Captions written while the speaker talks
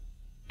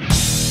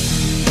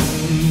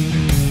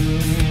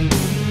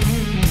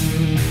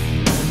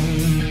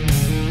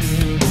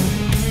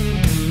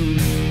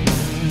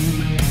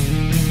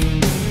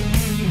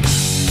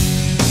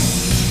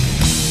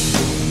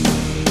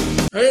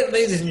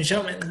ladies and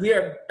gentlemen, we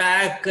are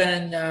back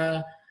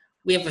and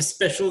we have a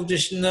special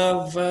edition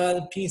of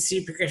the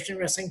PC Progression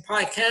Wrestling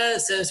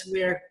Podcast as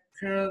we are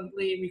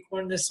currently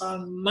recording this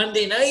on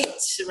Monday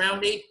nights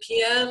around 8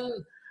 p.m.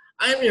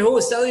 I'm your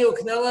host, Elio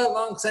Canella,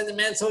 alongside the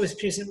man that's always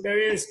piercing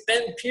barriers,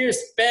 Ben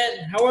Pierce.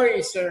 Ben, how are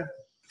you, sir?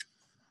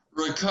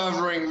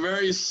 Recovering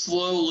very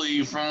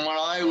slowly from what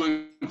I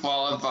would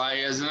qualify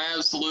as an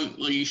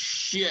absolutely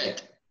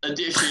shit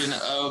edition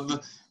of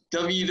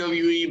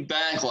WWE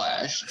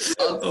Backlash.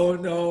 Oh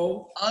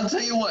no! I'll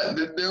tell you what.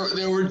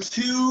 There were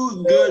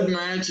two good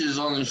matches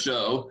on the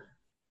show,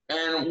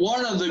 and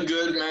one of the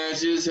good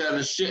matches had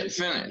a shit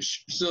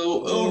finish.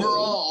 So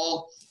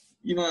overall,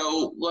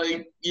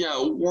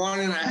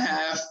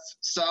 1.5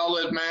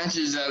 solid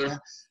matches out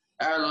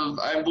of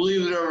I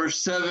believe there were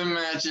 7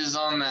 matches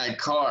on that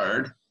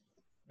card.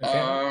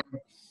 Okay.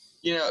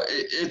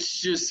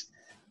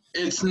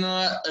 It's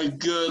not a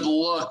good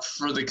look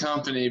for the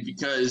company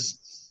because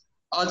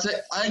I'll tell you,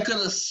 I could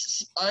have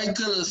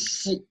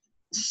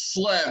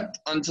slept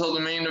until the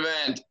main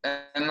event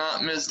and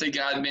not missed a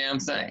goddamn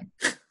thing.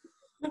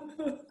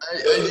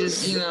 I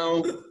just,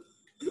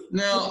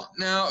 now,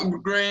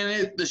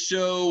 granted, the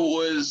show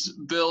was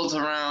built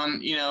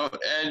around,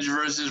 Edge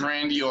versus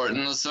Randy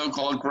Orton, the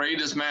so-called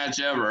greatest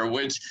match ever,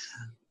 which,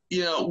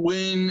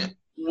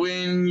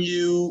 when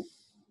you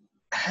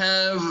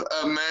have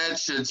a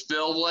match that's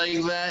built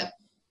like that,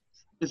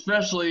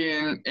 especially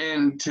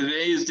in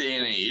today's day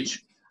and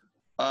age,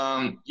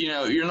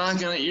 you're not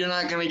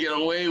gonna get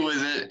away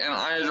with it, and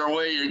either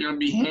way, you're gonna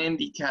be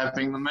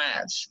handicapping the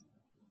match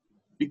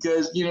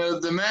because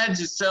the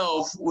match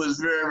itself was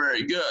very,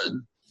 very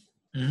good,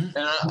 and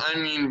I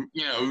mean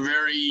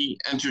very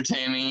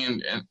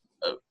entertaining and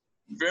a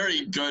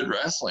very good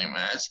wrestling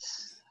match.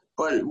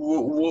 But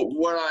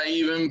would I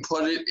even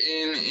put it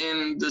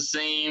in the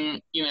same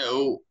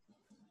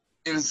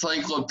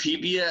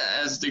encyclopedia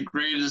as the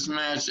greatest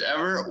match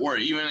ever, or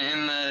even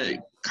in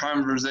the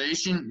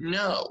conversation?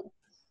 No.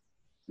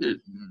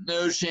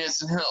 No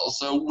chance in hell.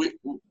 So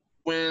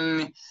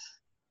when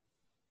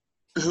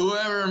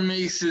whoever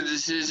makes the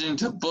decision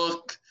to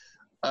book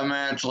a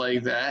match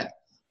like that,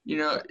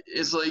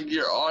 it's like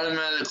you're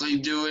automatically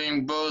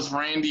doing both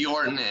Randy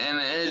Orton and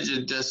Edge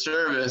a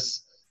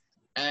disservice.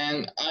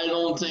 And I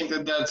don't think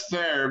that that's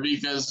fair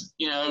because,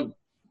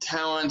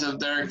 talent of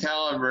their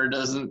caliber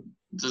doesn't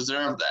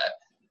deserve that.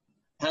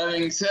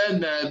 Having said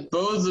that,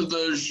 both of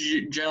those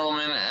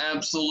gentlemen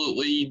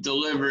absolutely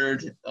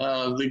delivered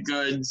the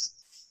goods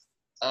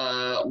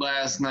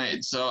last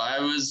night, so I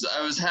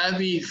was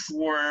happy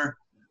for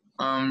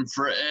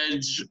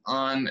Edge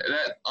on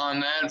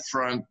that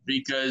front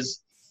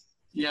because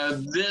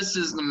this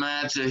is the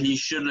match that he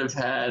should have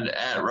had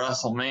at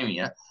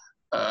WrestleMania,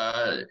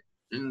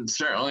 and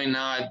certainly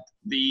not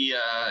the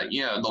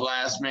the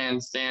last man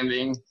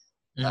standing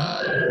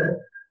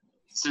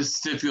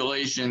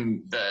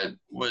stipulation that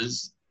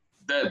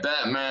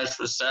match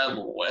was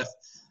saddled with.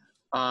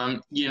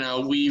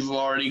 We've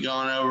already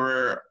gone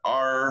over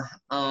our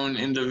own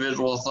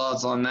individual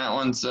thoughts on that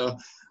one, so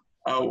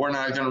we're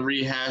not going to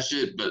rehash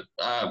it, but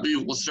we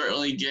will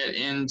certainly get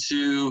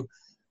into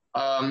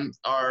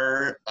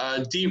our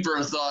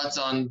deeper thoughts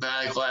on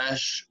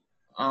Backlash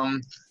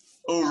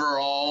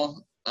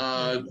overall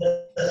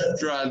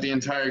throughout the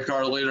entire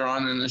card later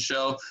on in the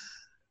show.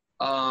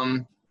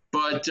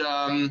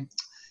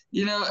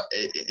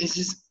 It's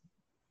just,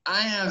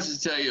 I have to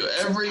tell you,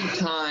 every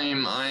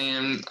time I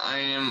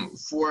am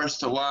forced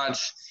to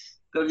watch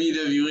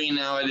WWE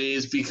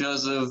nowadays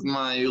because of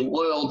my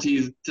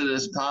loyalty to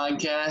this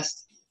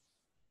podcast,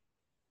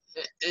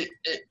 it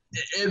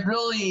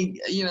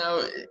really,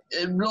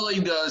 it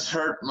really does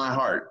hurt my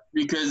heart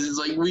because it's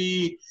like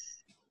we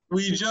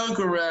joke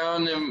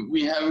around and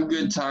we have a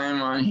good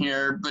time on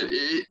here, but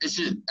it's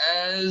just,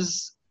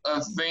 as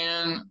a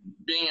fan,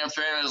 being a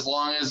fan as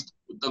long as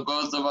the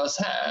both of us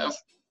have,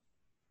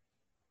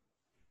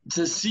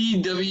 to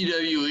see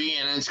WWE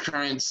in its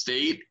current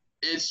state,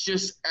 it's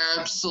just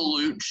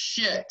absolute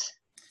shit.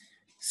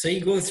 So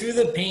you go through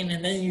the pain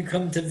and then you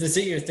come to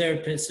visit your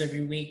therapist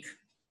every week.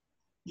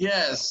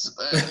 Yes,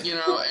 and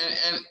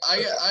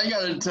I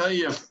gotta tell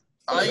you,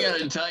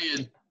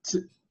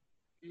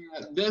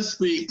 this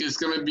week is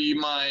gonna be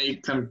my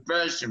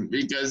confession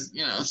because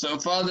so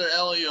Father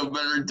Elio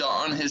better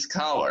don his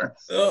collar.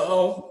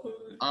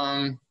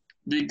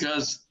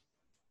 Because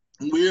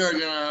we're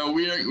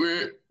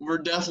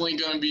definitely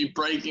gonna be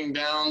breaking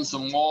down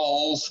some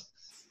walls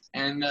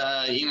and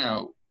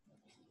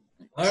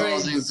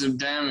causing some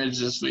damage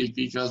this week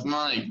because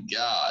my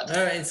God.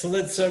 All right, so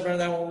let's start on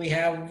that what we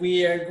have.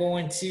 We are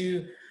going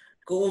to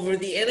go over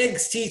the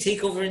NXT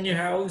takeover in your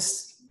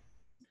house.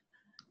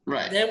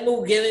 Right. Then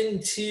we'll get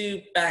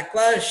into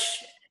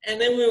Backlash,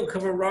 and then we'll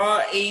cover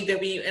Raw,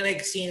 AEW,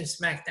 NXT, and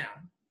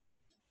SmackDown.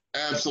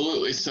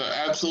 Absolutely. So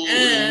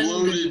absolutely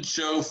loaded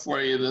show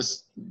for you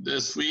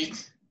this week.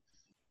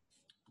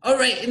 All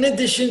right. In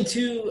addition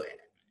to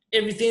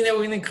everything that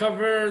we're going to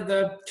cover,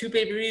 the 2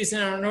 pay-per-views in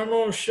our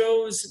normal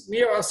shows,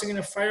 we are also going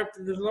to fire up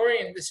the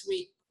DeLorean this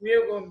week. We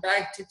are going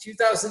back to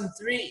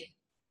 2003.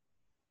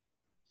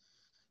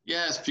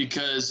 Yes,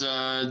 because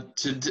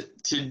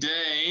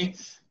today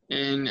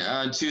in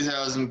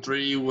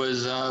 2003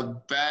 was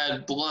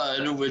Bad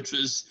Blood, which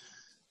was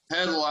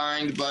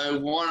headlined by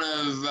one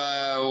of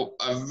a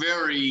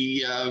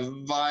very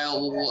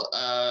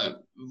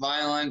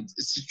violent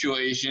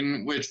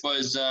situation, which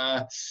was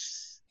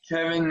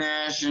Kevin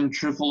Nash and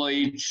Triple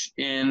H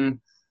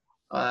in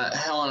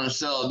Hell in a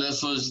Cell.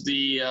 This was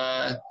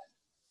the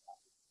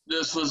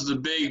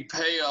big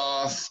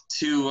payoff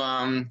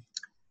to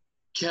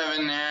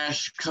Kevin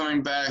Nash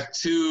coming back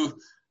to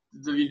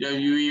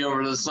WWE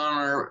over the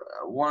summer,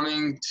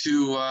 wanting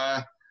to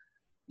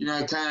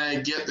kind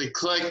of get the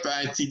clique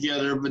back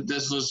together. But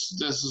this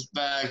was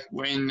back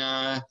when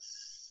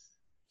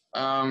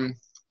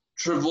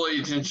Triple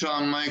H and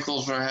Shawn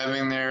Michaels were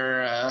having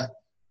their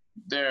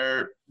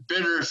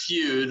bitter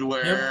feud,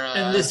 where Yep.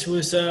 And this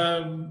was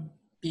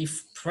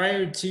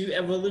prior to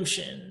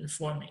Evolution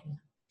forming.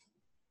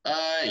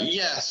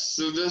 Yes,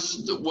 so this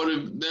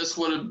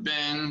would have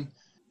been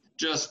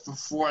just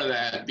before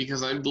that,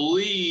 because I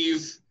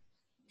believe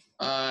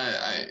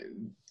I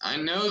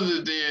know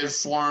that they had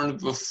formed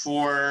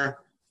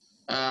before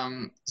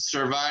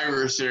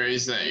Survivor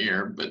Series that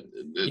year, but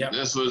Yep.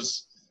 this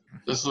was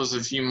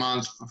a few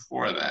months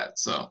before that.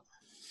 So,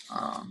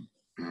 all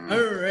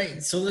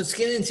right, so let's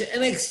get into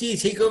NXT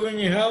Takeover in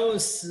Your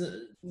House,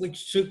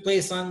 which took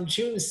place on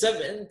June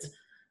 7th.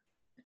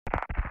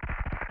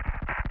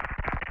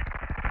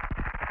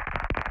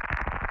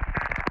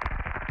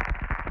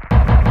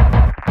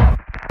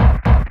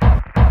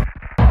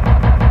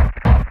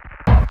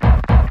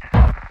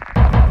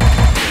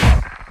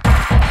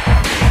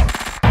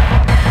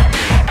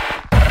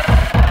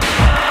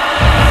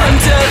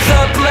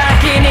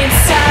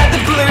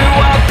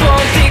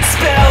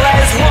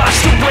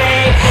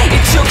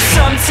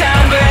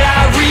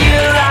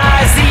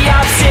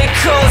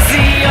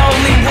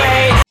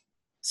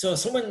 So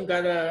someone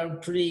got a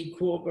pretty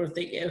cool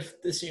birthday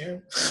gift this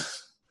year.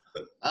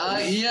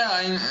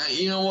 Yeah,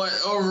 you know what?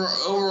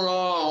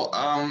 Overall,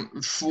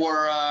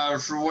 for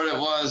what it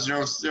was,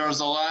 there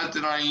was a lot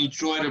that I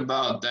enjoyed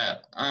about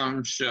that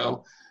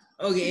show.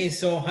 Okay,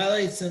 so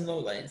highlights and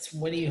lowlights.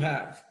 What do you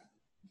have?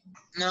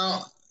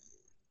 Now,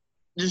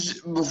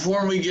 just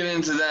before we get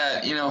into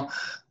that,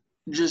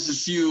 just a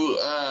few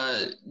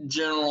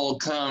general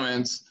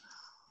comments.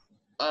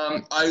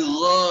 I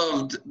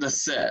loved the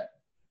set.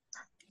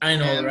 I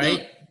know, and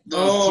right? The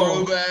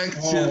throwback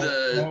to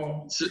the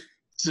old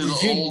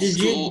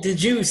school.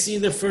 Did you see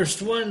the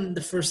first one,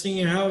 the first thing in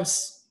your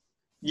house?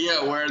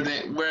 Yeah, where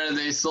they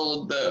literally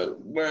sold a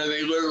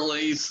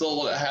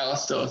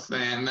house to a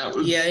fan. That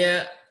was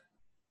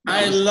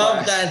I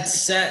love that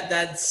set.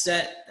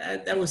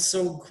 That was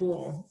so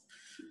cool.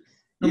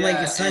 I'm like,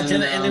 it's not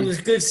and it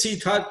was good to see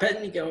Todd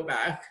Petty go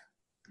back.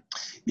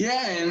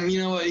 Yeah, and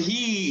you know what?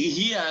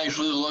 He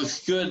actually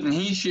looks good, and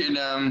he should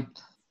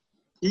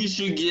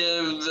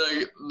give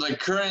the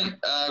current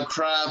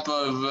crop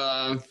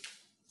of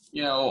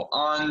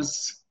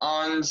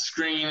on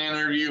screen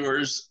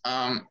interviewers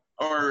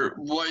or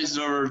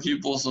voiceover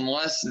people some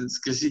lessons,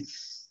 because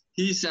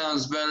he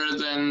sounds better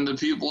than the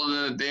people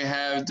that they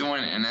have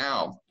doing it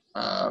now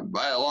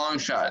by a long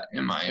shot,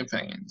 in my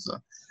opinion. So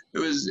it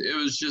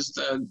was just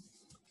a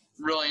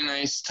really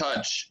nice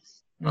touch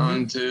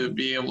to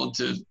be able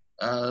to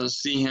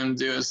see him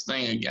do his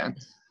thing again.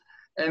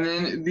 And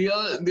then the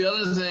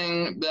other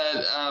thing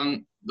that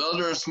the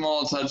other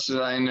small touch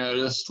that I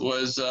noticed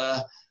was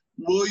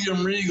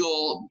William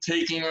Regal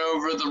taking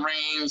over the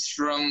reins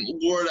from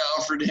Lord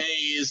Alfred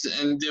Hayes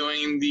and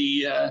doing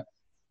the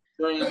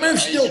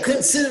emotional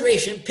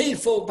consideration paid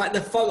for by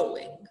the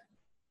following.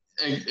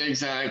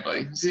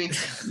 Exactly. See,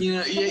 you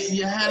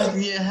have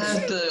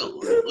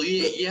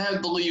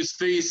to leave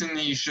space in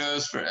these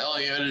shows for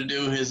Elio to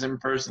do his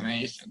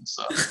impersonation.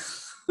 So.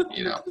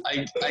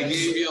 I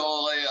gave you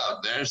all a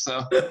layup there,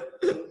 so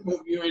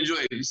hope you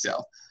enjoyed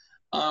yourself.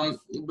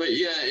 But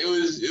yeah, it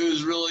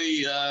was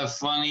really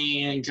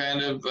funny and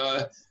kind of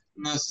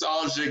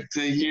nostalgic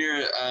to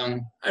hear.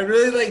 I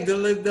really like the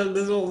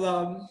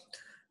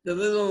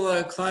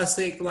little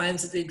classic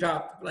lines that they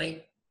drop,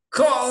 like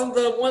call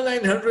the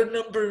 1-900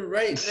 number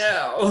right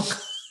now.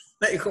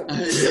 Like,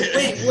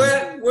 wait,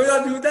 we're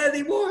not doing that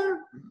anymore.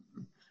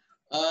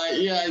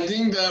 Yeah, I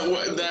think that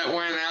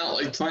went out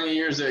like 20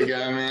 years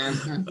ago,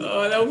 man.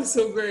 Oh, that was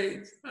so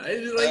great. I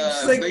just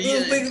like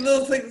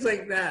little things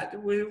like that.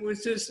 It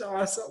was just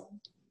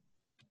awesome.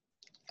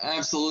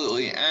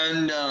 Absolutely,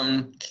 and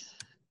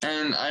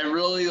I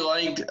really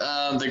liked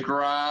the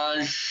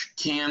garage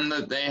cam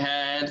that they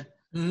had.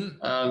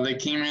 They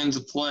came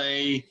into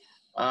play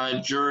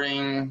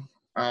during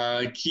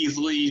Keith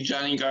Lee,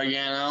 Johnny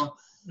Gargano,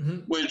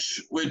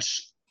 which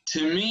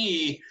to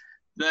me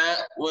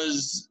that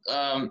was.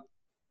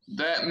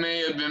 That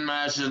may have been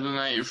match of the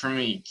night for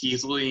me,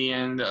 Keith Lee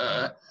and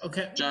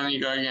Johnny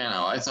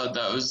Gargano. I thought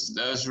that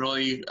was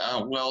really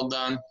well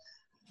done.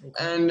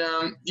 Okay. And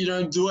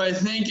do I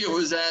think it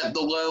was at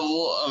the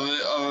level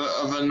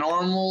of a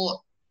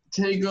normal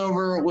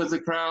takeover with a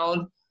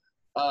crowd?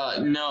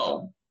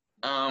 No,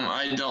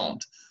 I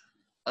don't.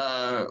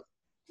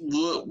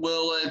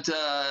 will it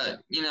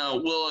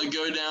will it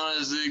go down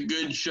as a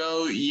good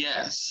show?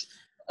 Yes.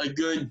 A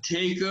good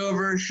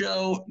takeover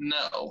show?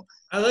 No.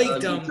 I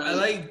liked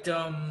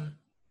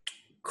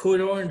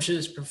Code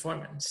Orange's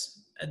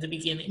performance at the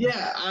beginning.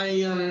 Yeah,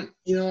 I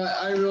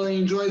really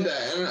enjoyed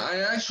that, and I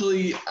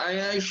actually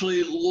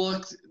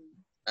looked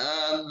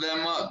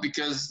them up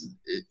because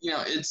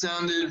it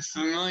sounded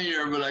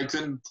familiar, but I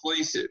couldn't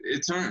place it.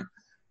 It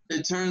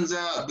turns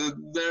out that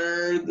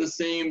they're the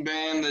same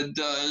band that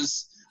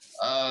does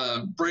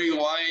Bray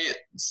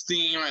Wyatt's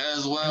theme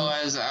as well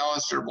as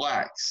Aleister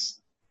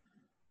Black's.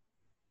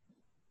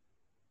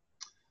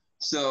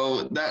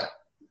 So the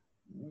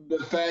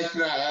fact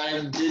that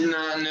I did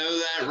not know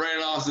that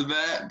right off the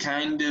bat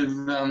kind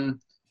of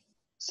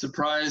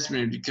surprised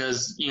me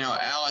because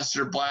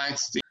Aleister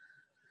Black's theme.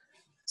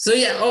 So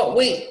yeah. Oh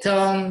wait,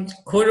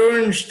 Code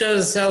Orange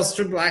does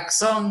Aleister Black's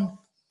song.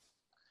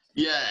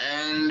 Yeah,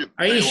 and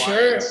are you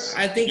sure?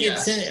 I think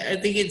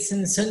it's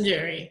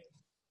Incendiary.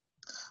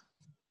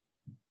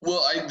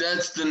 Well,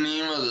 that's the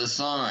name of the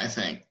song, I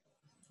think.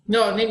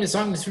 No, the name of the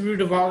song is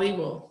Root of All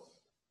Evil.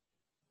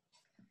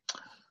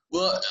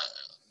 Well,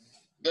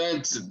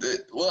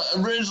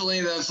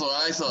 originally that's what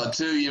I thought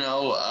too,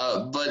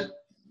 but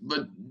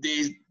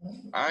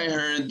I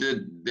heard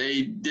that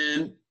they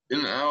did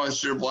an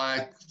Aleister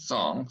Black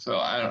song, so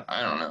I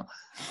don't know.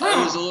 Huh.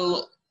 I was a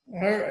little. All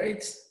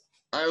right.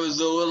 I was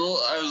a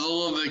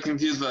little bit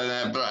confused by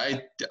that, but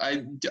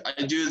I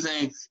do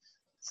think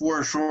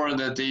for sure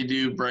that they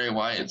do Bray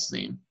Wyatt's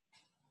theme.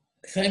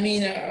 I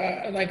mean,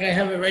 like I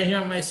have it right here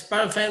on my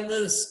Spotify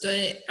list,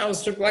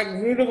 Aleister Black,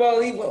 Root of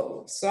All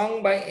Evil,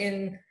 song by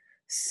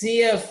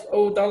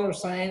CFO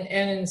 $,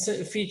 and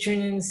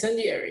featuring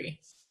Incendiary.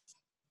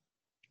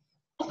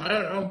 I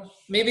don't know.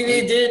 Maybe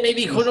they did.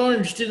 Maybe Code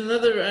Orange did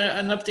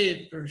an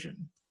updated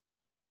version.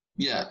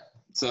 Yeah.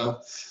 So.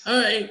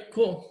 All right.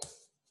 Cool.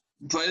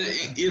 But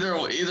either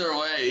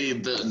way,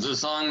 the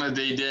song that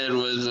they did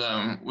was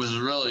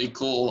really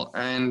cool,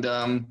 and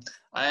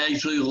I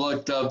actually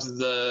looked up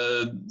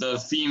the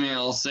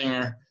female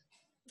singer,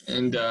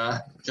 and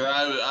I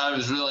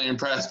was really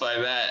impressed by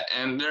that.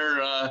 And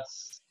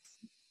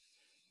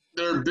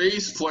their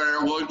bass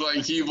player looked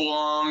like he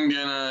belonged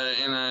in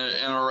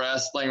a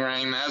wrestling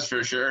ring. That's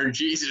for sure.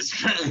 Jesus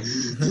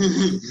Christ.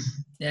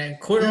 Yeah,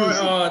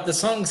 the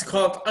song's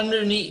called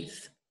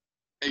Underneath.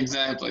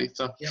 Exactly.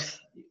 So. Yep.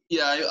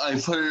 Yeah, I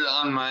put it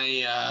on my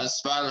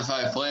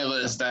Spotify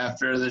playlist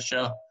after the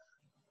show.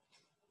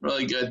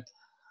 Really good.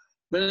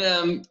 But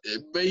yeah,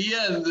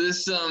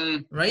 this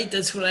right.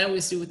 That's what I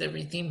always do with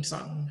every theme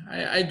song.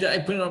 I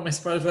put it on my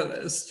Spotify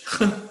list.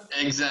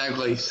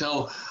 Exactly.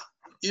 So,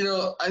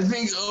 I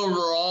think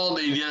overall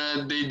they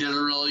did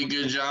a really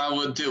good job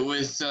with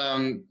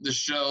the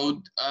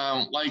show.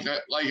 Like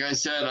I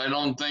said, I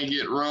don't think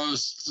it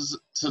rose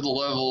to the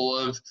level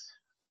of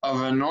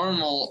a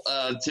normal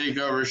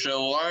takeover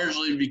show,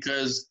 largely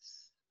because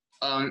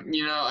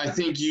I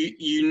think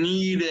you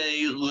need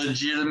a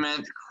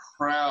legitimate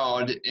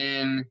crowd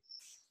in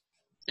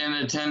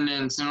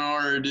attendance in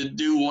order to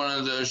do one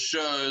of those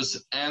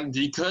shows, and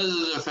because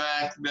of the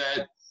fact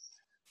that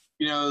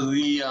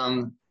the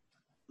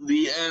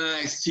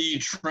NXT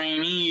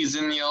trainees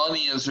in the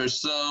audience are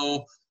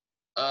so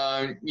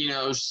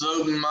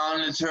so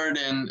monitored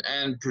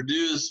and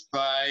produced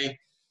by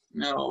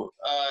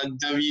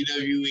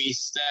WWE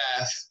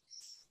staff,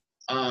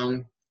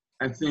 I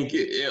think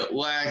it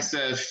lacks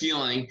that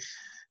feeling.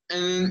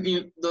 And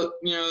then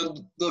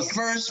the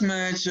first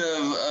match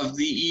of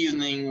the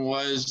evening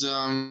was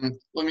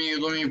let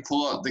me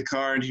pull up the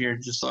card here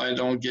just so I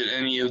don't get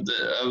any of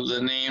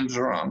the names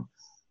wrong.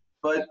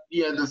 But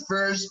yeah, the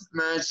first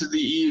match of the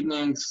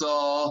evening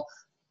saw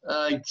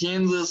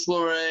Candice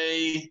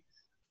LeRae,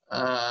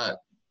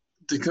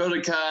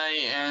 Dakota Kai,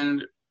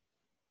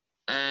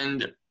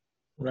 and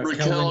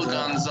Raquel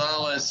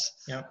Gonzalez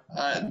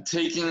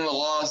taking the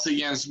loss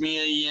against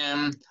Mia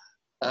Yim,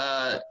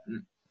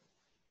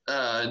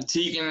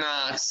 Tegan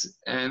Knox,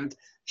 and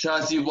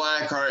Shotzi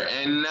Blackheart.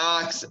 And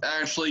Knox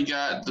actually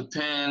got the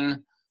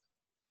pin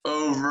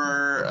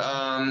over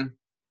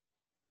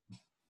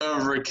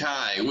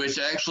Kai, which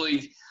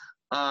actually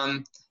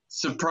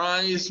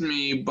surprised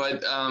me,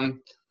 but that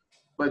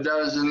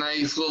was a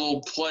nice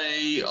little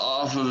play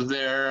off of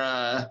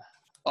their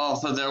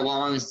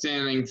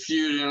long-standing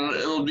feud, and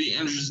it'll be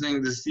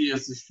interesting to see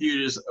if the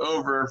feud is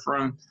over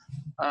from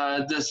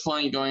this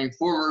point going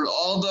forward.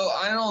 Although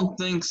I don't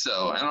think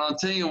so, and I'll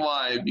tell you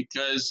why.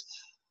 Because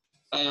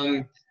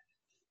that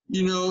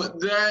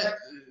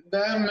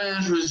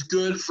match was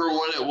good for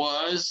what it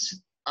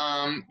was,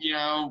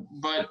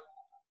 but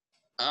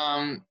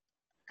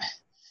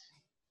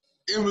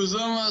it was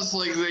almost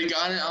like they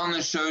got it on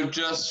the show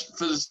just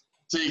for the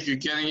sake of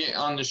getting it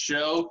on the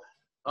show.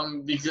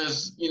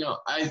 Because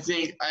I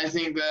think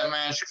that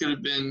match could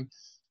have been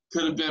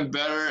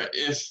better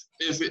if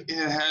it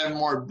had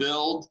more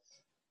build.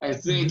 I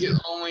think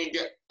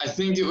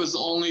it was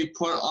only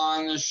put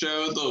on the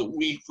show the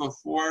week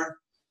before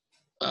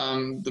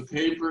the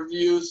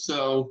pay-per-view,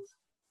 so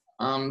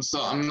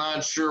So I'm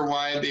not sure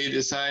why they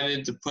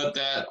decided to put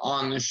that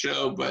on the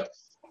show, but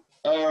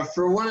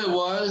for what it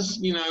was,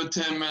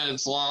 10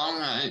 minutes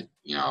long, I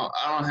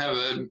don't have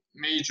a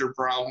major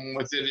problem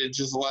with it. It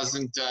just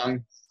wasn't,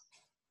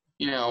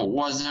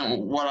 wasn't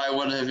what I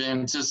would have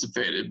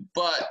anticipated.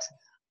 But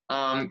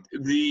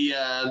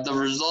the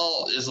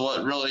result is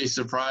what really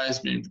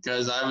surprised me,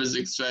 because I was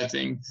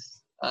expecting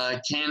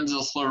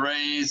Candice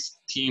LeRae's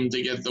team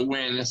to get the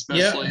win,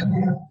 especially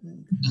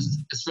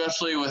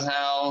with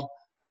how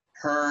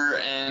her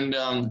and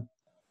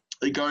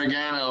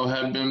Gargano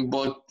have been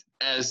booked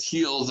as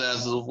heels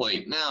as of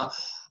late. Now,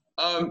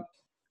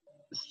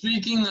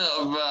 speaking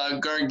of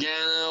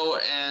Gargano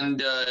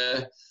and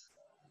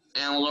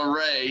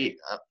LeRae,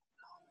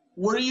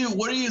 what do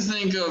you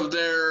think of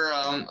their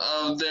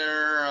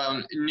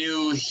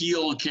new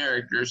heel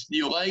characters? Do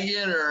you like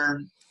it,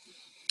 or?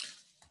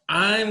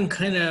 I'm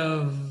kind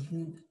of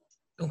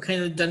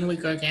done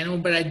with Gargano,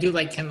 but I do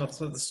like Candice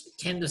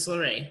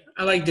LeRae.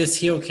 I like this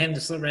heel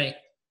Candice LeRae.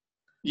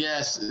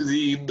 Yes,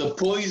 the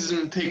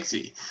Poison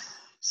Pixie.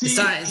 See,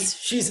 besides,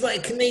 she's my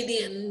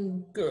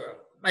Canadian girl,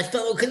 my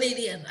fellow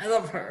Canadian. I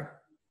love her.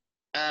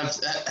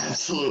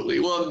 Absolutely.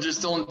 Well,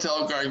 just don't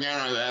tell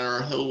Gargano that,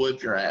 or he'll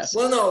whip your ass.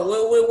 Well, no,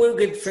 we're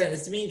good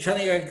friends. Me and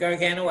Johnny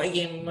Gargano, I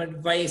gave him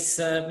advice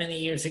many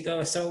years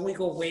ago, so we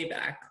go way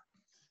back.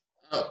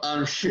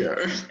 I'm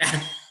sure.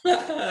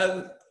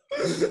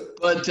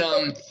 But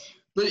I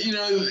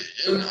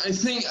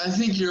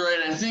think you're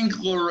right. I think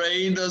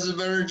LeRae does a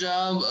better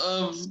job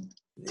of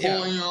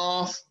pulling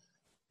off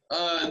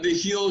the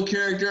heel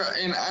character,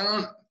 and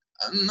I'm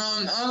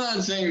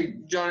not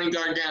saying Johnny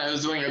Gargano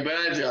is doing a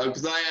bad job,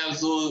 because I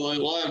absolutely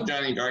love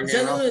Johnny Gargano.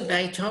 It's not a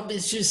bad job.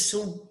 It's just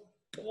so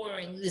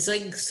boring. It's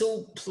like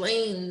so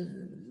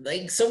plain.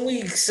 Like some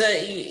weeks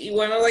you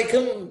want to like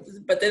him,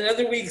 but then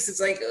other weeks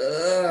it's like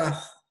ugh.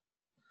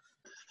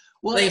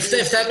 Well, like,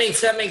 if that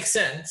makes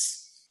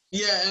sense.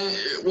 Yeah,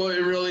 well,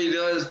 it really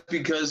does,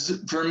 because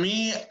for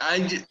me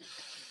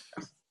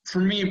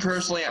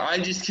personally, I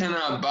just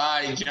cannot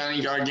buy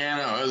Johnny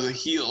Gargano as a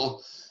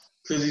heel,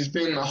 because he's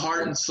been the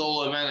heart and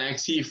soul of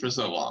NXT for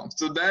so long.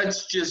 So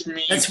that's just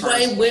me. That's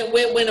why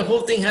when the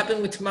whole thing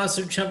happened with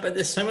Tommaso Ciampa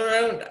this time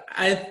around,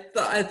 I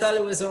thought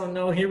it was, oh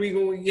no, here we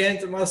go again,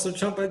 Tommaso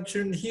Ciampa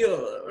turned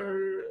heel.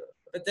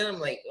 But then I'm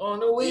like, oh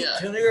no, wait,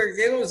 Johnny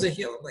Gargano was a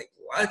heel. I'm like,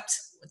 what?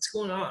 What's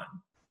going on?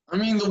 I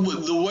mean, the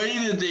way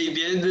that they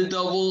did the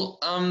double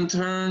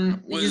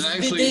turn was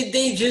actually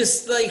they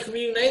just like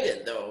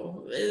reunited,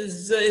 though.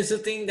 Is a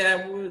thing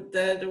that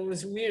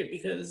was weird,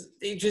 because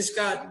they just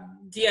got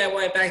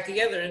DIY back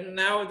together and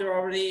now they're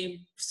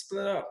already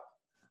split up.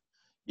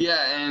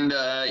 Yeah, and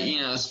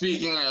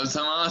speaking of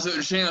Tommaso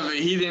Ciampa,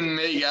 he didn't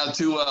make out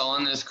too well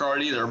on this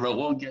card either, but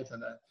we'll get to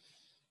that.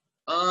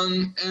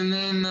 And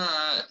then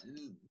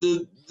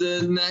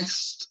the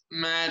next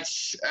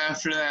match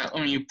after that,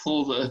 let me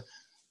pull the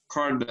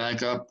card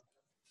back up.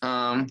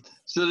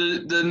 So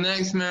the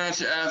next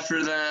match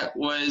after that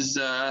was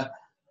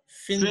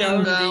Finn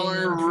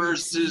Balor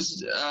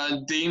versus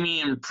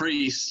Damian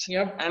Priest.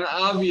 Yep. And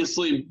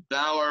obviously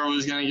Balor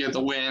was going to get the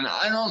win.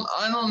 I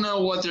don't know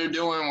what they're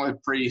doing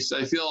with Priest.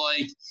 I feel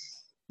like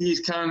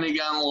he's kind of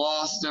gotten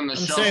lost in the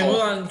shuffle. Sorry,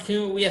 hold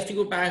on. We have to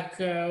go back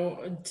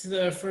to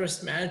the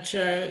first match.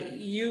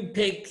 You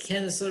picked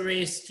Candice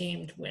LeRae's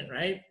team to win,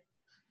 right?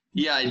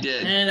 Yeah, I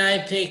did. And I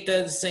picked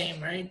the same,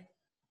 right?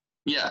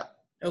 Yeah.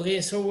 Okay,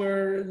 so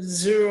we're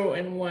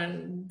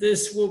 0-1.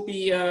 This will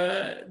be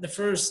the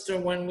first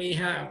one we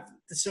have.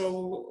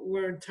 So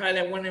we're tied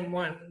at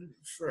 1-1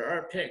 for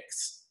our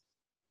picks.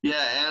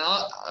 Yeah, and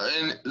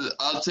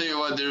I'll tell you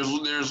what.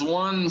 There's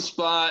one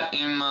spot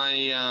in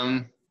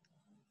my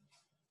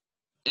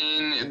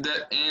in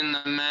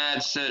the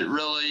match that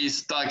really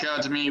stuck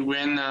out to me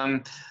when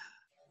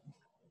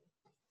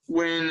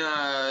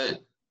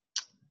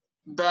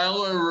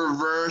Balor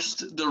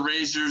reversed the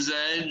Razor's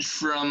Edge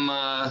from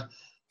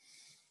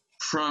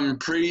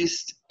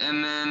Priest,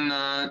 and then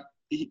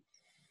he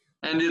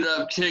ended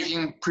up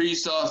kicking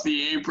Priest off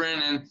the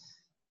apron, and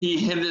he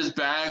hit his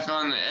back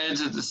on the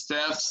edge of the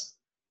steps.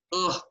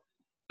 Ugh,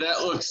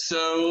 that looks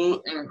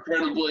so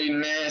incredibly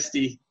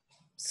nasty.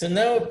 So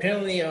now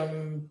apparently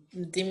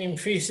Damian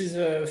Priest is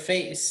a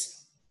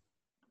face.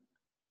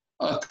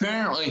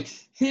 Apparently,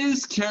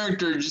 his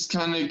character just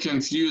kind of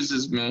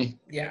confuses me.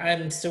 Yeah,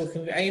 I'm still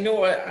confused. I know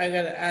what I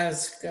gotta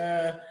ask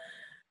the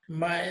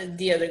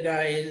other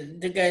guy,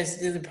 the guys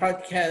that did the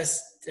podcast,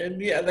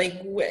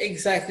 like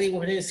exactly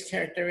what his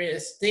character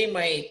is. They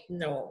might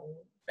know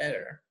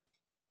better.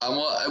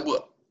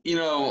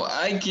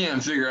 I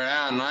can't figure it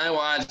out, and I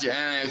watch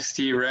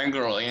NXT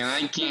regularly, and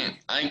I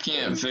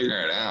can't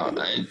figure it out.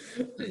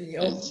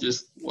 It's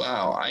just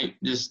wow.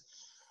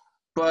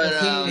 But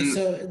okay,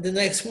 so the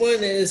next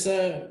one is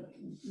the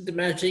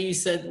match that you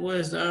said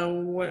was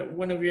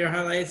one of your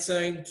highlights,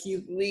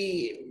 Keith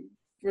Lee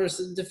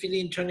versus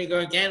defeating Johnny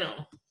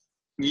Gargano.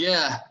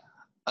 Yeah,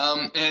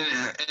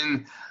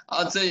 and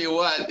I'll tell you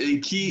what,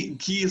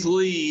 Keith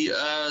Lee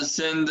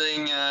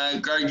sending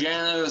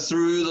Gargano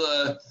through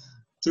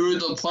through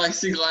the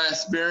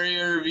plexiglass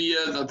barrier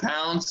via the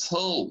pounce.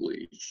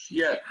 Holy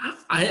shit.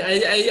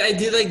 I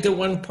did like the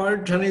one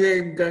part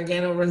Johnny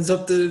Gargano runs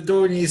up to the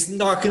door and he's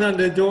knocking on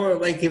the door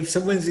like if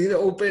someone's gonna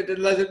open it,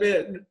 let him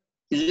in.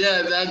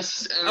 Yeah,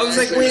 that's. I was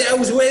like, wait, I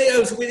was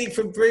waiting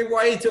for Bray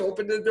Wyatt to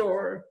open the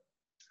door.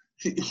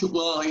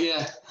 Well,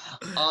 yeah.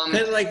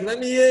 And like, let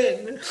me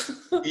in.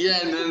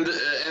 Yeah, and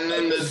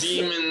then the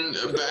Demon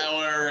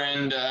Balor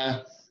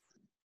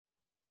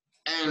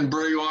and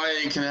Bray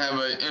Wyatt can have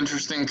an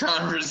interesting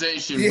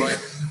conversation. But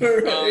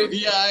Right.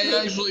 yeah,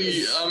 I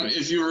actually,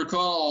 if you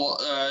recall,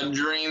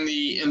 during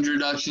the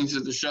introduction to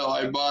the show,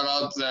 I brought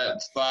up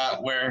that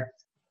spot where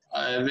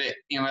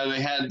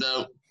they had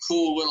the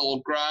cool little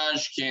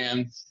garage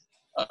cam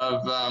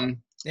of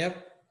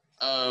Yep.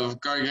 of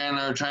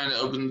Gargano trying to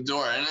open the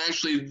door, and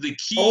actually the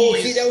keys. Oh,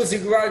 okay, that was a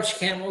garage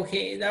cam.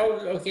 Okay, that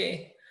was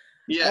okay.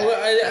 Yeah. Oh,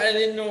 I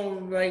didn't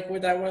know like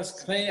what that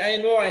was. I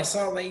know I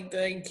saw like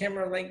the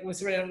camera like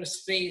was right on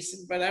his face,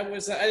 but I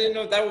didn't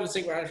know that was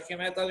a garage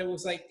cam. I thought it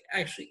was like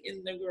actually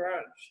in the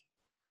garage.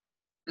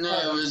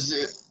 No, it was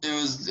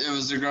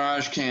the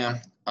garage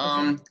cam.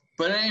 Okay.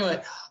 But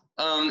anyway,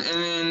 and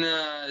then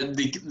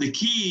the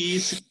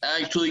keys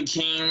actually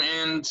came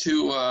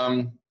into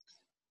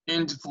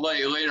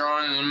play later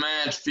on in the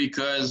match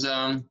because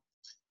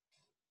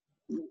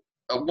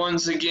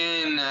once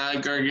again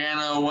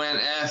Gargano went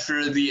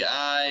after the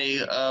eye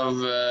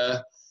of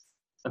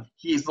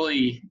Keith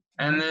Lee,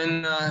 and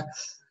then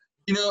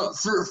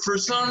for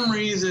some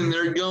reason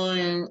they're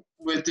going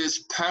with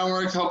this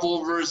power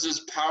couple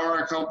versus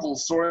power couple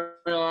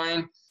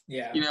storyline.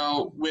 Yeah.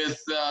 With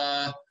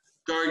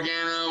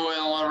Gargano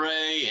and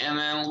LeRae, and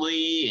then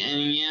Lee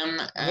and Yim.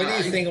 What do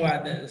you think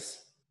about this?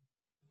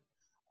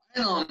 I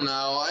don't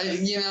know.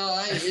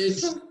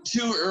 It's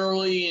too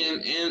early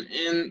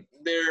in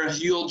their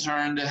heel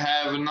turn to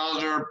have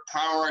another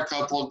power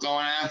couple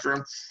going after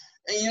him.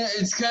 And,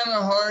 it's kind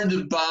of hard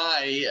to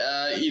buy,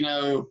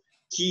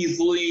 Keith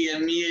Lee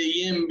and Mia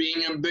Yim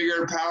being a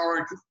bigger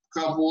power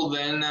couple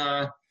than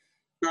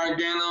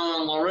Gargano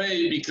and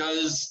LeRae,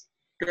 because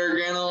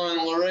Gargano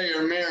and LeRae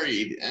are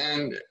married,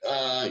 and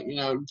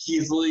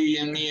Keith Lee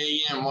and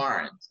Mia Yim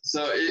aren't.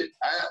 So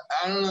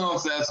I don't know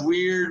if that's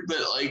weird,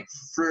 but like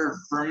for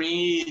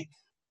me,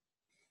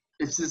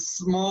 it's just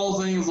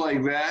small things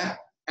like that,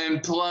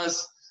 and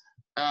plus,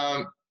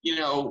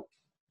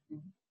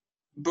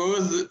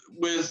 both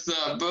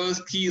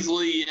Keith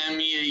Lee and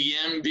Mia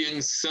Yim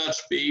being such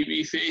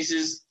baby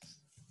faces,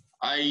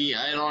 I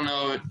don't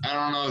know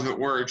if it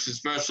works,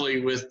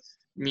 especially with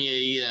Mia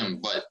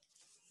Yim, but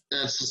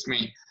that's just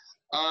me.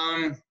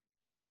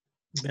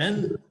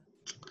 Ben?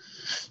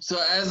 So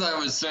as I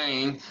was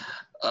saying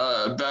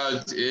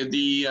about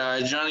the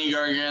Johnny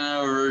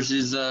Gargano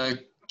versus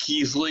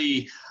Keith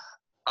Lee,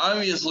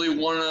 obviously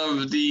one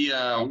of the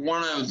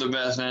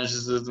best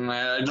matches of the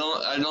night. I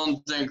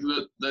don't think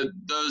that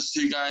those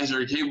two guys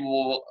are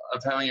capable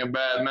of having a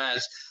bad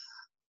match.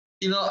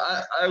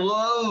 I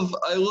love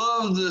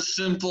the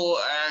simple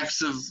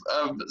acts of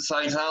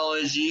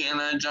psychology in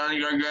a Johnny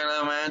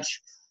Gargano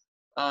match.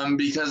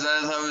 Because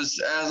as I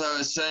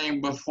was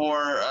saying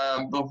before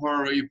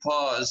we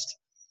paused,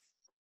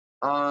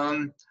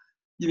 the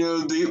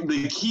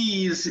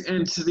keys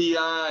into the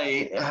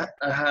eye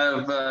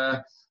have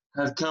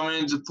come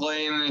into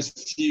play in this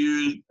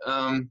feud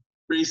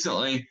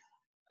recently,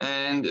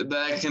 and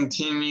that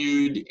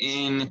continued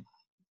in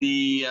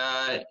the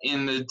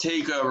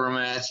takeover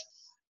match.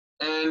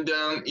 And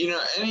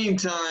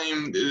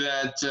anytime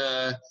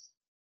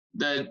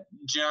that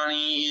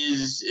Johnny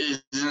is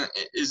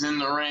in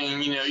the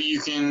ring, you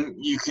can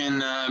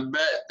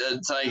bet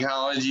that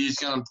psychology is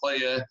going to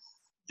play a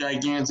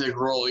gigantic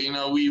role.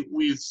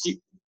 We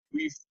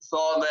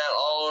saw that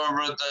all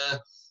over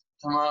the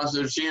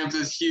Tommaso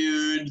Ciampa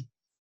feud.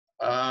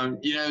 So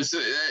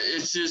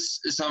it's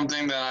just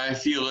something that I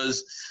feel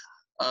is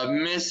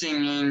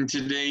missing in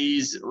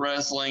today's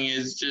wrestling,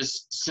 is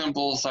just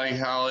simple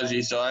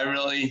psychology. So I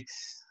really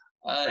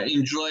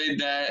enjoyed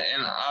that,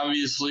 and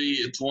obviously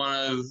it's one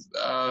of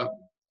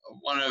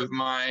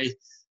my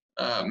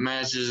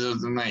matches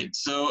of the night.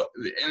 So,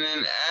 and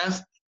then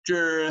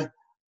after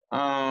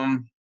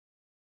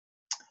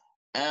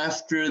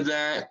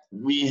that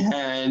we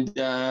had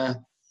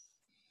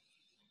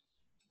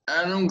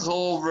Adam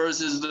Cole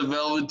versus the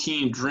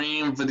Velveteen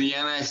Dream for the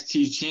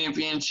NXT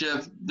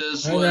Championship.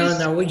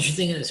 No. What did you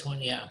think of this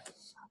one? Yeah.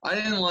 I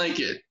didn't like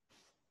it.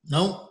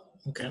 No.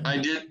 Okay. I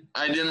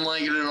didn't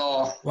like it at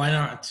all. Why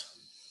not?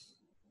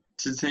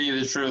 To tell you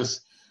the truth,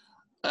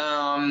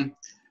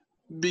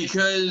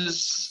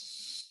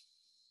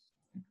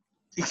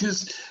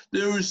 because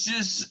there was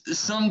just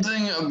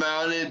something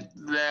about it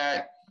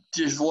that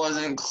just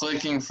wasn't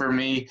clicking for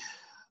me.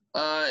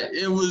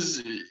 It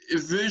was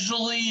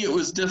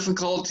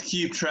difficult to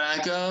keep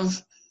track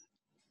of.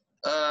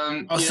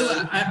 Also,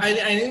 I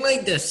didn't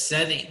like the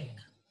setting.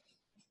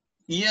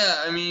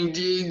 Yeah, I mean,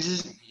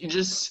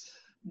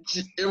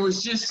 it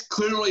was just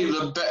clearly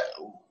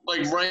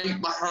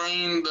right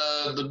behind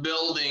the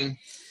building,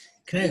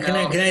 Can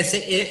I say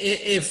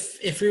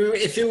if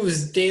it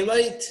was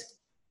daylight,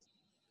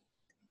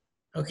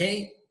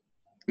 okay,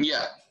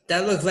 Yeah,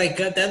 that looked like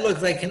that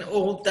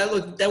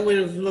would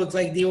have looked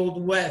like the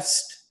old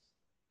West.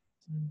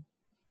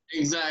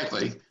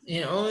 exactly.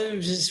 You know, it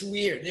was just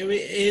weird.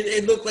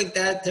 It looked like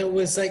that. There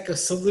was like a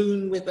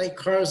saloon with like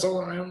cars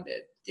all around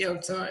it, the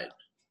outside.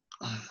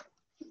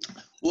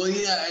 Well,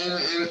 yeah,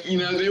 and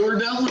they were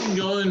definitely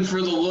going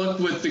for the look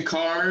with the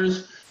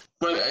cars,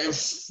 but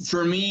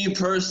for me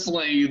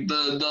personally,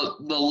 the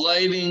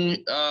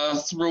lighting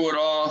threw it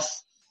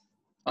off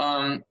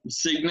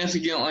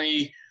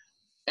significantly,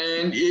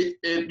 and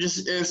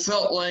it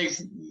felt like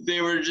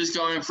they were just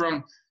going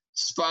from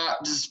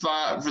spot to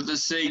spot for the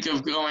sake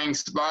of going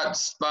spot to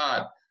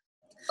spot.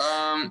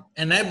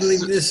 And I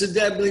believe this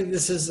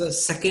is a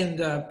second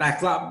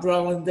backlot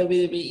brawl in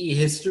WWE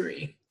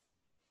history.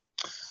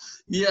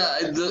 Yeah,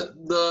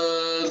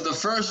 the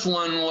first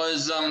one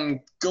was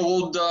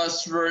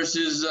Goldust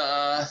versus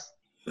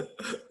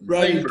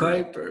Roddy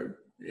Piper.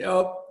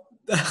 Yep.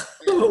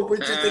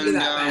 What'd you think of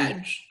that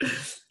match?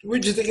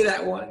 What'd you think of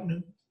that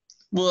one?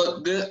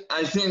 Well,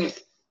 I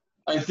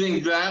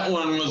think that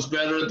one was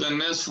better than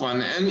this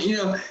one, and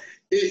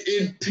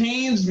it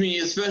pains me,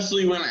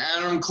 especially when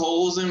Adam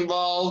Cole's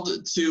involved,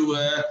 to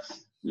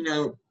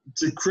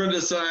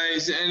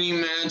criticize any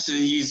match that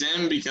he's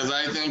in, because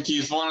I think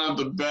he's one of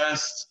the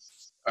best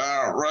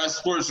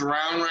wrestlers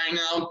around right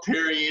now.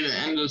 Period.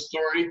 End of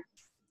story.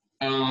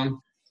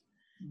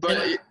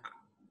 But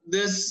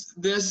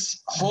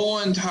this whole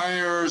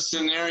entire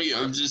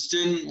scenario just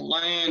didn't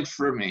land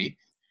for me,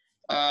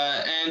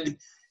 and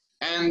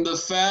the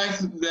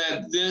fact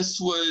that this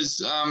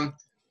was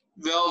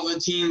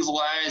Velveteen's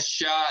last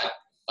shot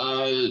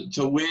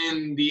to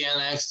win the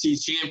NXT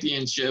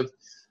Championship,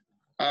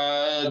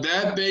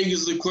 that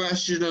begs the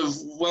question of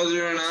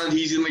whether or not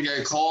he's going to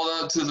get called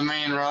up to the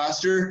main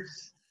roster.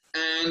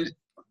 And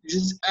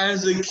just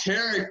as a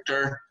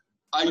character,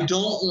 I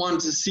don't want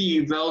to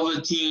see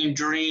Velveteen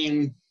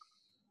Dream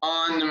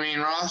on the main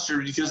roster,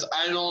 because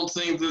I don't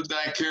think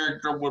that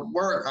character would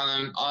work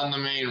on the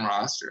main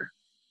roster.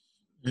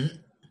 Mm-hmm.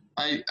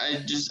 I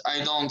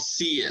don't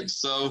see it.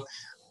 So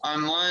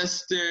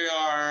unless they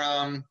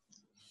are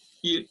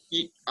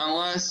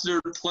unless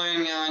they're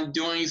planning on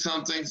doing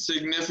something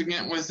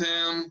significant with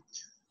him,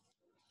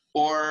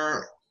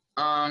 or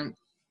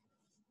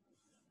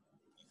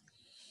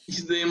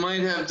they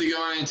might have to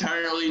go an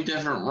entirely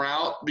different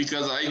route,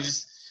 because I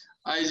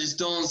just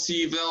don't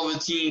see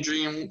Velveteen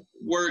Dream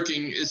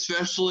working,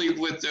 especially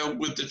with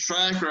the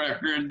track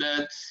record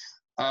that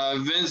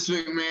Vince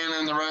McMahon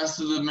and the rest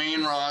of the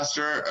main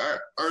roster,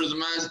 or the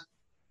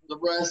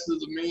rest of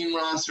the main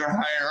roster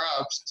higher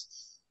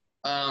ups.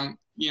 I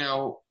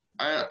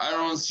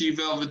don't see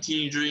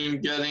Velveteen Dream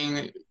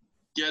getting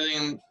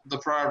the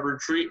proper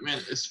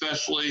treatment,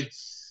 especially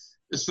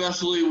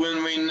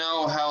when we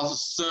know how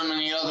so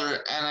many other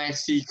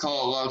NXT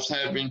call-ups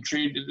have been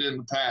treated in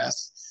the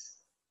past.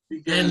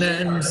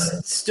 And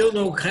still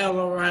no Kyle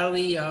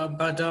O'Reilly,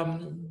 but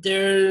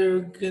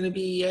they're going to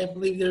be, I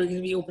believe they're going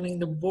to be opening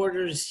the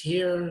borders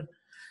here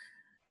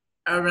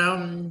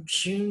around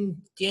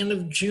June, the end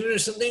of June or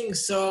something.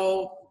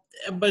 So,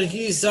 but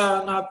he's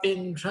not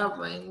been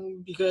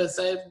traveling, because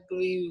I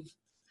believe,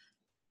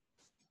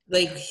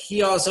 like,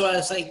 he also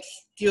has, like,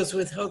 deals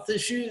with health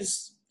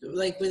issues,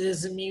 like, with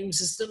his immune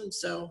system,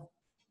 so.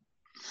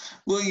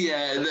 Well,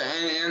 yeah,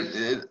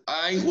 and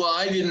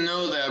I didn't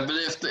know that, but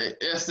if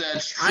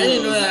that's true, I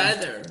didn't know that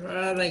either.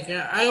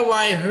 I don't know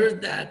why I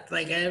heard that.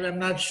 Like, I'm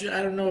not sure.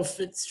 I don't know if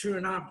it's true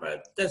or not,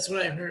 but that's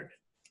what I heard.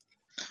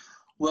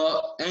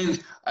 Well,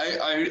 and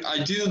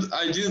I do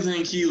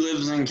think he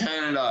lives in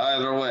Canada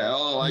either way,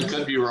 although I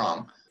could be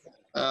wrong.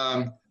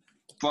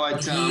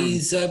 But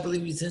I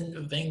believe he's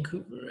in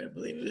Vancouver. I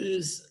believe it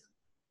is.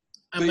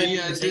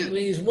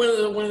 He's one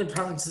of the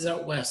provinces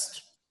out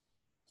west.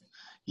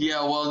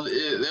 Yeah, well,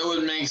 that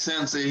would make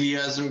sense that he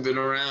hasn't been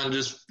around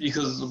just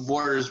because the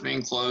borders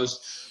being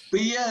closed.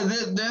 But yeah,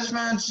 this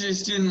match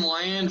just didn't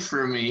land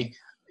for me,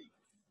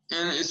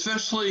 and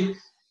especially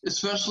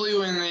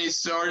when they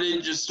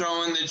started just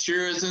throwing the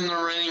cheers in the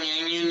ring,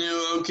 and you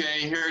knew,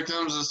 okay, here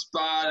comes a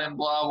spot, and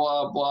blah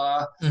blah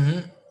blah.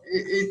 Mm-hmm.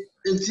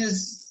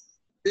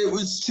 It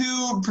was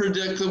too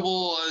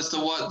predictable as to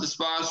what the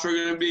spots were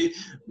going to be.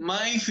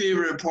 My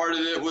favorite part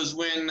of it was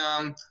when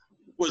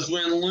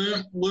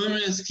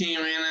Loomis came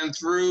in and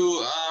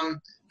threw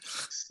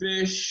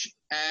Fish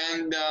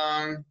and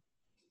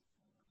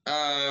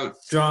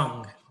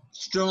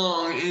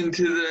Strong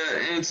into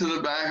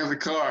the back of the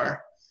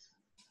car,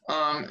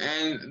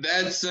 and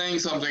that's saying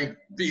something,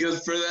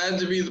 because for that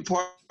to be the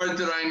part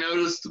that I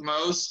noticed the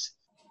most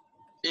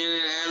in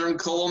an Adam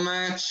Cole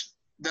match,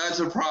 that's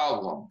a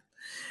problem.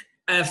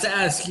 I have to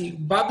ask you,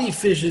 Bobby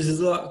Fish's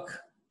look.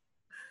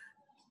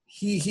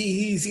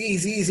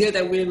 He's got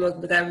that weird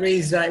look with that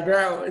raised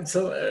eyebrow. It's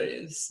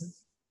hilarious.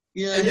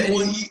 Yeah,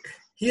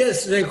 he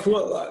has a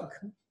cool look.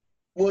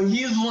 Well,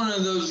 he's one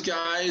of those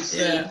guys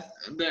Yeah.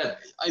 that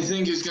I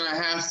think is going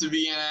to have to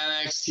be an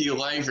NXT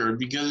lifer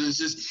because it's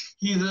just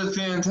he's a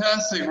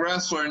fantastic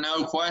wrestler,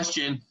 no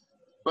question.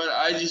 But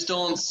I just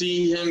don't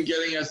see him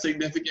getting a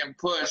significant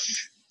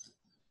push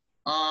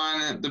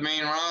on the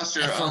main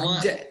roster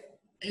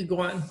Go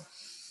on.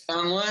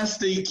 unless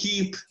they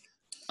keep,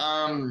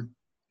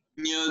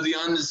 the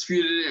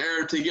Undisputed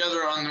Era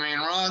together on the main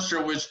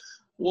roster. Which,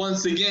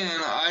 once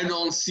again, I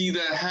don't see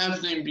that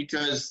happening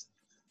because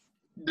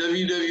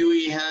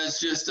WWE has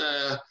just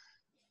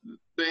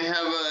they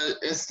have a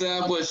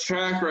established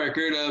track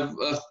record of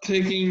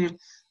picking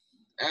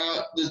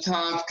out the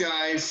top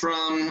guy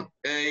from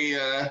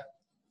a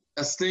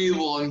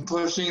stable and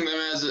pushing them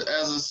as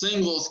a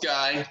singles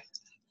guy,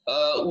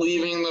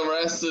 leaving the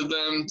rest of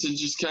them to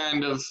just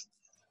kind of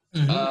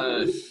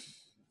do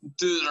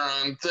their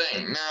own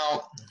thing.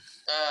 Now,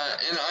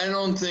 and I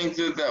don't think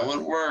that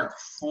would work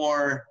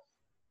for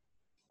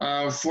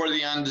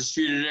the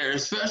Undisputed Era,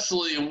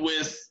 especially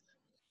with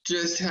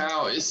just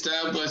how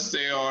established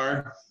they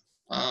are,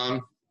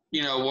 on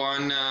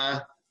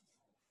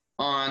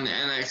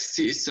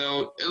NXT.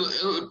 So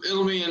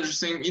it'll be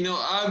interesting.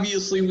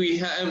 Obviously we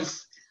have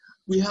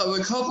a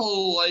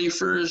couple of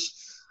lifers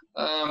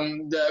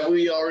that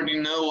we already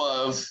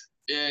know of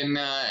in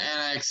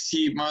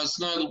NXT, most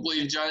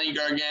notably Johnny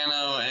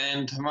Gargano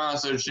and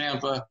Tommaso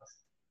Ciampa.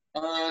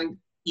 I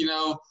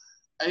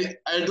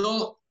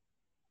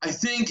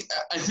think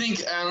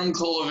Adam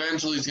Cole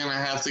eventually is going to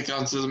have to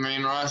come to the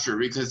main roster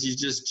because he's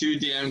just too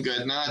damn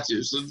good not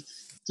to. So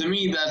to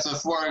me, that's a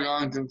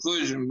foregone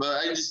conclusion.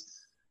 But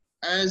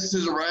as to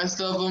the rest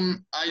of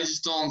them, I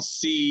just don't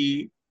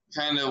see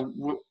kind of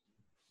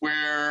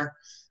where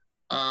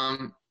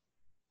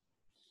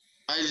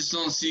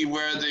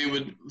they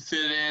would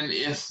fit in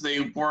if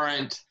they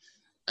weren't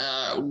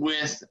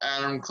with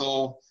Adam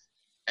Cole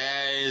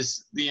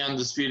as the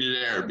Undisputed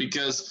Era,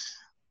 because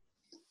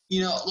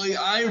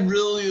I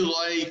really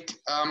like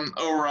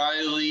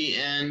O'Reilly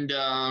and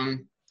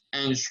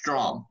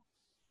Strong.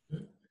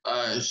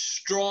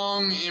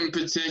 Strong in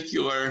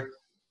particular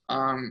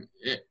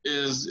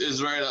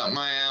is right up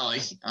my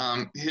alley.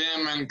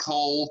 Him and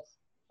Cole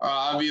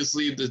are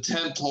obviously the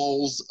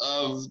tentpoles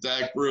of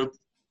that group,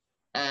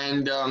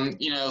 and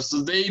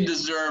so they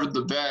deserve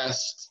the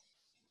best.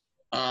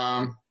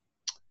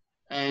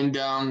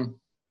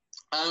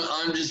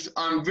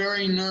 I'm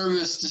very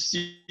nervous to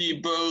see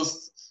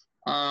both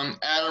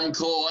Adam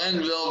Cole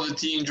and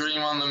Velveteen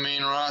Dream on the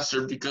main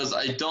roster because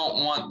I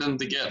don't want them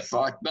to get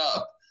fucked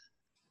up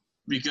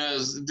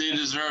because they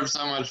deserve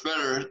so much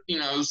better.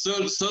 So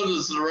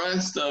does the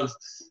rest of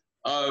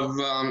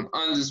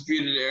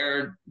Undisputed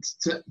Era.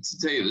 To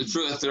tell you the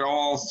truth, they're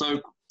all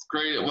so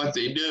great at what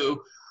they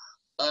do.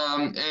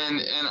 And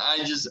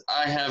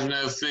I have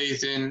no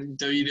faith in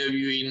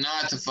WWE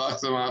not to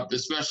fuck them up,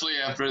 especially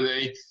after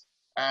they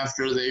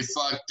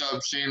fucked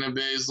up Shayna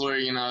Baszler.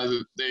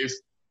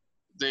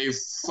 They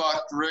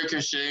fucked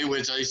Ricochet,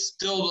 which I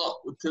still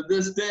don't, to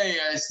this day,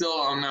 I still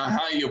don't know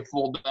how you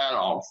pulled that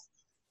off.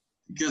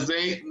 Because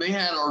they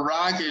had a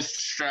rocket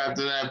strapped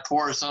to that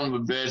poor son of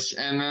a bitch,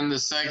 and then the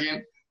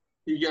second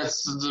he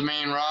gets to the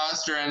main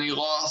roster and he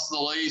lost the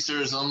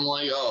lasers, I'm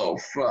like, oh,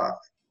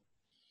 fuck.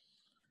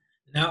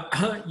 Now,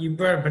 you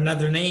brought up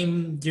another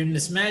name during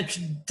this match,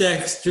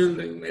 Dexter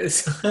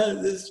Lumis.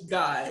 This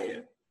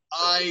guy.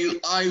 I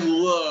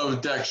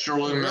love Dexter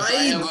Lumis.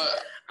 Right?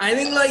 I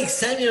didn't like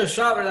Samuel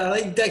Shaw, but I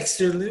like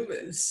Dexter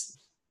Lumis.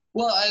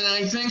 Well, and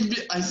I think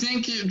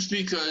it's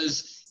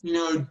because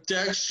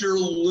Dexter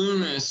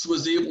Lumis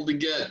was able to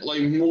get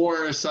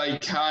more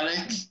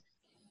psychotic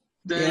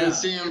than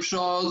Sam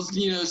Shaw's.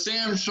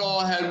 Sam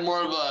Shaw had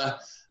more of a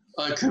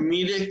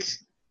comedic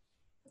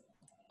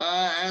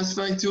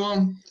aspect to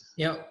him.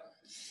 Yep.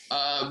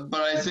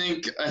 But I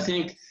think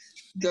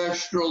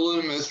Dexter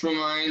Lumis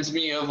reminds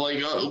me of a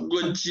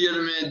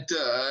legitimate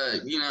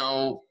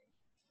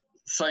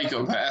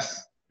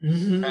psychopath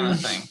kind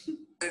of thing.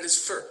 It is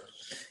for.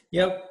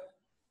 Yep.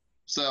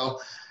 So,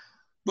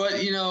 but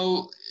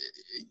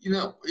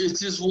it's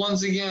just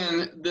once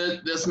again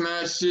that this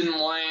match didn't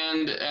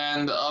land,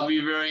 and I'll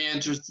be very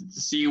interested to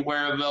see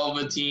where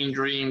Velveteen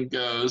Dream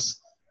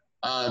goes,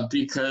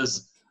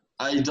 because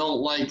I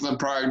don't like the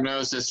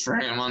prognosis for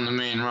him on the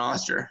main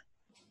roster.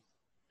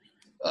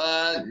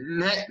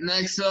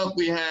 Next up,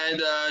 we had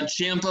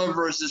Ciampa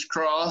versus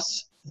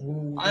Cross.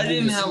 Ooh, I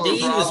didn't have a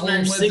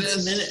problem with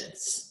 6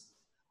 minutes.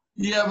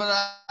 Yeah, but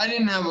I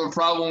didn't have a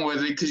problem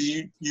with it because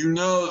you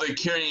know that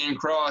Karrion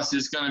Kross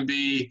is going to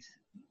be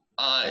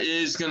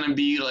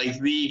like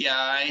the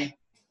guy.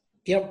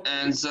 Yep.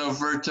 And so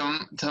for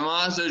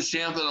Tommaso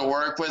Ciampa to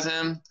work with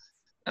him,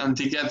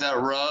 to get that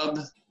rub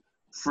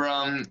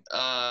from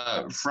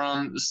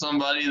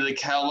somebody the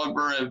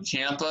caliber of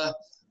Ciampa,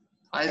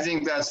 I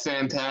think that's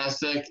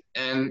fantastic.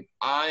 And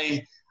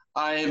I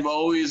have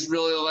always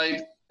really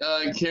liked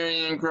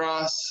Karrion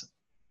Kross,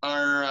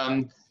 or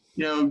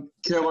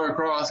Killer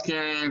Kross,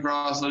 Karrion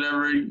Kross,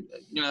 whatever.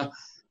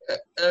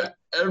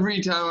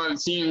 every time I've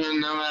seen him,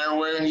 no matter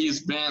where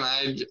he's been,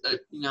 I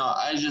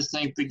just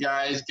think the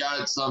guy's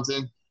got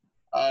something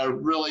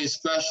really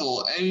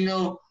special.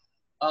 And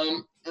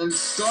and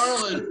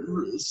Scarlett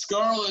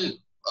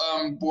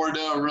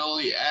Bordeaux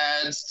really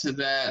adds to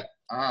that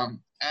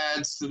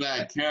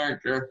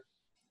character.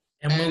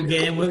 And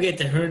And we'll get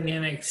to her in the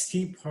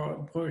NXT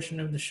portion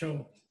of the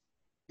show.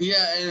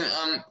 yeah,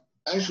 and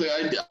actually,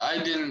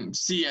 I didn't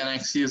see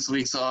NXT this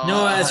week, so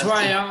no, that's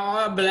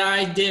why. But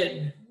I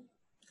did.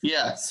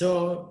 Yeah.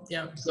 So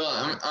yeah. So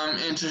I'm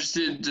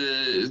interested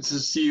to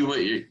see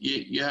what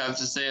you have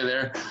to say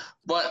there,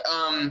 but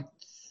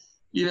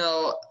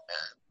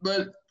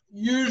but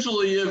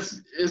usually if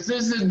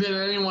this had been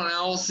anyone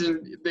else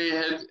and they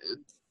had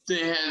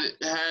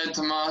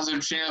Tommaso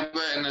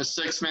Ciampa in a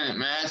 6-minute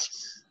match,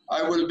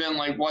 I would have been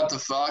like, what the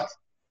fuck?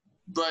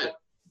 But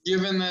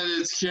given that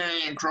it's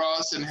Karrion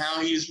Kross and how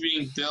he's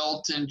being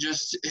built and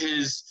just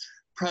his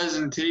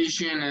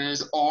presentation and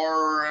his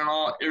aura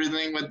and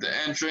everything with the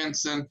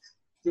entrance and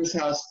just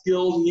how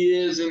skilled he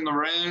is in the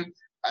ring,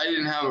 I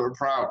didn't have a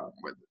problem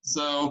with it.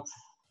 So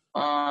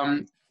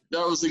that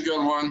was a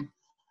good one.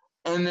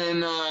 And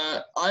then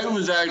I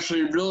was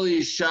actually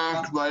really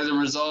shocked by the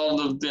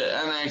result of the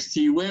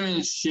NXT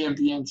Women's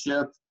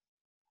Championship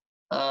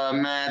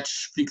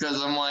match, because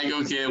I'm like,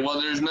 okay,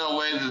 well, there's no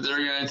way that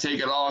they're going to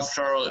take it off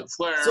Charlotte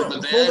Flair,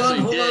 but they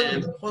actually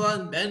did. Hold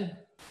on, Ben.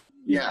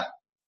 Yeah.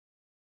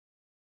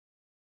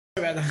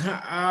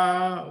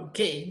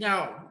 Okay,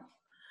 now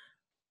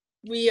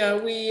we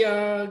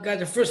got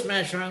the first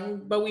match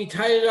on, but we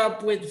tied it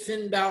up with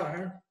Finn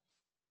Balor.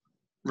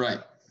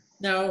 Right.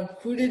 Now,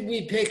 who did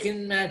we pick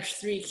in match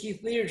 3,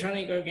 Keith Lee or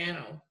Johnny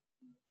Gargano?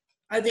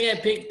 I think I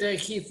picked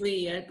Keith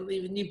Lee, I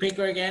believe, and you picked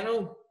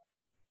Gargano?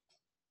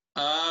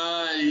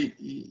 Yeah,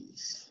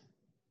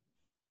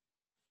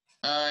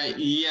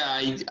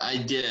 I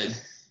did.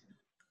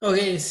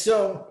 Okay,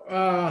 so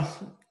I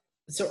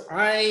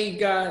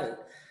got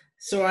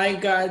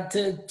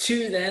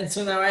 2 then.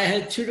 So now I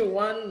had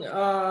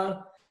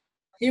 2-1.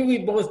 Here we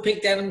both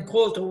picked Adam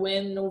Cole to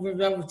win over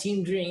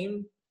Velveteen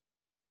Dream.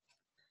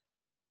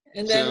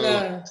 And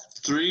then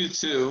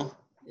 3-2.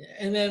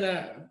 And then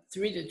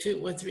 3-2.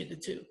 What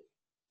 3-2?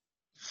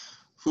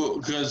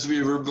 Because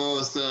we were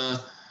both.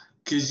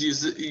 Because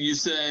you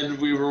said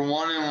we were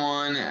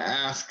 1-1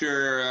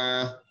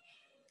 after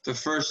the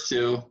first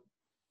 2,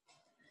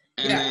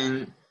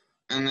 and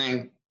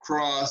then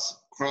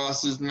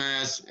Cross's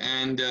match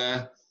and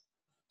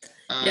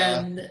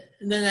and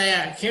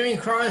then Karrion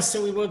Kross.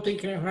 So we both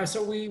picked Karrion Kross.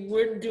 So we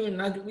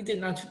did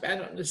not too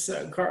bad on this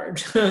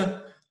card.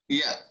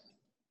 Yeah.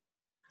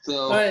 So.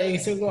 All right,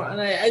 so go on.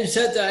 I was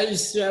just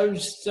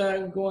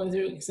going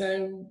through because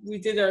we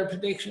did our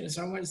predictions.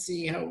 So I want to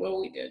see how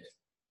well we did.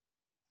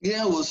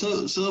 Yeah, well,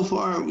 so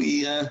far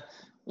we,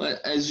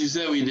 as you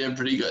said, we did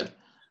pretty good.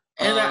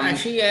 And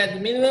actually, the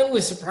main event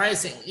was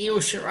surprising. Io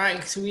Shirai,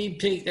 because we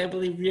picked, I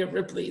believe, Rhea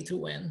Ripley to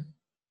win.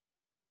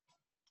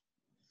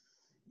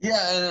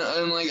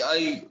 Yeah, and like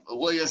I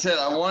said,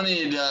 I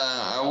wanted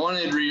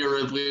Rhea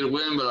Ripley to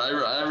win, but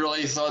I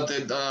really thought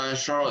that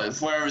Charlotte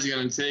Flair was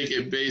going to take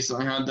it based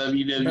on how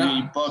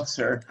WWE books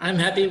her. I'm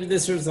happy with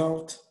this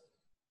result.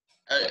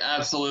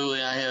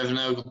 Absolutely, I have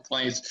no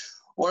complaints.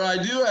 What I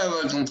do have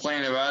a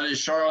complaint about is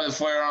Charlotte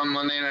Flair on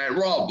Monday Night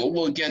Raw, but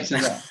we'll get to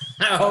that.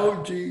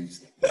 Oh,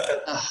 jeez.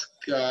 Oh,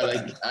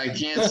 God, I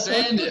can't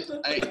stand it.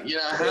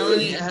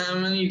 How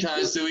many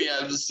times do we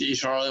have to see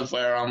Charlotte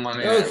Flair on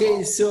Monday Night Raw?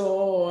 Okay,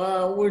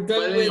 so we're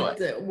done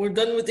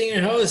with the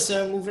in-house.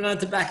 Moving on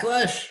to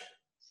Backlash.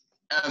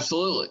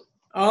 Absolutely.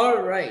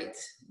 All right,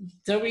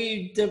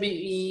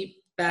 WWE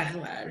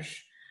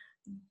Backlash.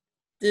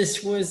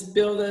 This was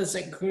billed as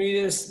the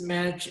greatest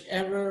match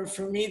ever.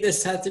 For me,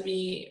 this had to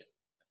be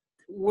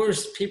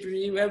worst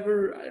pay-per-view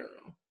ever. I don't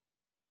know.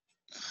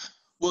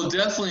 Well,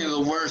 definitely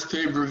the worst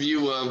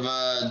pay-per-view of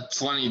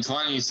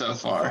 2020 so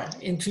far.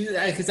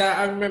 Because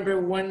I remember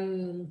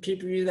one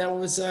pay-per-view that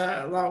was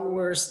a lot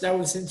worse. That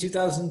was in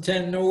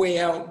 2010, No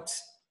Way Out.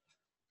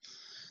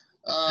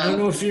 I don't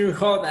know if you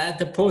recall that.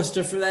 The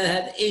poster for that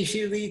had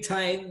A.J. Lee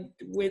tied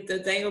with the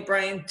Daniel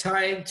Bryan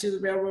tied to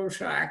the railroad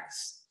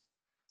tracks.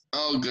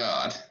 Oh,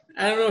 God.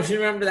 I don't know if you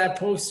remember that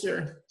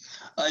poster.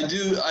 I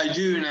do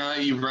now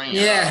that you bring it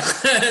up. Yeah,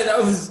 that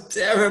was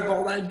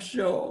terrible, that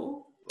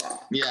show.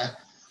 Yeah.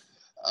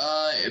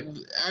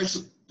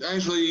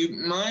 Actually,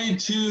 my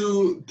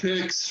 2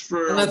 picks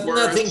for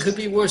nothing could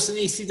be worse than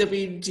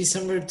ECW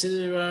December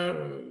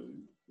to.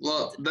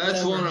 Well,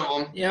 that's one of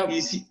them. Yep.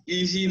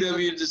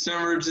 ECW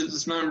December to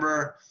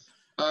December,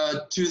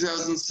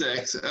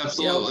 2006.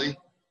 Absolutely. Yep.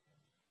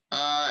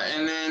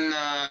 And then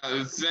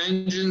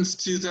Vengeance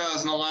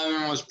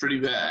 2011 was pretty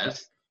bad.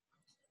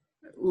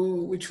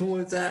 Ooh, which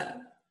one was that?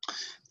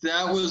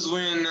 That was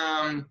when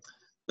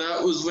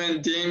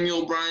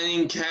Daniel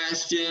Bryan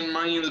cashed in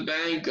Money in the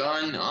Bank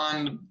on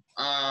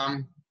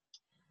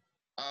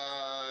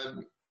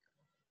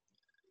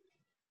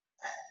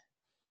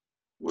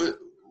what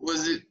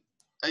was it?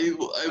 I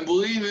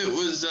believe it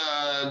was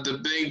the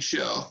Big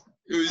Show.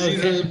 It was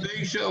either the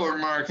Big Show or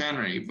Mark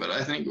Henry, but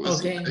I think it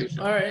was the Big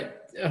Show. All right.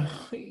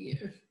 Oh, yeah.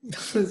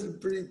 Those are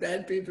pretty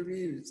bad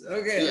pay-per-views.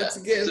 Okay, Yeah,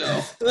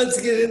 let's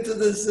get into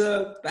this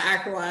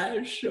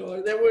backlash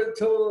show. There were a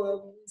total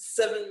of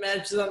 7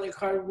 matches on the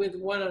card with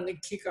 1 on the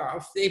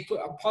kickoff. They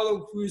put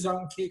Apollo Crews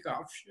on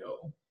kickoff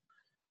show.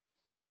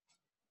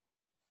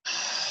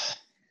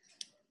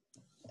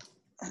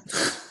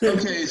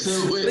 Okay, so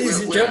ladies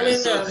and gentlemen,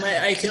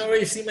 I can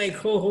already see my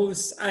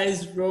co-host's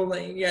eyes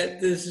rolling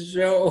at this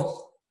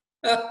show.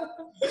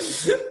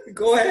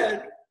 Go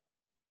ahead.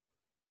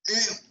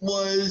 It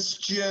was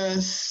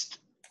just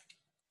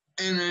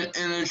an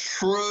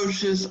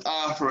atrocious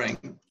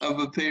offering of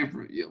a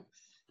pay-per-view,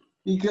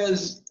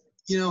 because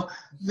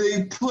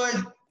they put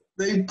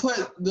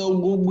the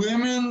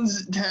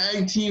women's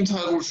tag team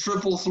title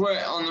triple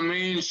threat on the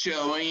main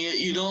show, and yet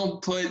you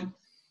don't put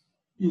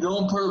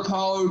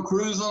Apollo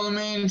Crews on the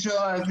main show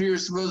after you're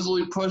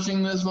supposedly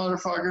pushing this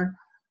motherfucker.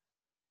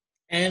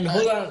 And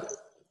hold on,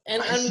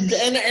 and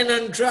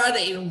Andrade,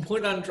 even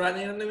put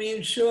Andrade on the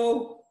main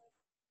show.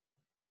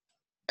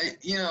 I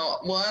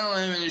don't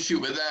have an issue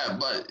with that,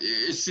 but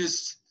it's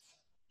just,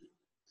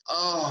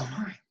 oh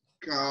my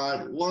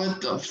God,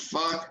 what the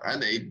fuck are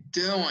they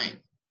doing?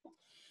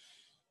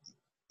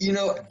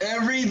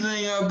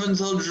 Everything up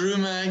until Drew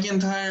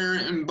McIntyre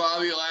and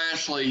Bobby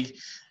Lashley,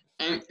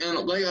 and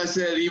like I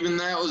said, even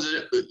that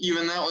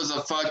was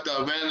a fucked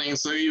up ending.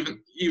 So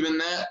even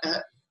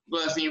that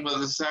left me with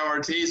a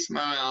sour taste in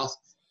my mouth.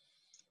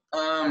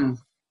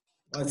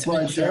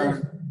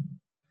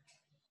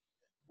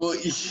 Well,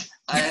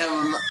 I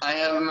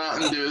have a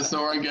Mountain Dew,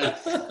 so we're good.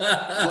 But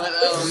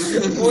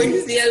well,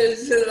 you see, I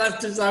just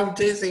left his own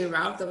tasting in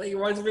mouth. Like he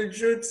wants to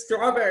shoot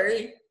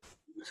strawberry.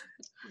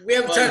 We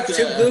have chocolate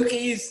chip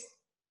cookies.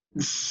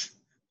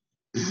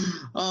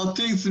 I'll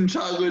take some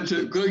chocolate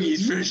chip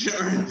cookies for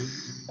sure.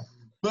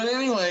 But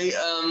anyway,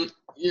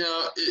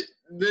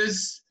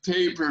 this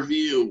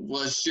pay-per-view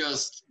was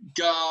just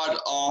god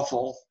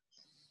awful.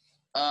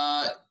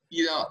 I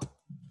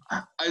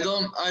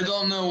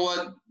don't know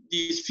what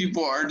these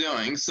people are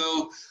doing.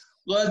 So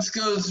let's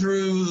go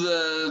through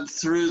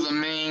the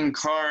main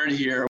card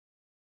here.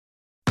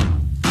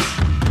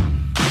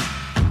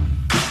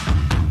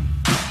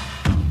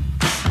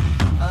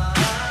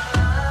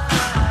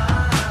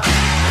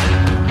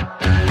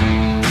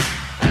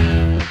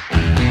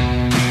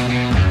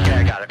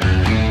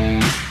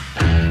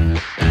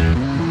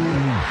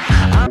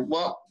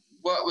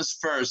 What was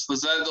first?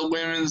 Was that the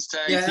women's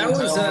tag team? Yeah, that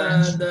was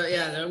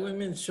the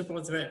women's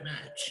triple threat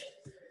match.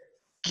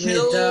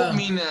 Kill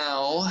me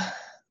now.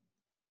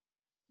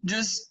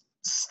 Just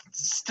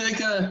stick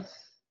a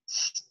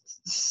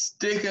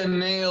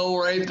nail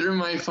right through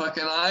my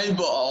fucking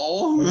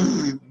eyeball.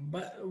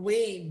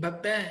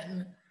 But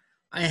Ben,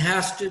 I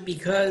have to,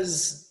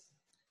 because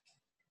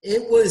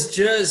it was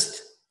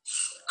just.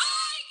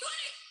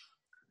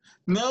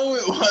 No,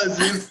 it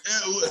wasn't.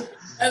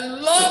 I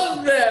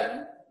love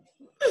them.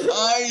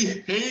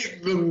 I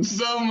hate them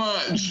so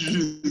much.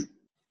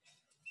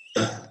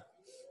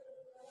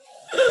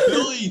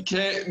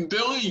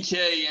 Billie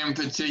Kay in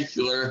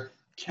particular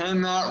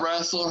cannot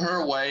wrestle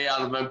her way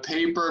out of a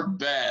paper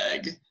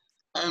bag.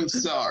 I'm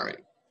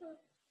sorry.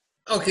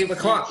 Okay, but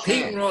come on,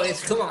 Peyton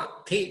Royce. Come on,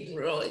 Peyton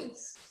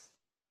Royce.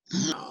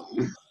 No.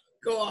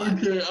 Go on.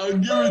 Okay, I'll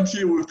give it to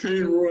you with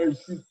Peyton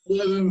Royce. She's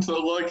pleasant to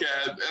look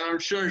at, and I'm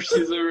sure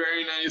she's a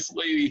very nice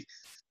lady.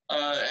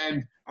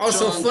 And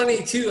also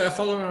funny too. I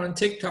follow her on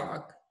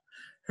TikTok.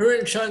 Her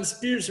and Sean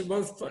Spears are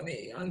both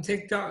funny on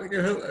TikTok.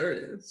 They're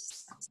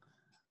hilarious.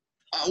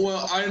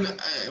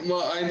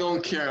 I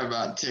don't care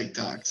about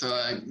TikTok,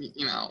 so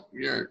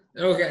you're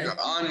okay.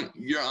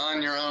 You're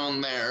on your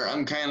own there.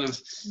 I'm kind of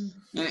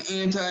an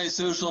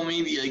anti-social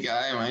media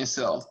guy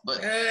myself, but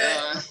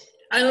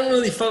I don't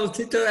really follow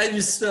TikTok. I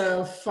just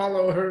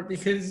follow her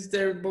because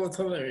they're both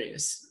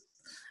hilarious.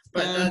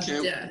 But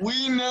okay, yeah.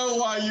 We know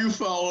why you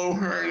follow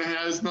her, and it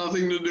has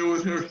nothing to do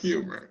with her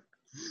humor.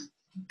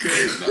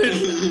 Okay,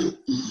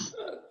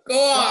 go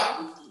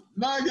on.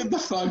 Knock it the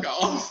fuck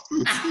off.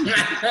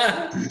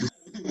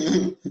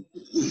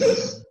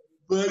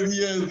 But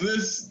yeah,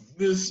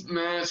 this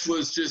match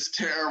was just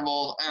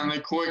terrible, and the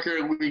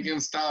quicker we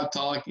can stop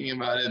talking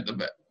about it,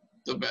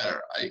 the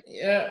better.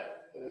 Yeah.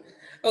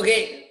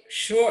 Okay,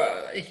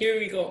 sure. Here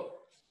we go.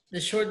 The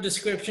short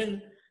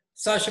description: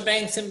 Sasha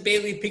Banks and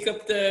Bayley pick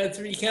up the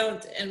 3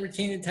 count and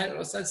retain the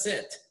titles. That's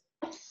it.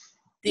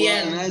 The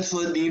end. And that's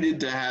what needed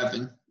to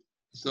happen.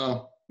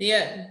 So. The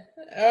end.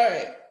 All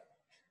right.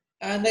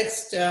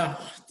 Next,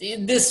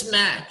 this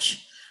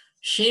match,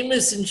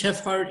 Sheamus and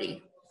Jeff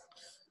Hardy.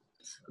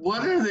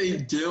 What are they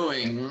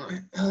doing?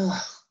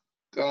 Oh,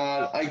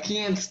 God, I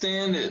can't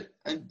stand it.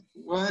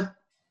 What?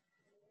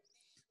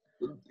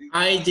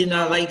 I did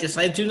not like this.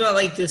 I do not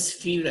like this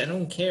feud. I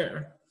don't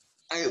care.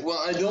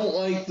 I don't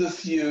like the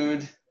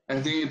feud. I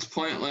think it's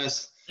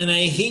pointless. And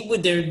I hate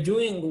what they're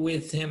doing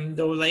with him,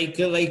 though. Like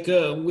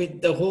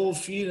with the whole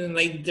feud, and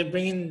like they're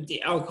bringing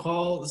the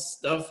alcohol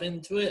stuff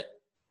into it.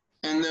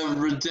 And the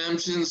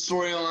redemption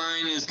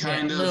storyline is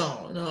kind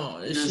of no,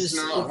 it's just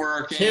not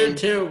working.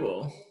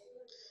 Terrible.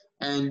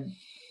 And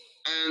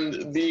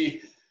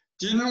the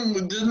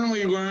didn't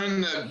we learn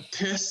that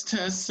piss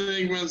test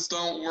segments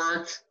don't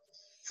work?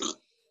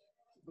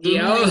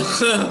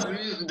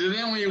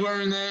 Didn't we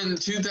learn that in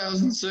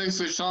 2006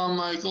 with Shawn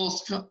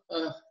Michaels?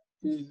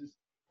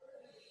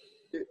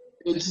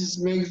 It just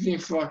makes me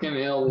fucking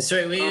ill.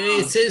 Sorry,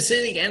 wait, say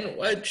it again.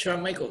 What?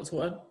 Shawn Michaels,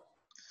 what?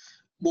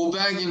 Well,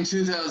 back in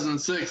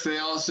 2006, they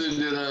also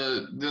did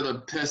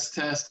a piss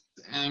test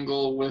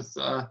angle with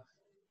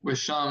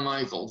Shawn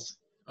Michaels.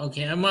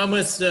 Okay, that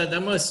must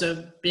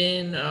have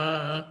been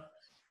that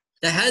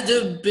had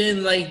to have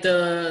been like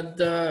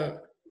the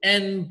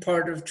end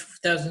part of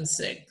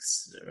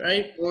 2006,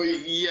 right? Well,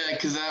 yeah,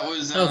 because that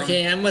was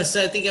okay. I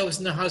think I was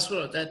in the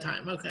hospital at that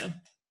time. Okay.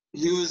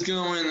 He was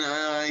going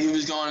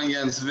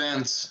against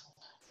Vince.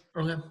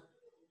 Okay.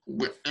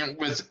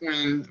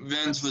 When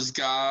Vince was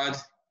God.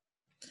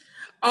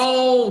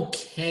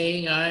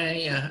 Okay,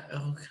 okay.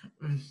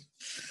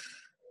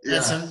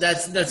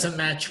 That's a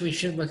match we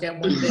should look at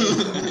one day.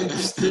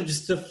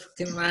 just to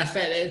fucking laugh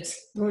at it.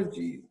 Oh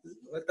Jesus,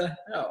 what the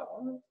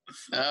hell?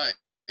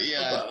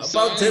 Yeah.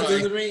 About to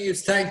the ring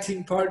is tag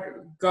team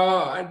partner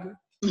God.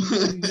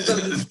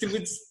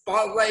 Stupid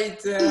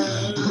spotlight.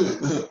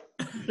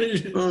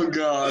 Oh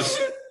God.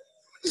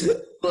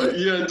 But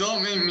yeah,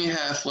 don't make me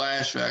have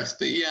flashbacks.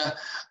 But yeah,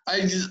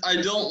 I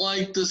don't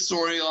like the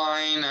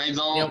storyline. I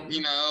don't,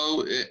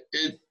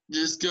 it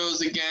just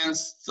goes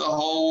against the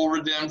whole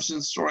redemption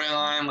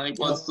storyline. Like,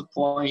 what's the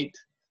point?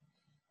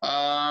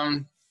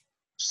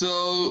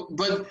 So,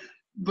 but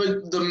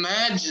the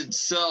match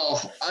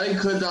itself, I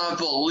could not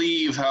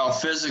believe how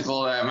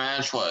physical that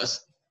match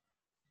was.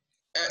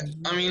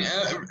 I mean,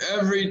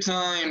 every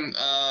time.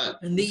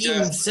 And they gave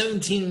him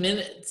 17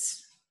 minutes.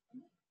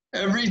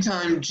 Every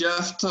time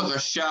Jeff took a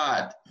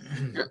shot,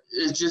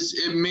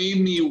 it made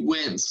me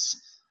wince.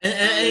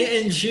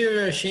 And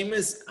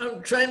Sheamus,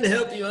 I'm trying to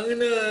help you. I'm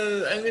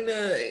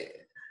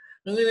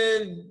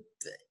gonna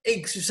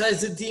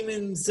exercise the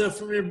demons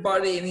from your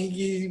body, and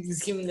he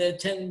was giving the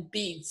 10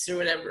 beats or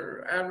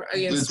whatever.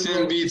 The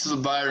 10 beats of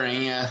the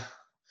Byron, yeah.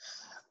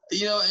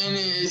 And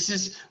it's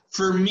just,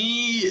 for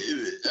me,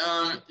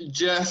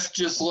 Jeff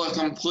just looked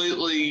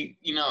completely,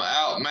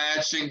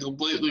 outmatched and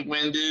completely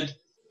winded.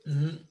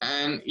 Mm-hmm.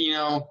 And,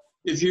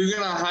 if you're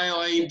going to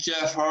highlight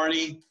Jeff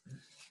Hardy,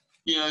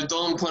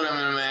 don't put him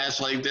in a match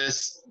like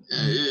this.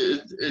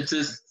 It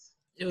just,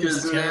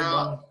 because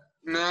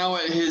now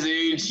at his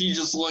age, he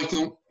just looked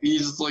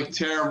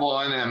terrible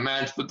in that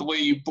match. But the way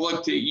you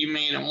booked it, you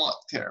made him look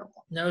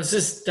terrible. Now, is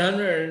this done,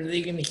 or are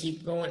they going to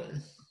keep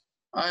going?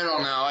 I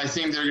don't know. I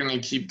think they're going to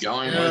keep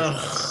going with it,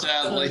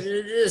 sadly.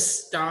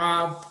 Just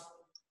stop.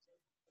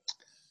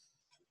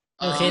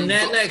 Okay,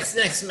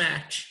 next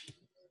match.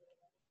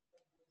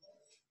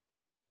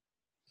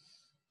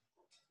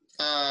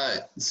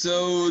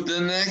 So the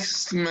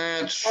next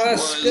match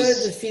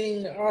was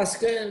defeating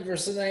Asuka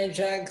versus Nia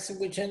Jax,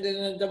 which ended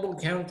in a double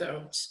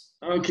countout.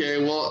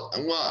 Okay, well,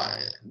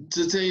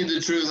 to tell you the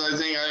truth, I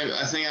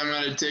think I'm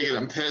gonna take it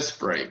a piss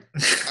break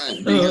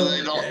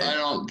because I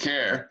don't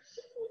care.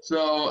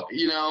 So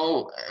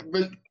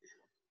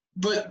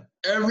but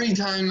every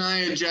time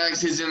Nia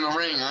Jax is in the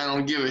ring, I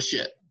don't give a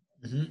shit.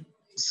 Mm-hmm.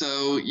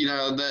 So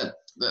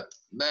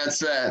that's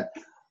that.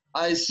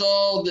 I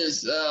saw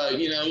this,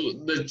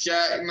 the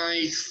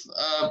jackknife,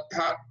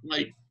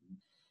 like,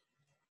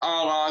 a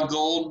la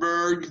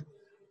Goldberg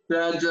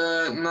that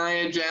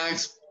Nia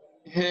Jax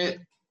hit.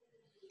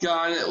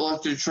 God, it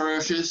looked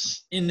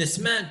atrocious. In this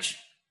match?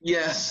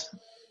 Yes.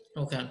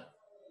 Okay.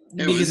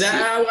 Because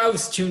I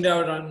was tuned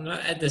out on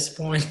at this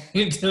point.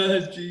 I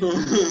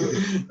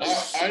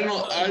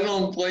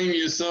don't blame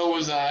you. So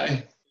was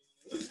I.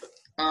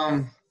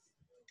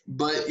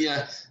 But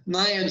yeah,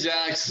 Nia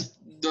Jax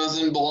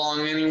doesn't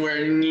belong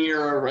anywhere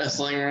near a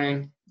wrestling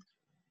ring.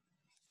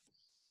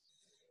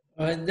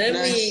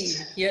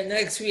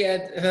 Next we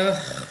had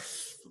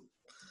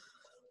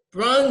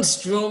Braun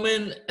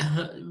Strowman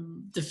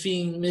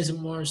defeating Miz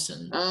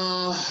Morrison.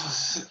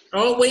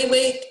 Oh,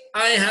 wait.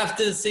 I have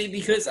to say,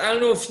 because I don't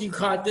know if you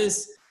caught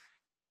this,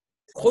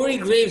 Corey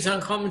Graves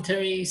on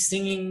commentary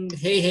singing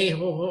Hey Hey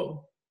Ho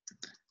Ho.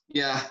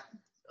 Yeah.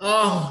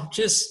 Oh,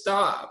 just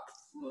stop.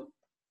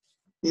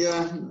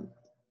 Yeah.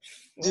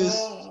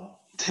 Just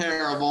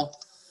terrible.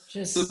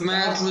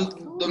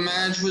 The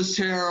match was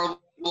terrible.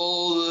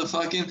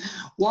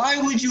 Why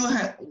would you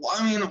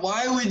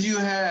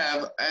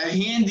have a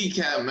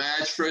handicap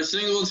match for a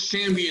singles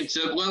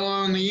championship, let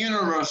alone the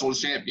Universal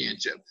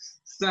Championship?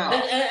 Stop.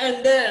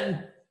 And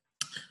then,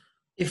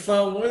 if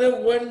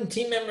one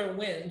team member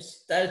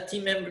wins, that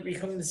team member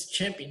becomes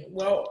champion.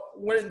 Well,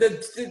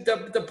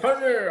 the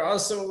partner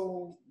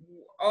also,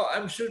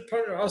 I'm sure the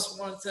partner also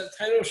wants a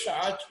title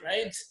shot,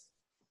 right?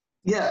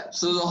 Yeah.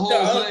 So the whole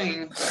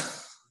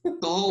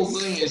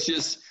thing is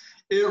just,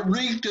 it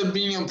reeked of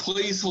being a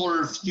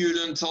placeholder feud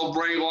until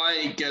Bray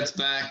Wyatt gets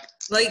back.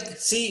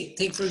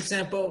 Take for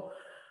example,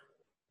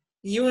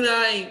 you and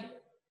I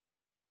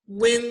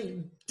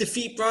win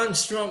defeat Braun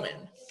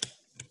Strowman.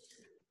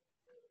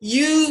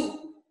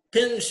 You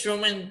pin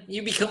Strowman,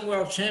 you become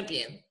world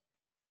champion.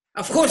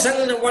 Of course, I'm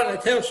going to want a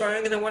title shot.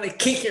 I'm going to want to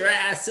kick your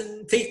ass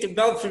and take the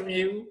belt from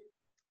you.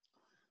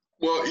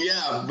 Well,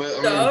 yeah, but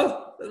I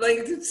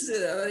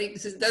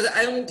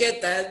don't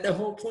get that. The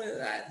whole point of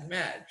that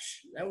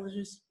match, that was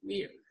just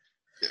weird.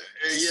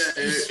 Yeah,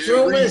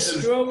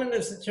 Strowman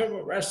is a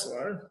terrible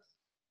wrestler.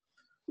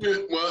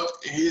 Well,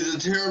 he's a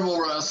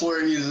terrible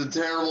wrestler. He's a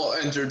terrible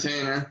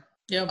entertainer.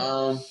 Yeah.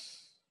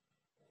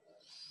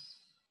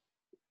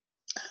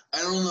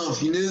 I don't know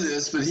if you knew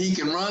this, but he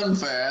can run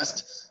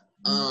fast.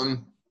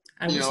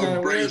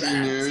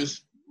 Breaking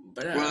news,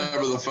 but,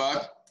 whatever the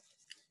fuck.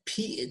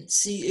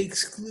 PNC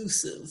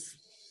exclusive.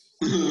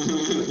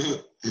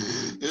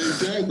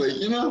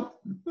 Exactly. And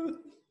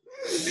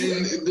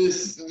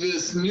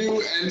this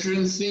new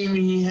entrance theme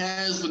he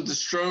has with the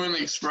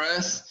Strowman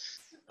Express.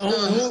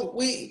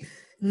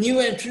 New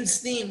entrance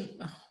theme.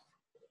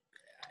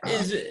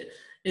 Is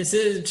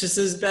it just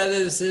as bad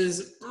as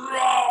his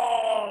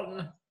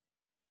Braun?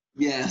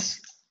 Yes.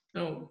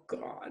 Oh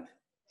God.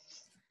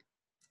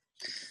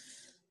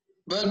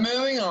 But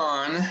moving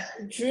on.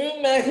 Drew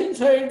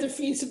McIntyre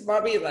defeats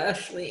Bobby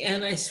Lashley,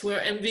 and I swear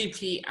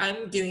MVP.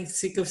 I'm getting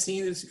sick of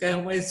seeing this guy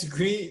on my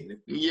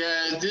screen.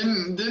 Yeah,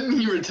 didn't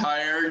he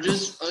retire?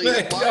 Just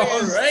like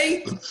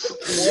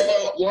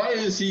why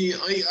is he?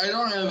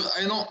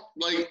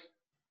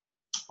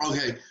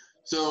 Okay,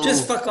 so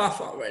just fuck off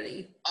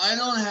already. I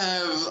don't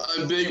have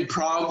a big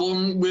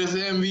problem with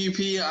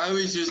MVP. I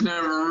was just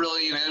never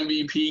really an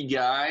MVP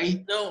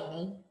guy.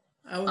 No,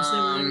 I was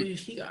never an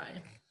MVP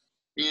guy.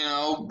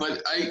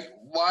 But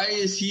why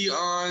is he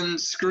on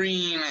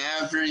screen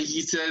after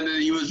he said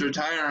that he was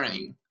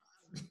retiring?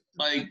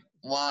 Like,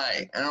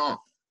 why? I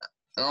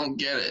don't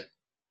get it.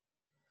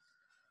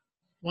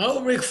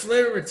 Well, Ric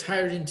Flair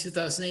retired in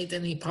 2008,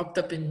 then he popped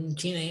up in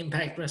TNA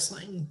Impact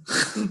Wrestling.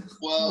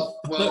 well,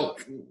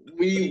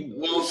 we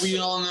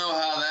all know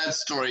how that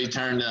story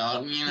turned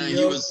out.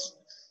 Yep.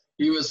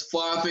 He was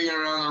flopping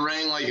around the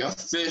ring like a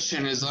fish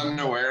in his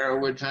underwear,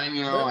 which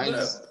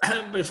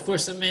but of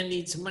course, the man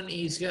needs money.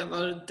 He's got a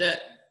lot of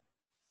debt.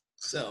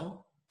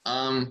 So.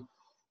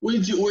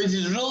 Which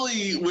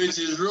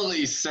is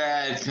really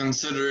sad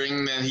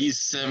considering that he's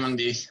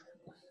 70.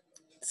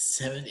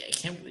 70. I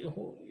can't believe how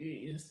old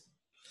he is.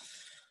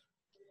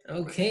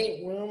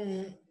 Okay,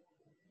 well,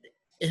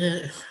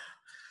 the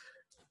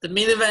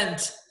main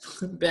event,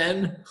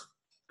 Ben,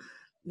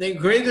 the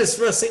greatest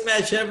wrestling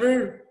match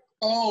ever.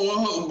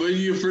 Oh, but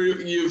you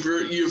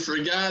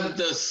forgot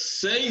the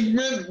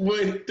segment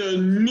with the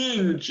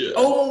ninja.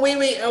 Oh,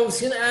 wait! I was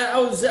gonna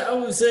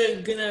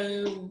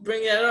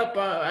bring that up.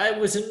 I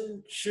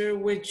wasn't sure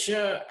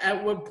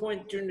at what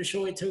point during the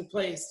show it took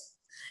place.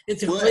 It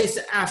took place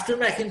after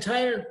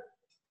McIntyre.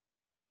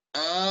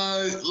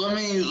 Let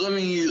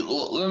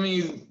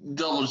me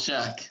double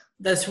check.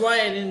 That's why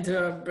I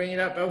didn't bring it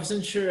up. I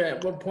wasn't sure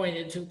at what point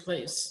it took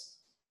place.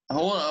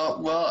 Hold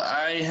up. Well,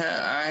 I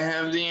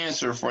have the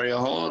answer for you.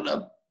 Hold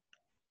up.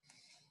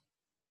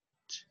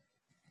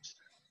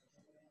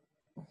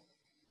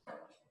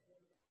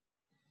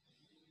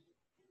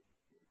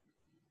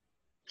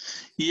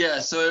 Yeah,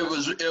 so it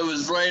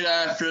was right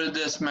after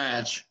this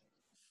match.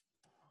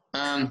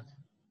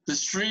 The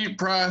Street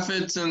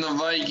Profits and the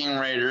Viking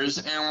Raiders,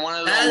 and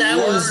one of the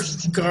worst.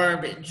 Was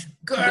garbage.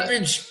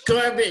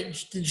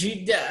 Did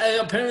you?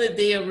 Apparently,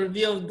 they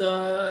revealed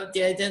the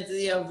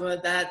identity of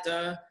that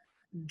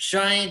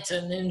giant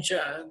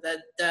ninja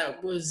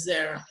that was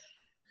there.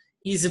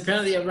 He's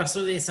apparently a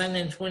wrestler they signed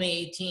in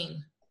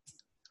 2018.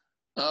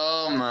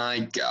 Oh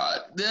my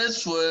God!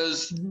 This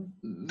was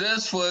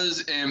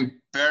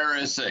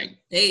embarrassing.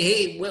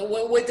 Hey!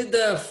 What did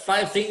the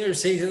five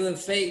fingers say to the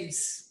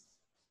face?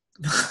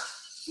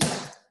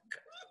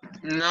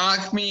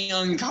 Knock me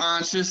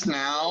unconscious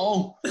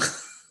now.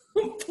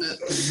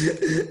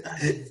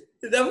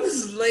 That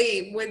was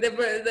lame.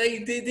 Whenever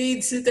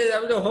they sit there, I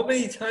don't know how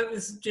many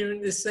times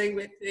during this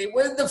segment.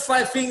 What did the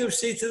five fingers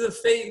say to the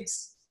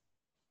face?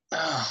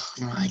 Oh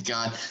my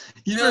God!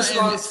 First of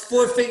all, it's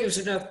four fingers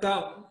and a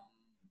thumb.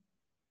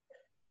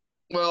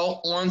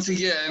 Well, once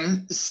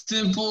again,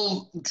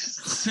 simple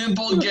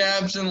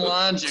gaps in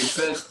logic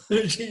that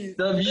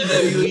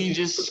WWE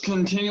just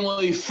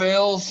continually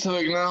fails to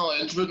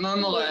acknowledge. But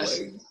nonetheless,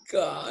 oh my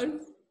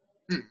God.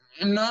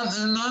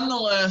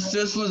 Nonetheless,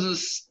 this was a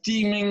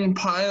steaming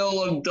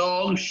pile of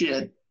dog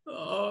shit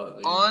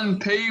on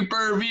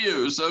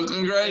pay-per-view. So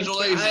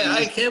congratulations!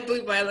 I can't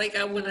believe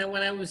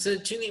when I was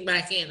tuning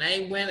back in,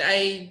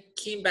 I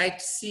came back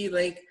to see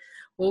what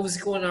was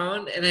going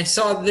on, and I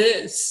saw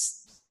this.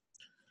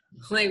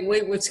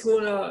 Wait, what's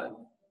going on?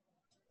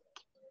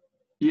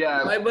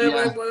 Yeah. Why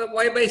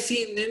am I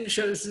seeing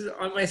ninjas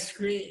on my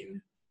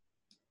screen?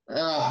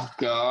 Oh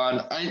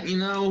God!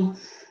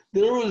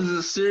 There was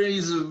a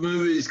series of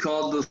movies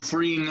called The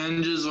Three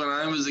Ninjas when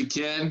I was a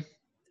kid.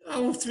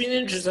 Oh, Three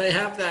Ninjas. I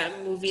have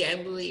that movie, I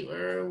believe,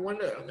 or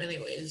one of them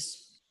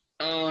anyways.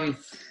 And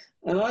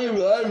I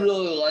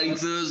really like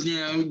those,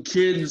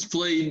 kids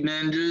played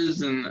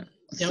ninjas and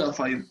stuff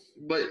like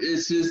but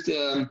it's just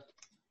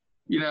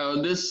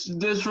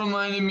this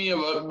reminded me of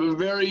a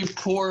very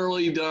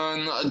poorly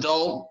done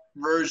adult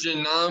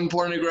version,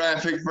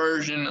 non-pornographic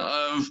version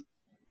of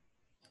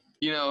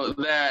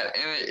that,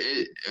 and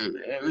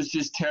it was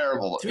just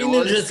terrible. Three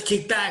Ninjas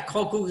Kick Back.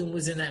 Hulk Hogan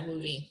was in that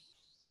movie.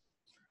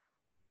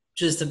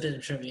 Just a bit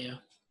of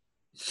trivia.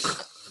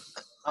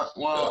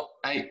 Well,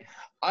 I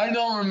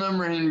don't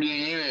remember him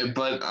being in it,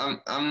 but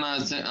I'm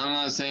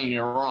not saying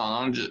you're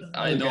wrong.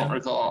 I don't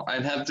recall.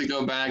 I'd have to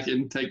go back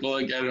and take a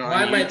look at it on YouTube.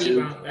 I might be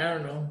wrong. I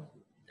don't know.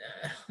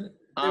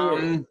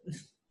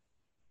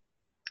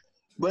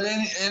 But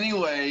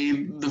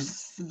anyway,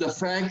 the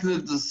fact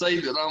that the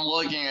site that I'm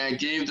looking at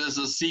gave this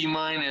a C-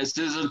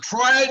 is a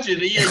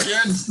tragedy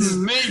against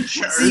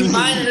nature. C-?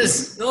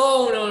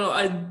 No.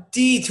 A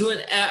D to an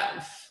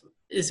F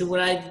is what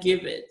I'd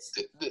give it.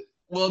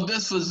 Well,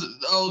 this was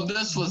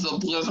a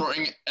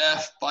blithering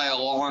F by a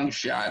long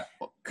shot.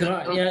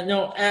 God, yeah,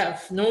 no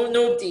F,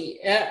 no D,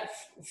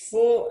 F,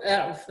 full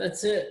F.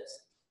 That's it.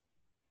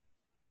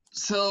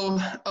 So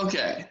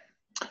okay.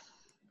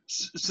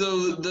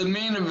 So the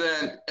main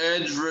event,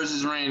 Edge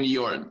versus Randy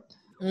Orton.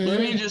 Mm-hmm. Let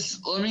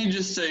me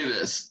just say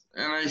this,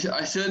 and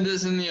I said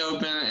this in the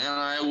open, and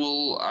I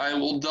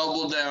will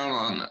double down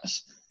on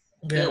this.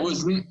 Yeah. It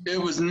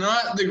was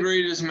not the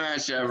greatest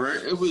match ever.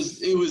 It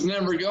was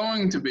never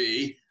going to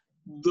be.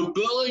 The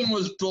billing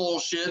was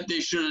bullshit. They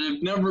should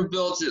have never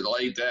built it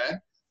like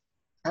that.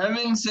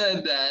 Having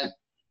said that,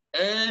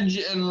 Edge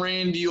and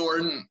Randy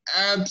Orton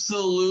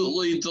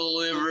absolutely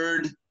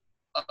delivered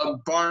a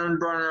barn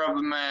burner of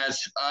a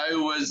match. I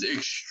was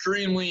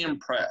extremely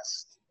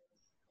impressed.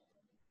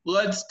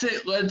 Let's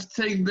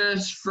take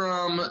this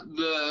from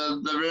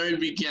the very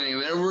beginning.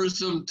 There were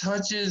some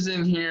touches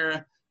in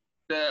here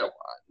that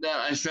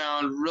I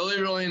found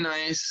really, really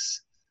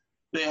nice.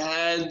 They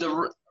had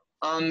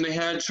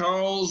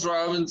Charles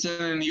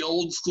Robinson in the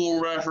old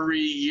school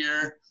referee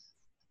gear.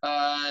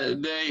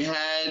 They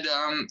had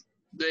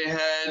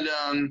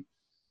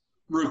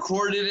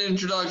recorded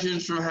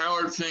introductions from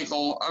Howard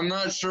Finkel. I'm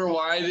not sure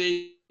why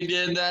they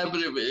did that,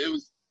 but it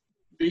was.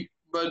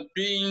 But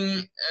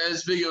being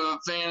as big of a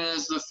fan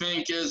as the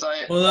Fink is,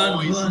 Hold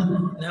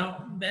on.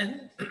 Now,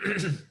 Ben.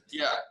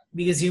 Yeah.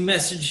 Because you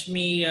messaged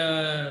me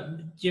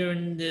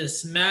during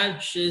this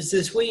match. Is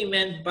this what you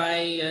meant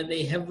by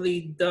they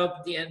heavily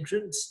dubbed the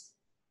entrance?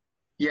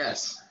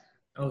 Yes.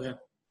 Okay.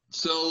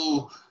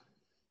 So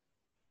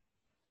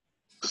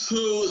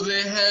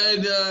they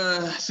had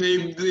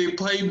they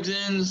piped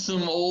in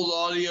some old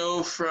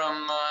audio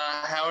from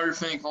Howard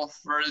Finkel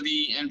for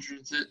the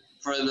entrance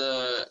for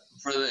the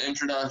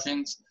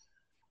introductions,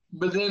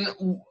 but then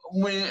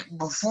when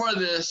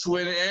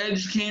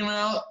Edge came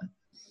out,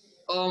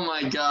 oh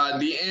my God,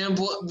 the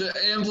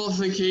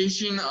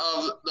amplification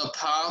of the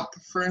pop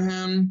for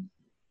him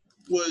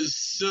was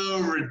so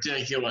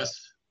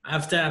ridiculous.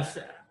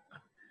 After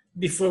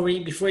before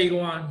you go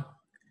on.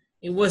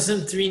 It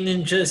wasn't Three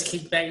Ninjas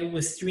Kickback. It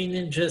was Three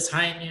Ninjas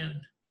High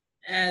Noon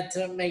at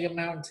Mega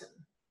Mountain.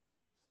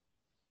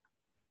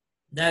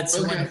 That's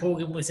okay. When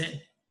Hogan was in.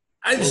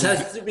 I just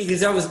had to,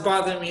 because that was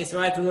bothering me,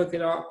 so I had to look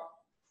it up.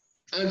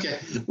 Okay.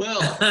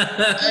 Well,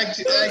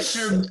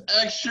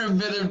 extra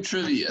bit of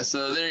trivia.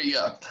 So there you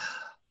go.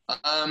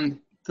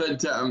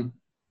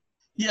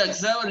 Yeah,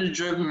 because that would have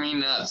driven me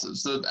nuts.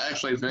 So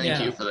actually,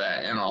 thank you for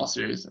that. In all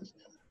seriousness.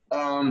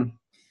 So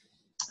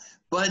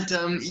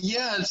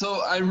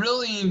I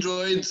really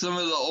enjoyed some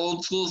of the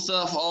old school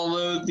stuff,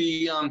 although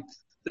the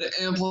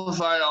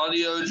amplified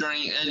audio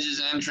during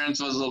Edge's entrance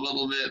was a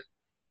little bit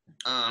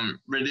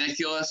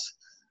ridiculous.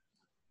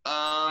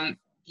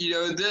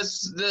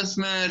 This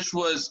match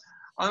was,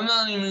 I'm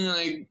not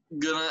even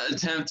gonna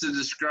attempt to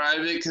describe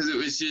it because it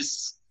was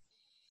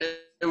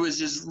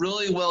just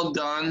really well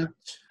done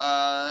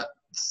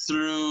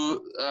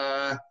through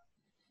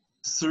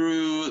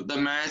the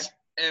match,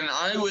 and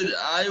I would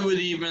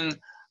even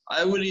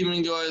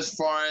go as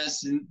far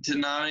as to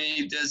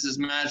nominate this as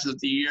match of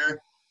the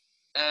year.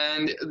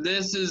 And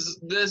this is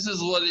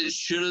what it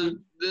should have.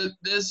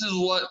 This is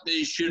what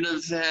they should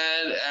have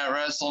had at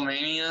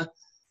WrestleMania.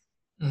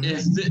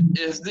 Mm-hmm.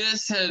 If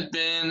this had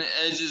been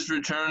Edge's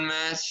return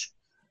match,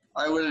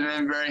 I would have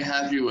been very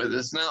happy with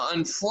this. Now,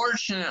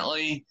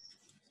 unfortunately,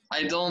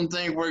 I don't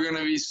think we're going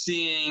to be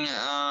seeing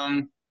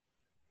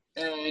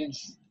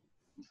Edge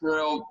for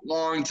a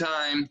long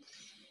time,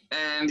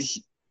 and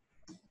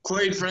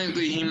quite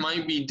frankly, he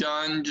might be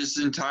done just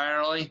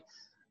entirely.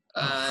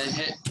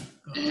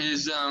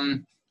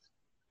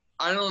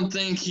 I don't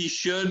think he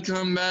should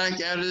come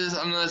back out of this.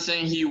 I'm not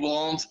saying he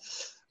won't,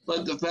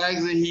 but the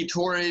fact that he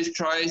tore his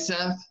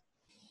tricep.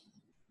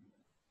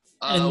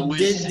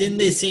 Didn't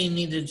they say he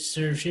needed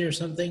surgery or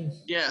something?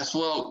 Yes.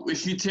 Well,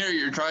 if you tear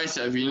your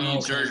tricep, you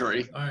need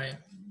surgery. All right.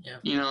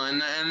 Yeah.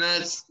 And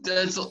that's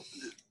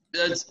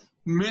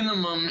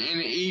minimum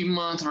an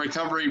 8-month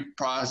recovery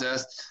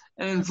process.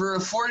 And for a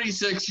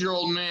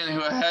 46-year-old man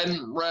who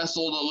hadn't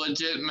wrestled a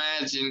legit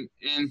match in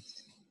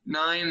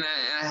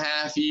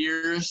 9.5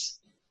 years,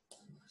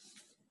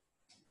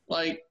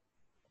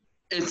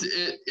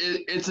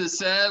 it's a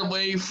sad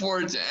way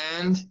for it to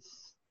end,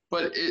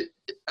 but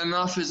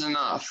enough is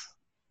enough.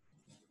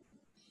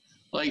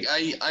 Like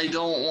I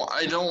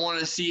don't want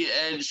to see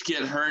Edge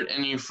get hurt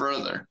any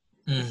further.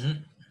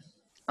 Mm-hmm.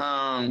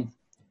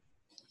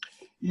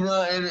 You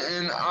know,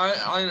 and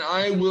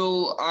I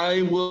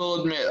will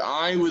admit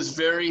I was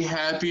very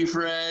happy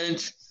for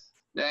Edge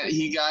that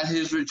he got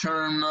his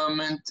return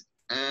moment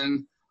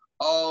and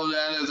all of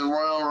that at the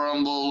Royal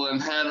Rumble and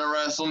had a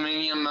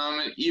WrestleMania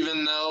moment,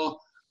 even though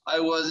I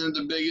wasn't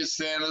the biggest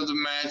fan of the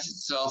match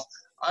itself.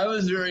 I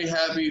was very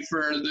happy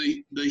for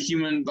the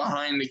human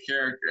behind the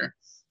character.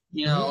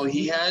 You know,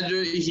 he had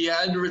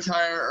to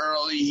retire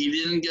early. He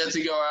didn't get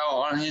to go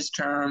out on his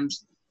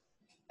terms.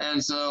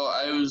 And so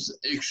I was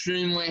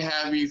extremely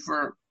happy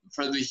for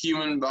the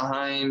human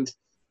behind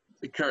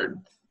the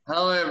curtain.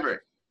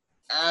 However,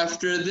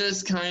 after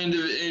this kind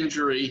of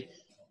injury,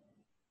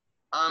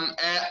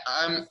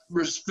 I'm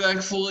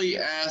respectfully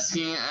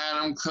asking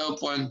Adam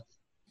Copeland,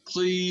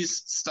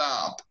 please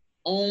stop.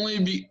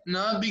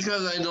 Not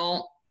because I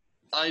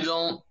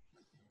don't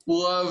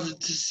love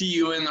to see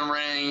you in the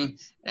ring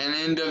and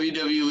in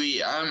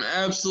WWE. I'm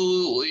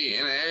absolutely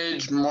an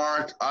Edge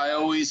mark. I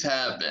always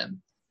have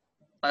been.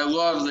 I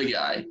love the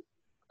guy.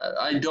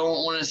 I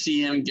don't want to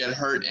see him get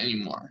hurt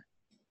anymore.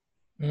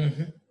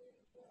 Mm-hmm.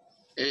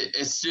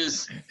 It's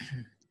just,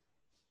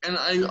 and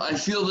I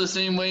feel the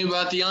same way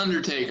about The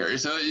Undertaker.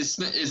 So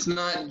it's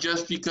not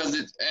just because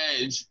it's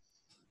Edge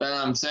that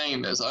I'm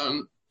saying this.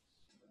 I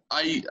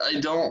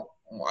don't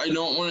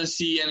want to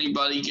see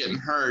anybody getting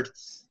hurt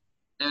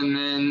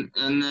and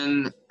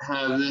then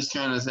have this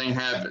kind of thing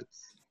happen.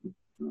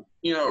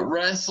 You know,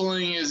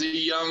 wrestling is a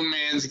young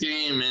man's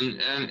game,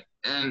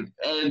 and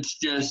Edge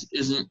just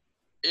isn't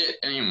it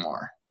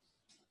anymore.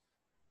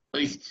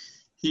 Like,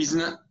 he's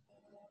not.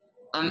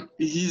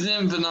 He's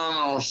in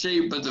phenomenal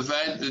shape, but the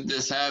fact that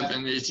this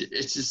happened, it's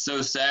just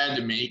so sad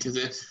to me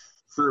because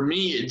for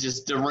me, it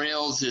just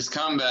derails his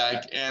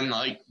comeback. And,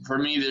 like, for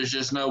me, there's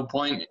just no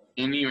point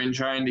in even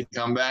trying to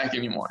come back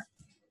anymore.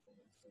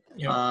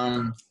 Yep.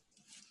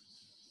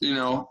 You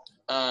know,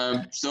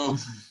 so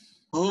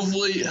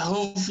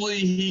hopefully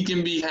he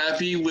can be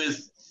happy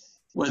with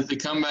the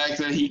comeback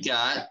that he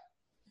got,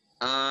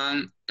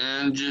 and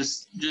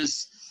just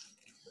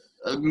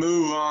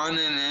move on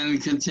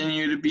and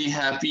continue to be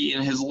happy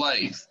in his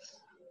life,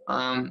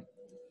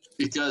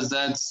 because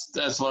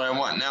that's what I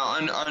want. Now,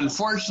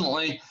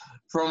 unfortunately,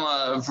 from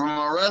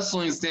a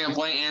wrestling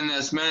standpoint in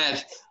this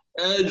match,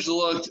 Edge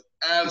looked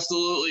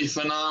absolutely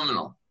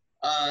phenomenal.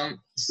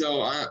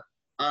 So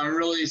I'm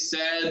really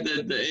sad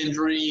that the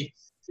injury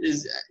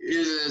is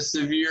as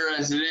severe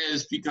as it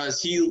is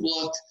because he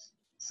looked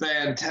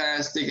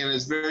fantastic, and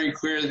it's very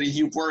clear that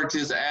he worked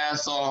his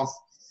ass off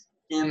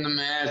in the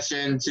match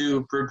and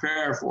to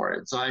prepare for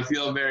it. So I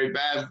feel very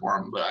bad for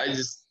him, but I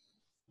just,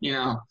 you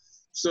know,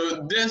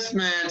 so this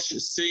match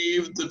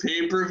saved the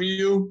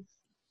pay-per-view.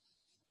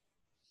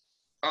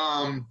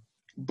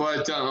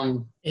 But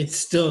it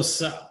still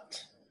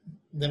sucked.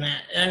 The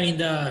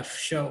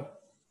show.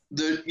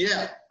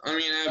 I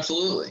mean,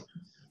 absolutely.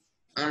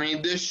 I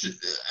mean,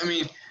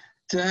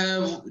 to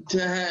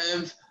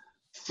have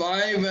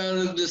 5 out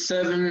of the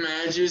 7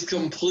 matches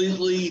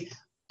completely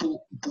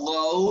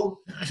blow.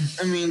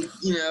 I mean,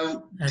 you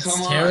know, That's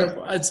come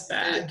terrible. on. That's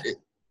bad.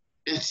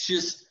 It's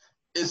just,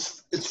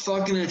 it's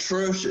fucking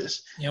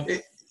atrocious.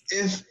 Yep.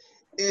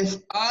 If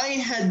I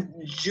had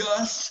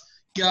just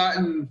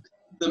gotten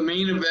the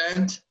main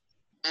event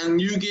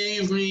and you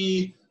gave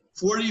me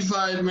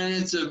 45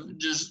 minutes of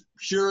just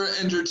pure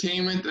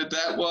entertainment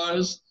that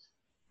was,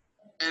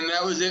 and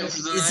that was it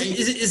for the night.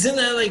 Isn't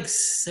that like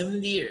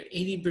 70 or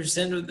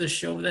 80% of the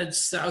show that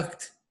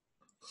sucked?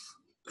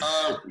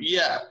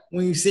 Yeah.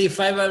 When you say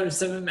 5 out of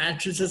 7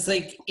 matches, that's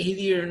like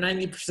 80 or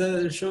 90%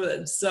 of the show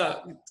that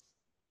sucked.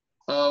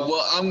 Well,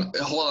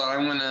 hold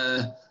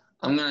on.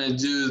 I'm gonna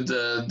do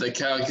the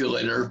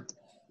calculator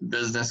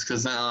business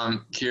because now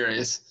I'm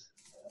curious.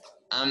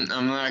 I'm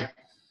not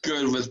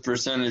good with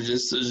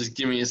percentages, so just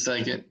give me a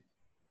second.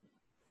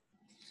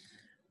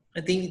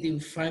 I think you do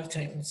 5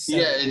 times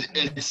 7. Yeah,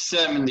 it's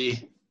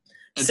 70.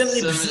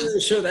 70% of the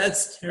show.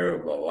 That's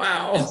terrible.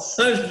 Wow.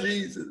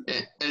 Jesus.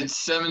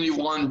 It's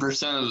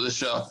 71% of the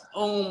show.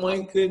 Oh my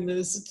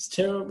goodness, it's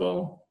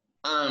terrible.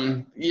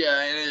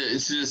 Yeah, and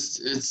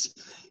it's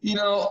you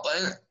know,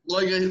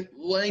 like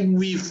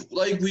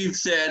we've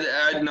said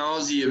ad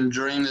nauseum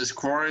during this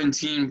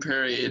quarantine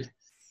period.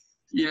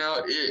 You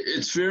know,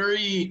 it's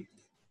very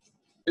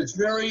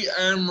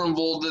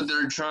admirable that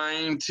they're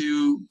trying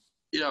to,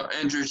 you know,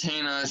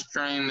 entertain us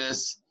during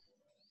this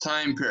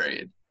time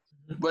period.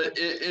 But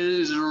it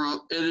is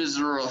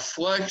a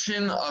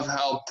reflection of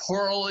how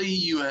poorly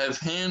you have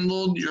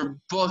handled your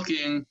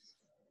booking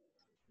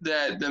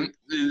that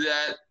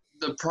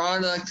the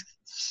product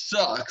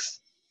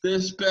sucks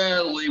this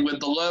badly with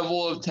the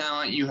level of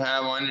talent you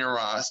have on your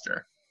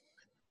roster.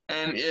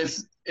 And if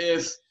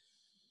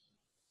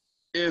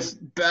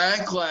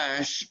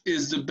Backlash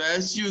is the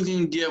best you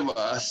can give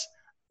us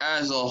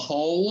as a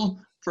whole,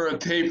 for a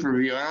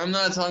pay-per-view. And I'm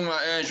not talking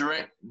about Edge or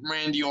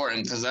Randy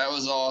Orton, because that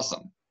was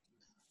awesome.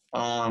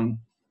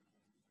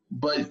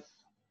 But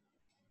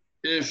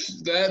if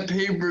that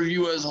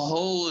pay-per-view as a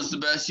whole is the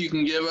best you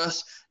can give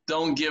us,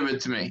 don't give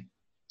it to me.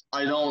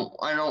 I don't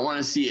want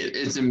to see it.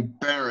 It's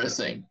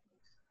embarrassing.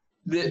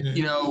 That,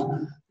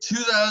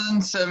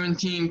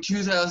 2017,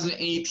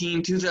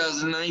 2018,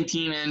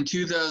 2019, and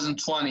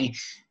 2020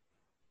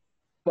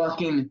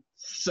 fucking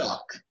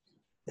suck.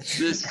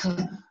 This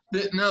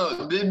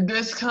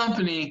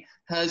company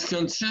has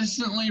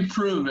consistently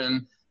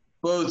proven,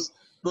 both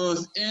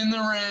in the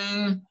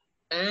ring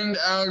and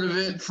out of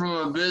it from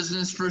a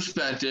business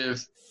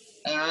perspective.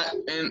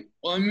 And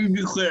let me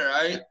be clear,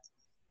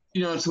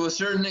 to a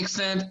certain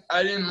extent,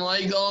 I didn't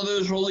like all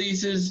those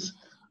releases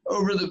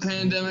over the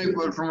pandemic,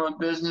 but from a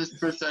business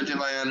perspective,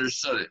 I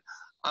understood it.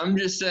 I'm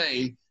just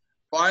saying,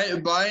 by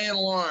and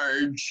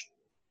large,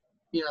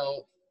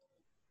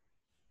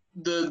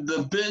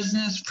 the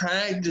business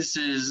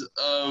practices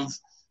of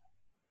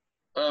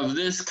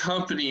this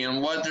company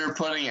and what they're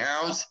putting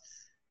out,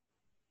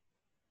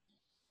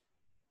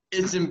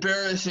 it's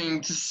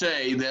embarrassing to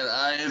say that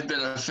I have been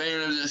a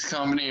fan of this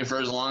company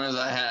for as long as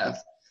I have,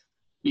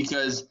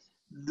 because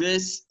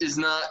this is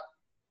not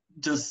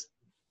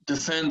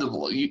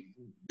defendable.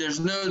 There's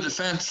no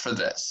defense for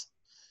this.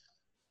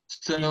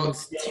 So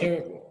It's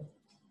terrible.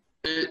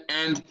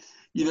 And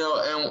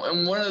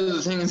one of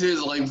the things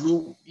is, like,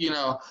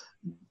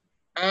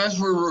 as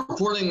we're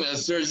recording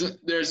this,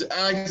 there's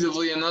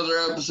actively another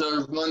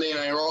episode of Monday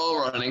Night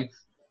Raw running.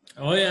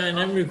 Oh yeah, and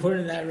I'm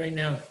recording that right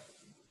now.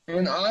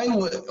 And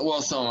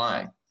so am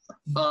I.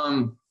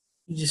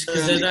 Just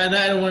because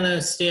I don't want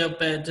to stay up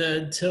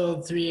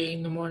till 3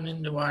 in the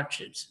morning to watch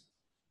it.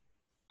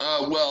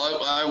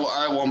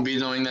 I won't be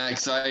doing that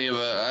because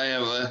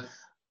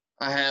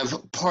I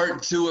have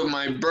part 2 of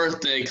my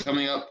birthday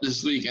coming up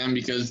this weekend.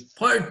 Because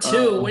part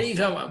 2, what are you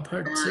talking about?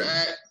 Part 2.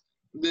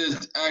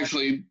 This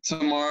actually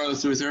tomorrow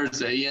through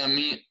Thursday. Yeah,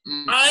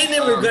 I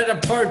never got a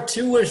part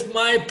 2. Where's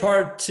my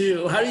part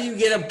 2? How do you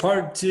get a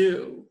part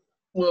 2?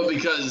 Well,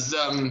 because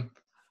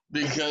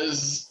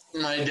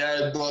my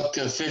dad booked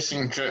a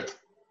fishing trip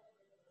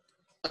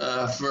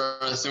for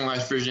us in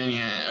West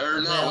Virginia, or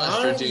not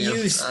West Virginia.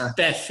 Aren't you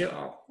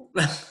special?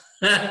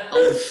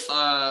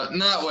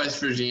 Not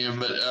West Virginia,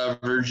 but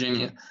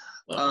Virginia.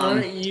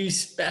 Aren't you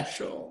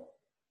special?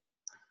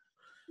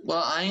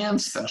 Well, I am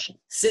special.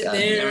 Sitting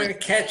there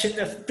catching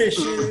the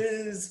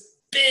fishes,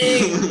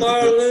 big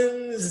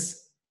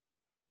marlins.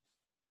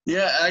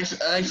 Yeah,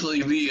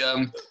 actually,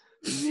 the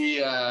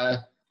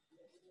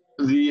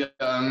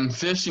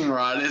fishing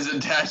rod is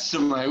attached to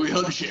my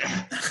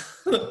wheelchair.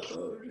 But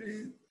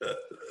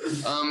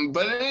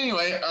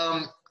anyway,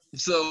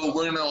 so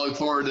we're gonna look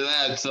forward to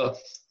that. So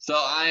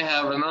I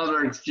have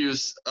another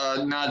excuse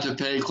not to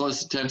pay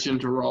close attention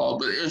to Raw,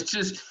 but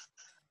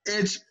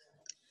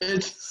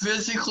it's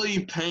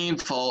physically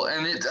painful,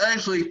 and it's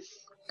actually,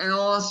 in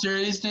all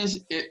seriousness,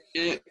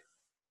 it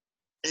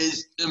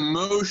is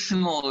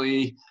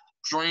emotionally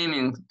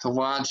draining to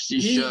watch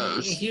these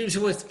shows. Here's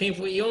what's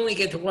painful: you only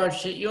get to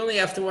watch it. You only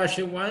have to watch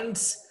it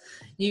once,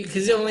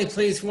 because it only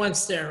plays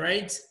once there,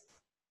 right?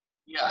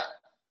 Yeah.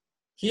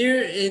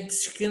 Here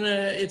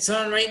it's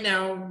on right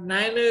now,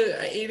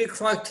 8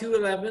 o'clock to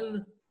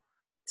 11.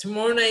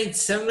 Tomorrow night,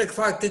 7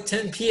 o'clock to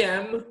 10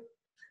 p.m.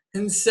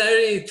 And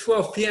Saturday,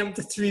 12 p.m.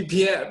 to 3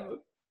 p.m.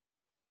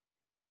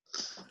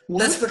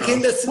 That's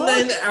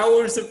 9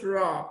 hours of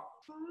Raw.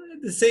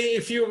 To say,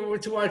 if you were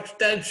to watch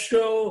that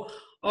show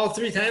all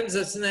 3 times,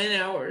 that's 9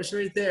 hours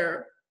right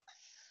there.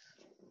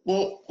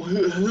 Well,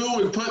 who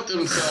would put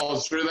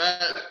themselves through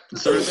that?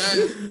 But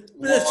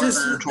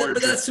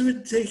that's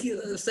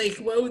ridiculous. Like,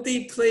 why would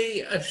they play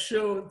a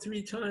show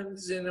 3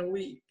 times in a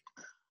week?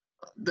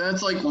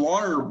 That's like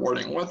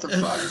waterboarding. What the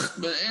fuck?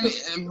 But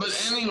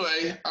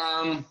anyway,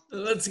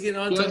 let's get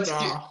on to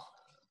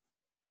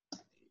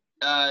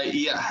Raw.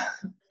 Yeah.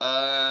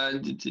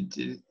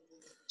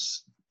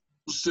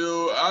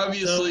 So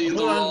obviously,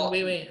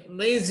 wait.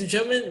 Ladies and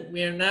gentlemen,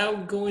 we are now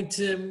going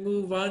to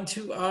move on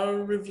to our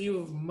review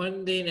of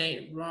Monday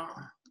Night Raw.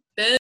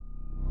 Ben?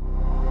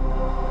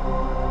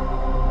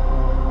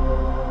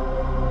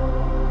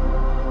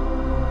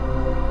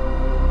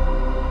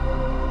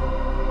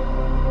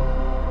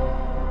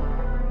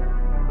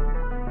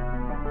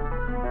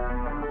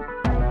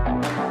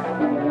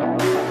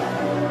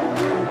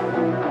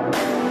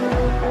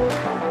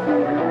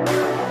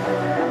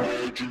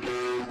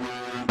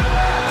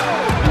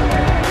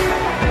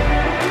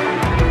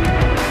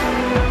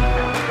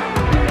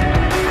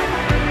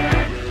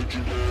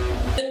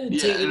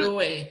 Take it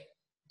away.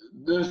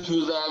 This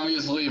was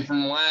obviously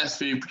from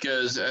last week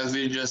because, as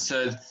we just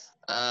said,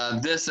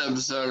 this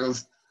episode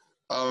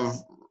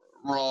of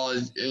Raw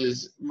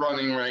is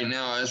running right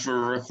now as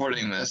we're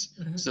recording this.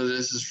 Mm-hmm. So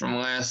this is from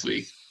last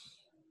week.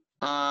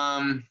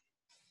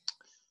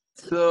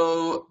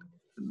 So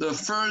the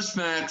first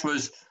match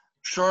was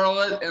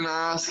Charlotte and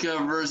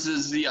Asuka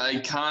versus the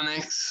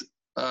Iconics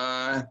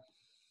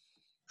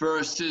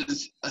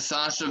versus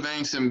Sasha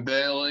Banks and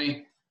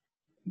Bayley.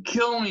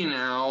 kill me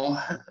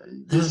now.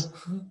 Just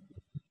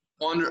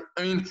wonder.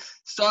 I mean,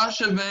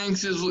 Sasha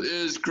Banks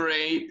is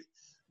great.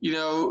 You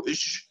know,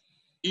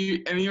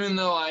 and even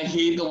though I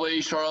hate the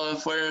way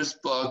Charlotte Flair is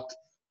booked,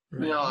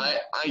 you know, I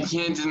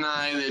can't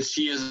deny that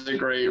she is a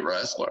great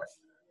wrestler.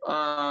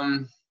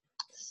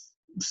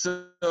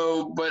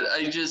 So, but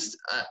I just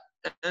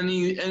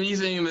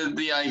anything that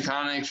the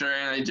Iconics are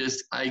in,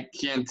 I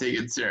can't take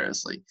it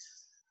seriously.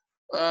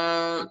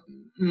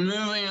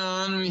 Moving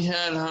on, we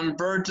had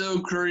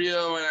Humberto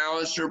Carrillo and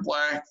Aleister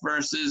Black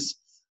versus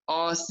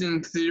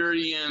Austin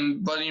Theory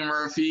and Buddy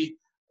Murphy.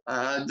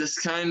 This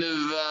kind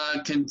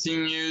of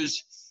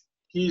continues.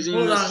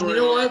 Hold on, you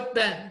know what,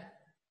 Ben?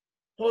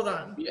 Hold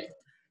on. Yeah.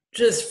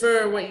 Just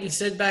for what you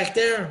said back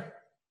there.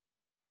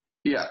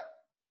 Yeah.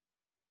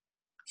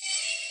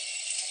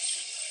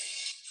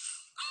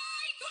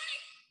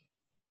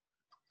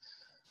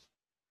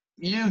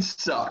 You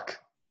suck.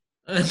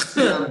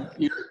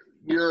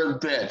 You're a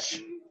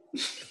bitch.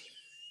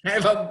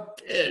 I'm a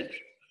bitch.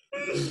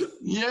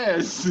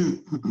 Yes.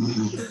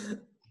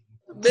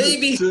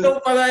 Maybe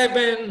so, but I've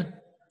been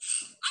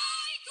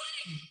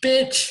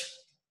bitch.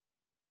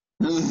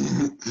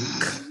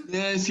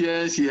 Yes.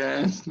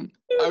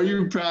 Are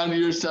you proud of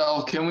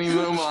yourself? Can we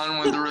move on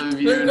with the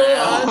review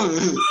now?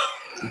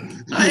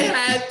 I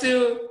had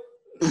to.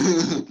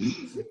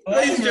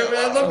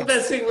 I love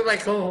messing with my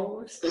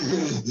co-host.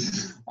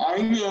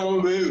 I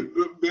know.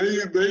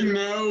 They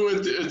know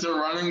it's a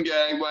running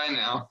gag by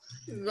now.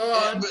 Go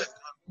on.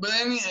 But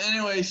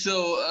anyway,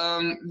 so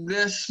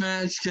this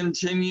match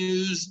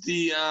continues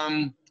the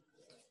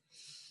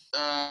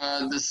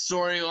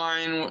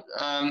storyline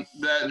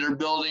that they're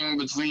building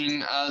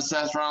between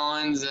Seth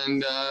Rollins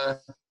and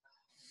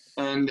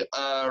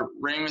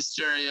Rey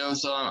Mysterio.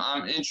 So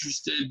I'm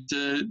interested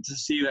to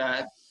see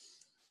that.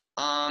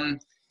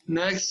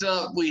 Next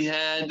up, we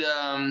had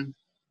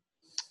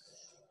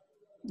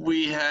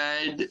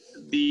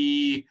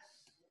the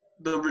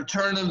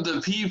return of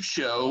the Peep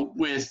Show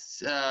with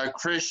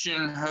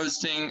Christian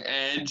hosting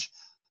Edge.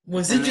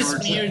 Was it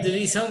just me, or did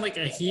he sound like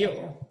a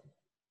heel?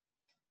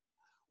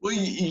 Well,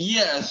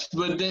 yes,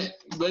 but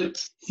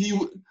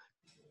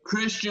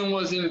Christian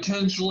was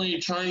intentionally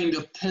trying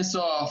to piss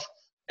off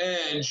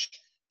Edge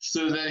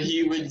so that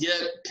he would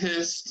get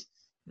pissed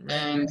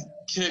and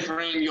kick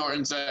Randy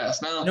Orton's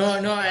ass. Now,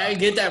 no, I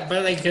get that,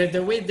 but like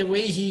the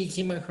way he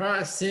came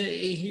across,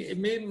 it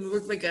made him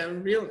look like a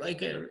real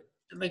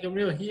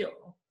heel.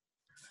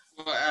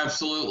 Well,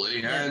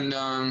 absolutely, yeah. And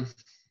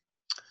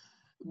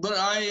but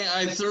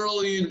I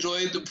thoroughly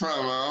enjoyed the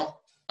promo,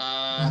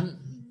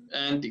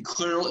 and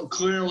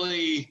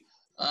clearly,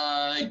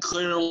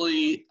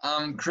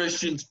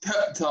 Christian's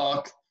pep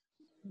talk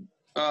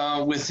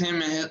with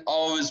him and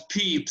all of his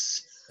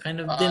peeps kind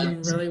of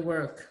didn't really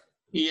work.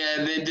 Yeah,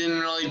 they didn't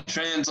really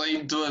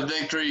translate to a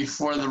victory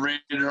for the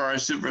Rated R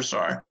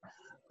Superstar.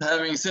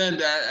 Having said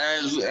that,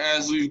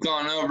 as we've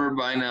gone over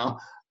by now,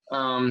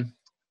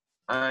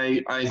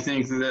 I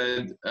think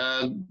that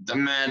the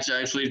match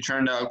actually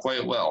turned out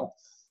quite well.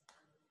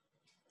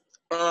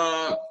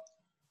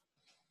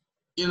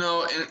 You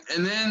know,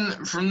 and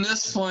then from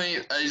this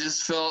point, I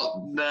just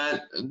felt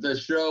that the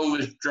show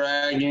was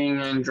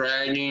dragging, and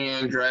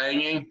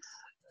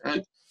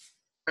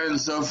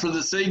so for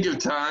the sake of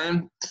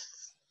time,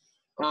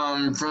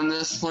 from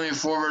this point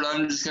forward,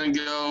 I'm just going to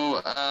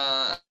go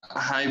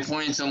high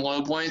points and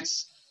low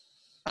points.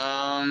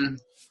 I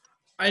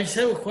just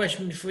have a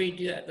question before you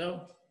do that,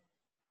 though.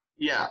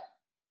 Yeah.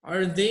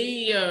 Are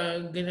they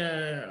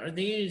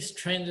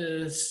trying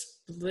to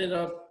split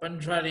up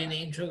Andrade and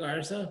Angel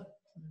Garza?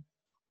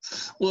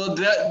 Well,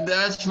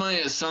 that's my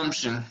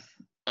assumption.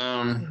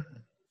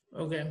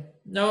 Okay.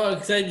 No,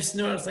 because I just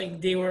noticed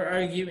like they were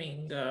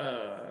arguing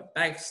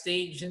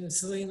backstage, and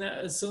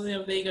Selena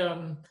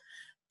Vega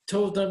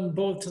told them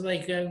both to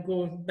like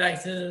go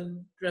back to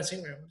the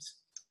dressing rooms.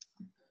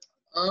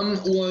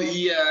 Well,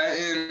 yeah,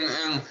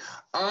 and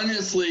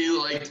honestly,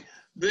 like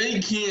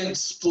they can't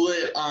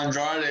split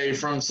Andrade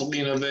from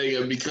Selena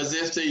Vega, because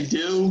if they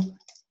do,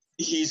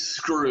 he's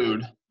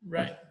screwed.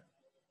 Right.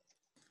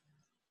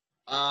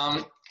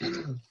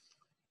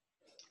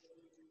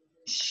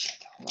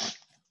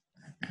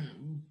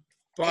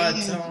 But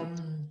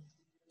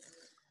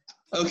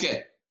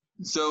okay,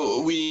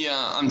 so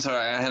I'm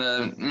sorry, I had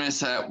a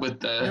mishap with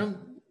the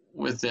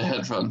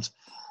headphones.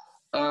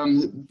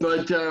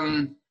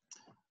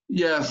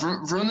 Yeah,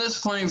 from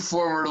this point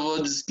forward,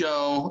 we'll just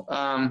go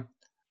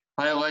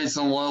highlights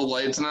and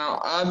lowlights. Now,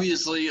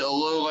 obviously, a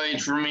low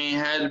light for me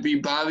had to be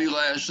Bobby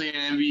Lashley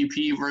and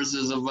MVP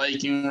versus the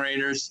Viking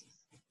Raiders.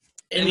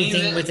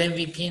 Anything with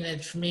MVP in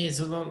it for me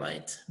is a low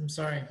light. I'm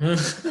sorry.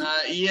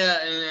 Yeah,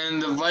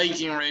 and the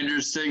Viking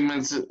Raiders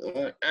segments,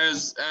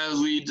 as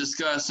we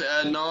discussed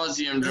ad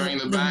nauseum during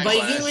the Backlash. The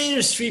Viking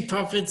Raiders Street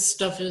Profits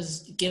stuff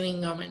is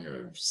getting on my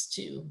nerves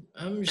too.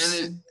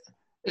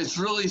 It's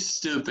really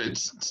stupid,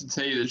 to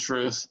tell you the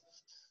truth.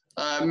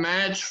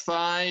 Match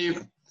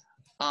 5.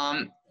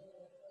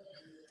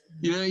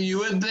 You know, you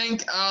would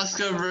think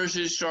Asuka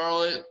versus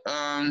Charlotte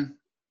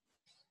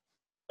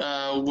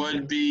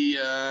would be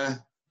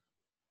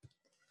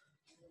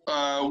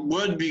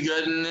would be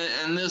good,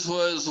 and this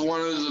was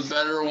one of the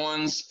better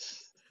ones.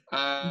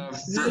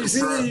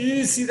 Did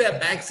you see that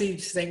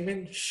backstage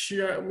segment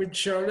with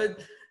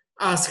Charlotte?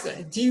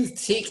 Asuka, do you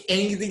take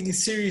anything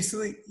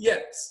seriously?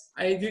 Yes,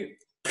 I do.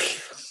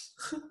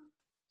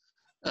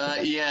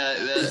 Yeah,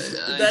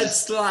 that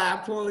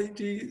slap, holy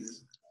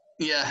jeez.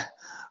 Yeah,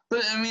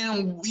 but I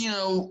mean,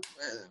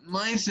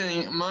 my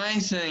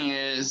thing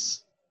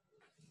is,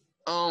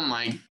 oh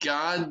my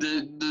God,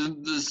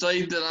 the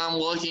site that I'm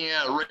looking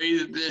at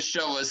rated this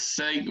show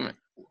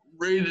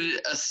rated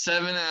a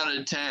 7 out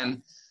of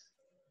 10.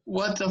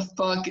 What the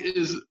fuck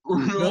is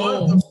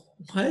no?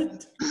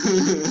 What?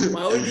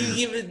 Why would you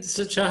give it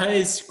such a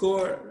high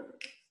score?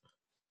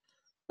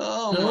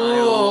 Oh no.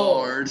 My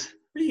lord!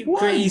 Are you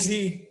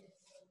crazy?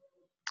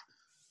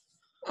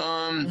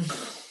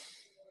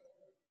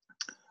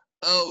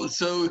 Oh,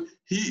 so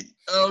he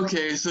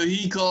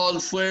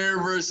called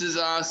Flair versus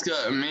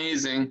Asuka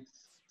amazing.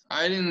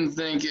 I didn't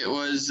think it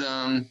was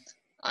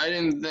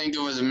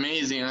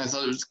amazing. I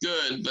thought it was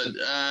good, but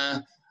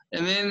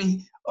and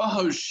then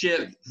oh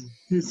shit,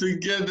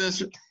 forget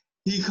this.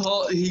 He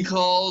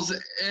calls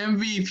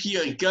MVP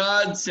a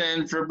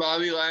godsend for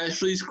Bobby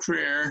Lashley's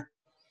career.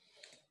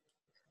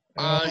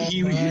 Oh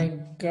my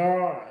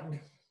God.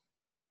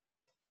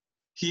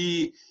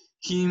 He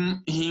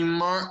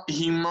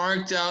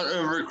marked out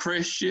over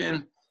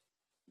Christian,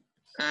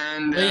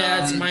 and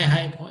that's my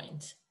high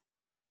point.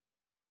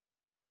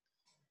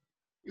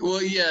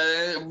 Well,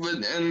 yeah,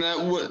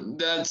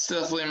 that's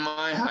definitely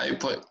my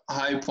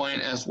high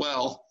point as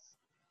well.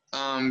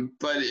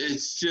 But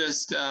it's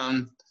just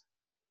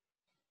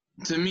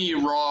to me,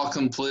 Raw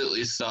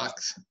completely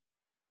sucked.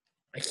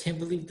 I can't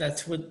believe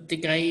that's what the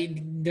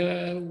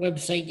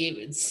website gave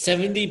it.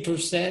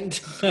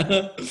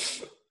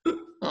 70%.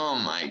 Oh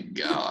my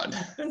God.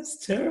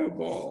 That's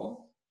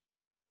terrible.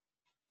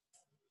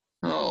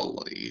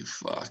 Holy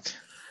fuck.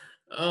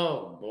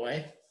 Oh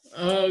boy.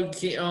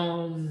 Okay,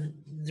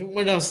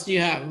 what else do you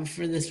have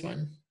for this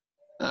one?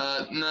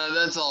 No,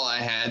 that's all I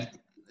had.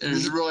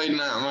 There's really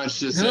not much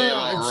to say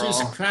about it's Raw.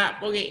 Just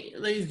crap. Okay,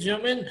 ladies and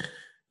gentlemen,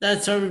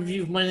 that's our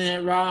review of Monday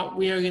Night Raw.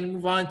 We are going to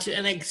move on to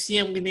NXT.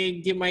 I'm going to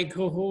give my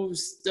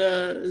co-host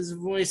his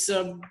voice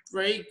a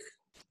break.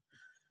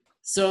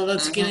 So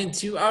let's get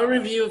into our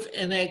review of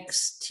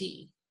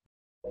NXT.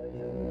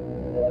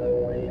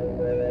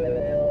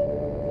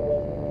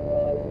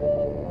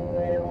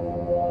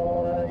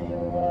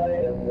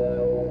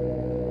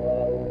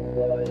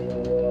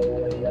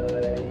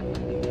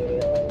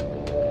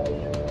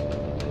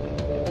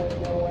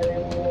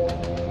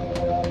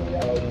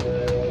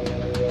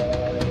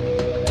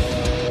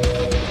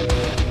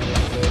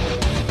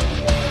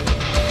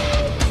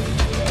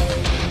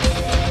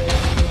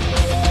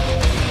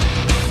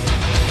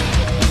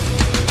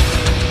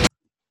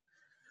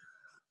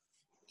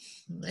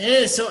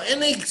 Yeah, so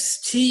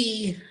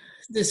NXT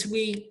this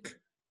week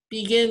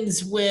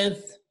begins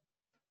with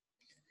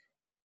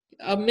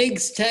a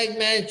mixed tag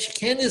match.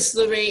 Candice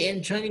LeRae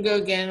and Johnny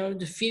Gargano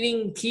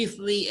defeating Keith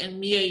Lee and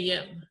Mia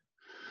Yim.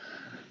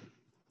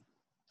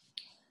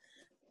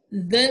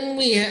 Then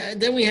we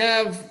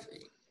have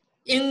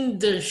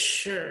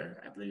Indusher.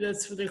 I believe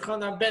that's what they're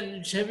called now.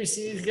 Ben, have you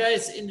seen these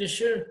guys?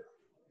 Indusher?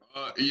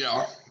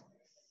 Yeah.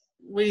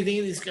 What do you think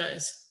of these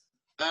guys?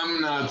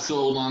 I'm not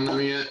sold on them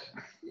yet.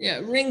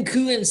 Yeah,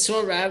 Rinku and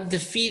Sorav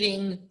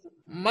defeating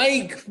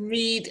Mike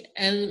Reed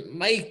and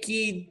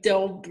Mikey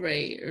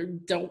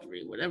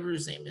Delbray, whatever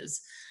his name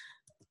is.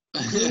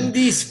 In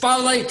the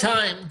Spotlight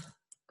time.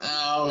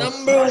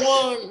 Number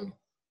one,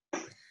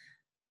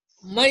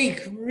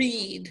 Mike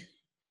Reed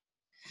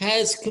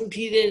has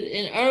competed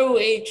in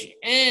ROH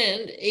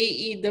and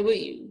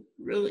AEW.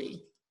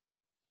 Really?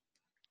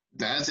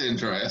 That's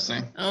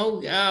interesting.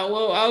 Oh,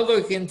 well, I'll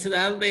look into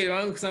that later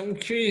on because I'm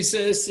curious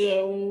as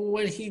to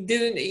what he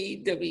did in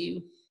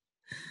AEW.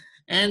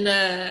 And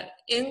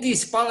in the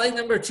Spotlight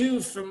number 2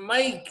 for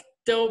Mike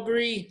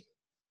Delbray,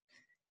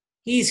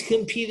 he's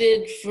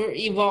competed for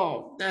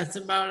Evolve. That's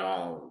about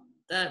all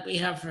that we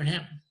have for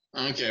him.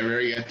 Okay,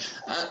 very good.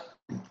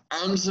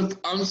 I'm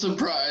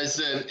surprised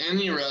that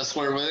any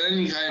wrestler with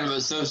any kind of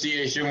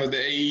association with the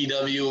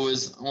AEW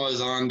was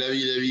on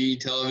WWE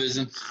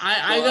television.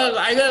 I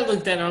gotta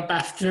look that up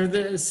after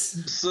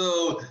this.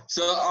 So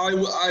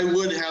I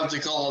would have to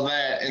call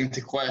that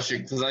into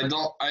question because I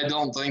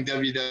don't think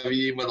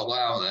WWE would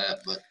allow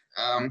that. But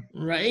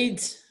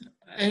right,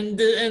 and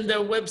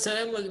the website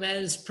I'm looking at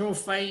is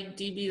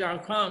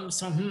ProFightDB.com.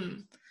 So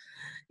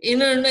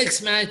in our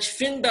next match,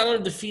 Finn Balor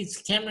defeats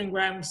Cameron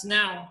Grimes.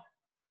 Now,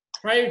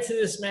 prior to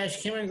this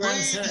match, Cameron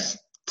Grimes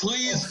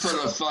please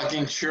put a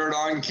fucking shirt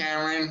on,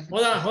 Cameron.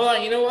 Hold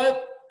on. You know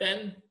what,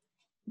 Ben?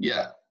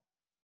 Yeah.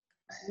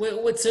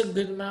 What's a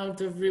good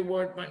amount of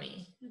reward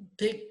money?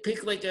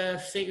 Pick like a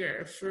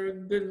figure for a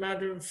good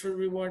amount for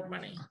reward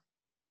money.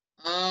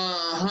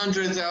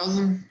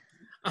 $100,000.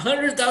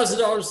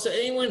 $100,000 to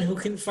anyone who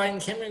can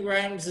find Cameron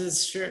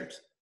Grimes' shirt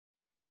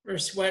or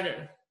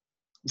sweater.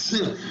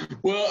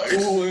 Well,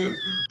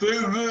 they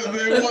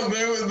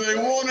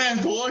won't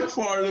have to look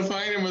far to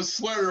find him a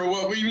sweater.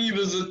 What we need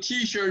is a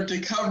T-shirt to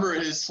cover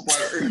his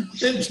sweater.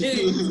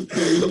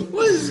 Jeez,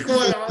 what is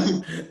going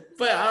on?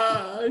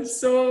 But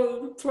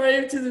so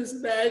prior to this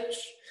match,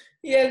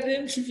 he had an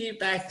interview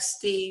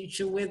backstage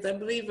with, I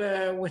believe,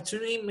 what's her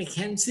name,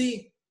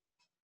 Mackenzie?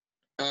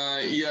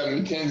 Yeah,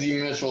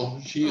 Mackenzie Mitchell.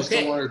 She used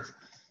to work.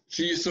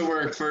 She used to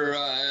work for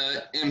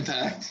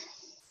Impact.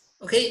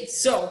 Okay,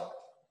 so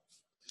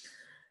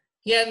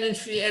he had an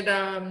interview,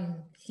 and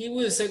he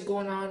was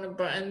going on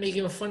about and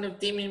making fun of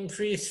Damian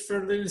Priest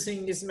for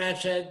losing his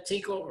match at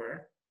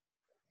Takeover.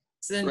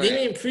 So then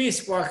Damian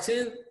Priest walks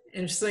in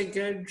and just like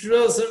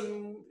drills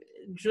him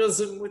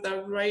with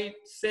a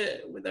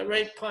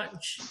right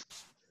punch,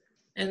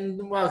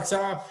 and walks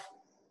off.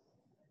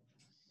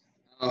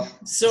 Oh.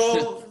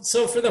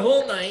 So for the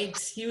whole night,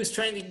 he was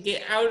trying to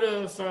get out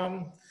of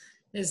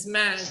his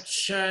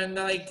match, and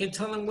like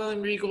telling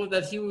William Regal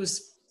that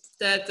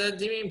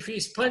Damian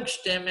Priest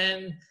punched him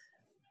and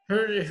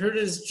hurt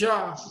his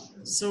jaw,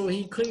 so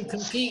he couldn't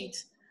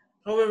compete.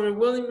 However,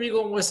 William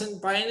Regal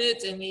wasn't buying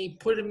it, and he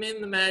put him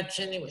in the match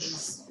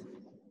anyways.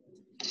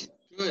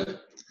 Good.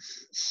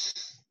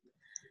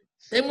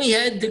 Then we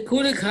had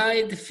Dakota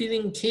Kai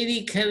defeating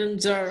Katie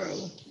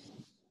Catanzaro.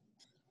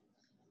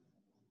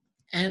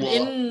 And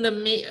in the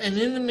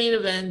main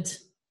event,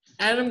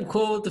 Adam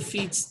Cole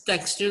defeats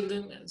Dexter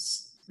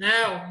Lumis.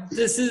 Now,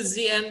 this is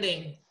the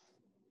ending.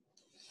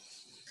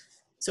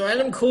 So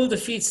Adam Cole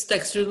defeats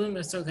Dexter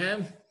Lumis,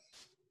 okay?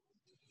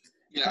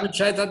 Yeah.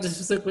 Which I thought this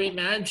was a great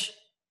match.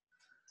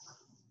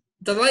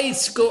 The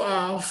lights go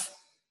off,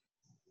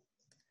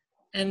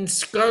 and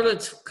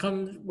Scarlett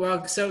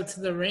walks out to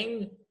the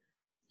ring,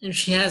 and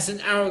she has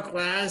an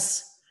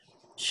hourglass.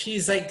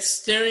 She's like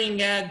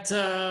staring at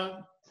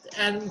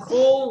Adam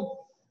Cole.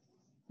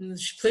 And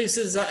she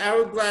places the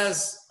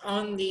hourglass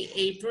on the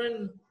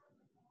apron,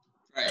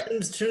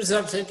 turns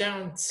upside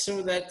down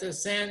so that the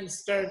sand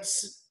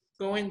starts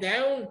going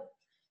down,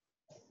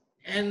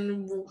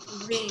 and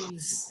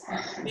leaves,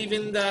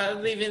 leaving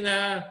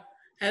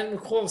Adam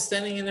Cole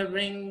standing in the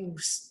ring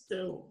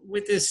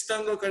with his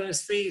stun look on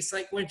his face,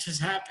 like what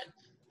just happened.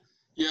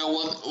 Yeah,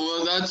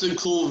 well, that's a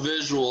cool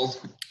visual,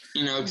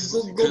 you know.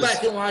 Go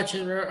back and watch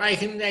it, or I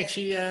can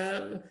actually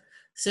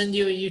send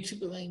you a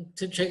YouTube link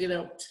to check it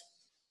out.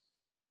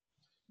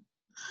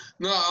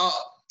 No,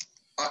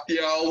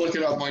 I'll look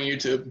it up on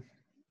YouTube.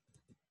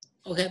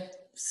 Okay,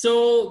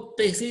 so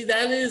basically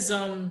that is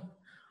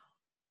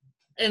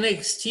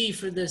NXT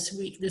for this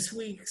week. This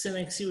week's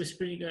NXT was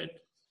pretty good.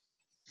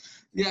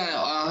 Yeah,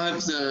 I'll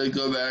have to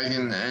go back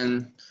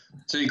and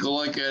take a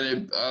look at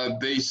it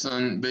based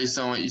on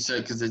what you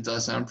said, because it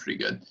does sound pretty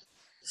good.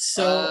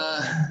 So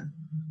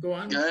go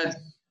on. Go ahead.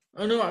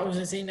 Oh no, I was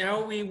gonna say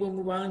now we will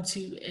move on to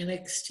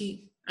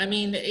NXT. I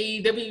mean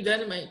AEW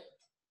Dynamite.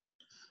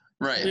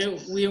 Right.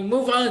 We'll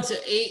move on to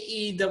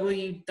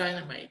AEW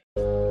Dynamite.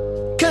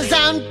 'Cause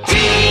I'm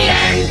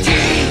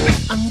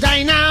TNT, I'm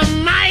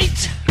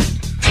Dynamite,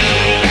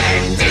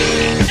 TNT,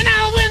 and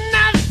I'll win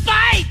that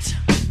fight,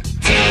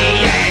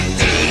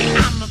 TNT,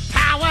 I'm a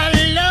power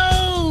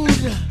load,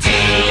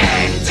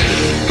 TNT,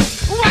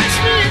 watch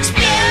me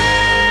explode.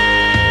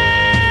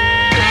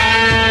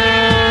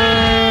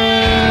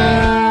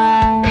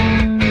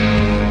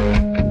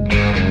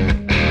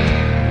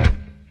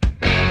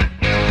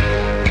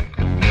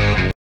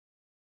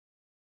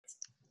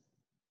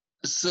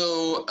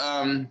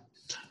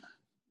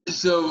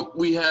 So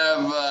we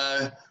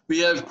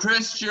have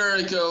Chris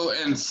Jericho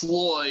and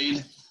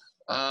Floyd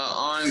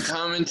on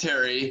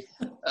commentary.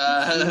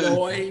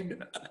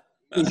 Floyd.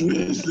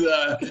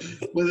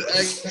 with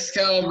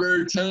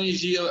Excalibur, Tony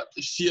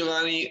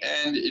Schiavone,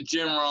 and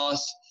Jim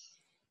Ross.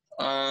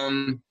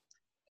 And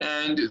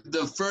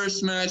the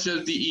first match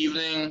of the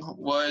evening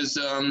was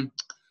the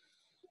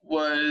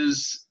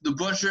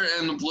Butcher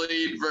and the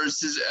Blade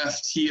versus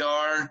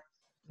FTR.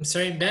 I'm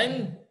sorry,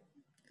 Ben?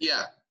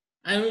 Yeah.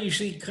 I don't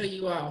usually cut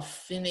you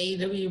off in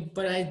AEW,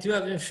 but I do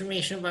have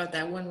information about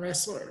that one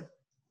wrestler,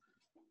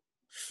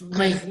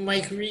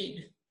 Mike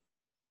Reed.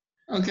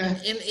 Okay.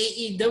 In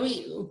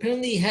AEW,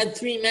 apparently he had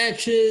 3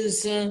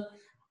 matches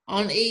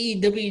on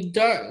AEW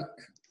Dark.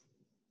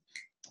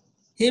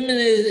 Him and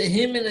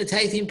a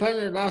tag team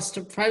partner lost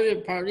to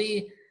Private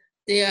Party.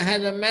 They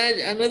had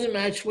another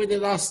match where they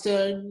lost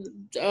to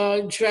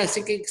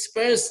Jurassic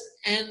Express,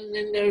 and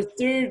in their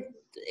third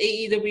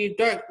AEW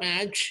Dark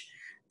match,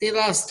 they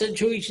lost to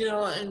Joey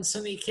Janela and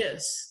Sonny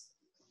Kiss.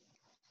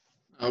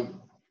 Well,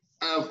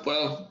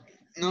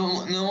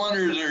 no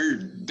wonder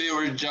they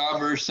were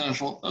jobber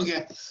central.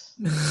 Okay.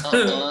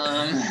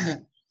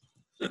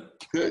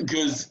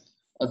 Because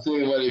I'll tell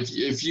you what,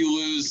 if you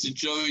lose to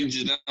Joey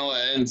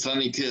Janela and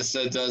Sonny Kiss,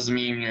 that does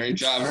mean you're a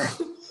jobber.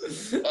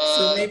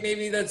 So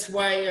maybe that's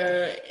why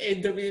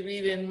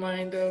WWE didn't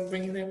mind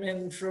bringing them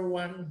in for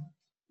one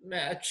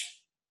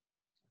match.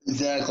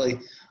 Exactly.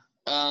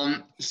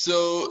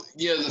 So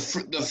yeah,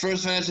 the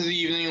first match of the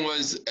evening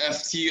was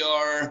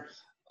FTR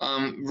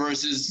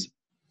versus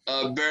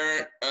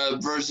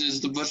versus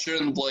the Butcher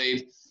and the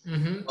Blade.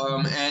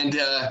 Mm-hmm. And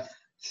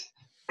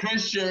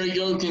Chris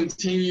Jericho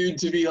continued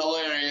to be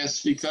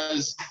hilarious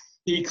because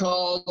he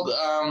called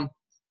the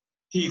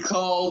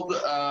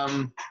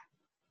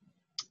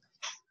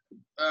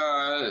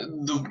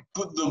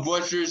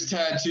Butcher's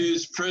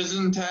tattoos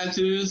prison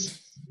tattoos,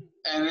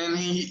 and then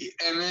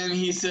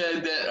he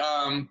said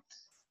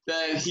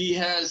that he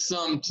has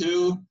some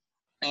too,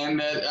 and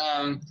that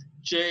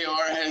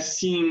JR has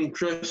seen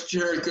Chris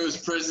Jericho's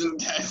prison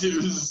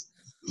tattoos,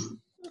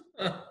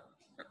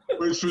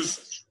 which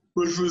was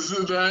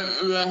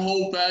that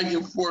whole back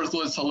and forth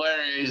was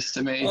hilarious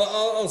to me.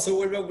 Also,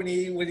 what about when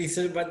he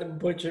said about the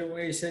butcher,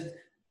 where he said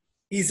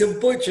he's a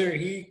butcher,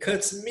 he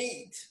cuts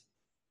meat.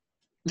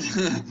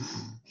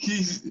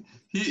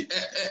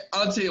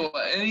 I'll tell you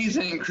what,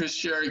 anything Chris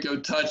Jericho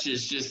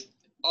touches just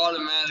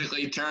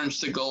automatically turns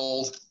to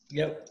gold.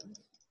 Yep.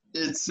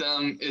 It's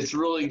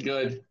really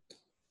good.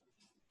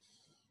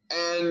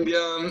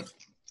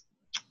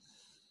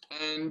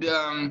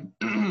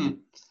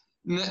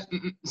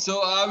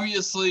 So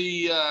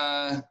obviously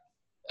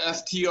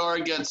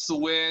FTR gets the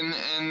win,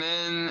 and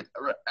then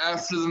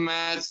after the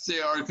match they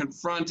are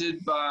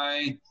confronted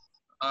by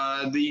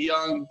the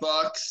Young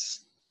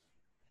Bucks,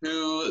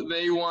 who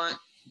they want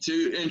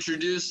to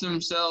introduce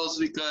themselves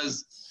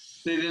because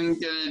they didn't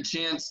get a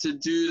chance to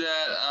do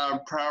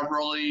that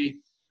properly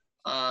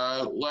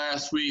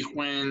last week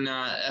when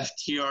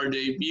FTR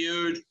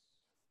debuted.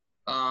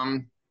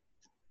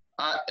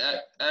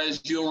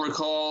 As you'll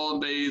recall,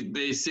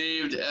 they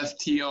saved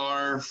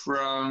FTR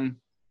from,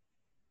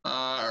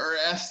 or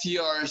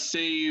FTR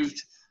saved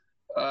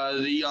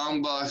the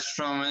Young Bucks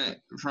from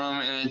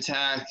an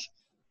attack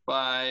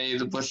by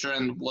the Butcher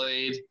and the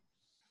Blade.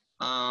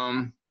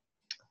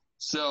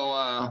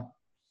 So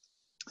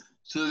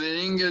they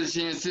didn't get a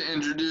chance to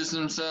introduce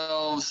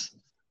themselves.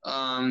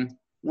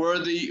 We're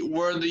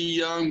the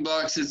Young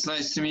Bucks. It's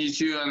nice to meet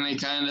you, and they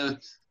kind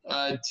of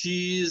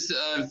tease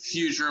a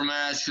future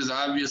match because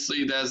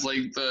obviously that's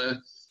like the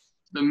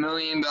 $1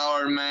 million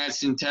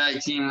match in tag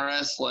team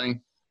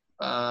wrestling,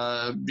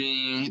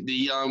 being the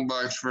Young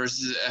Bucks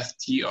versus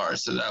FTR.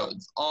 So that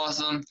was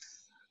awesome.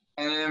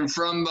 And then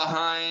from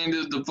behind,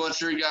 the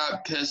Butcher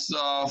got pissed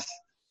off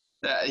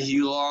that he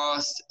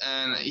lost,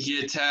 and he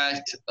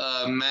attacked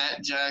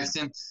Matt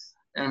Jackson.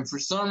 And for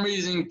some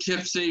reason, Kip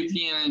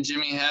Sapien and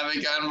Jimmy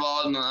Havoc got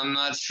involved, and I'm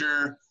not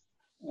sure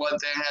what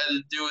they had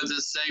to do with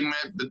this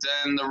segment, but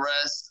then the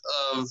rest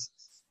of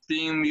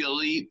Being the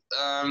Elite,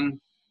 got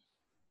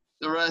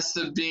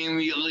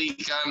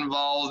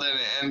involved, and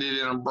it ended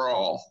in a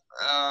brawl.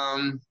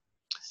 And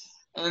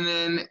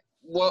then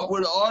what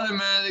would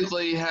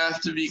automatically have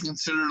to be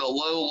considered a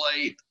low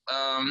light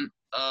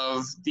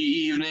of the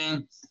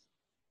evening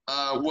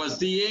was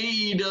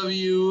the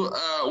AEW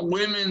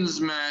women's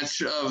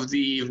match of the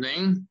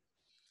evening,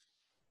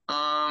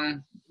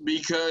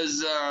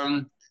 because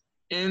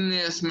in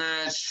this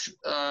match,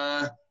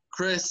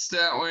 Chris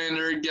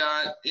Statlander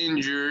got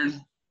injured.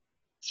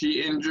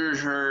 She injured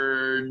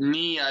her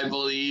knee, I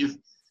believe,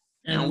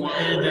 and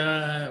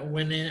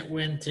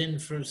went in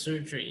for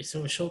surgery,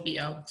 so she'll be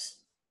out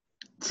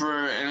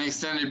for an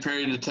extended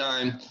period of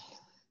time.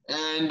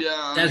 And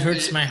that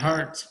hurts my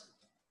heart.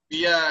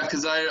 Yeah,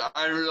 because I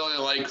really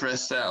like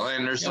Chris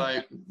Statlander, so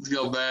I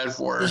feel bad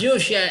for her. You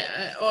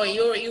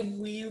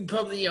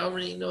probably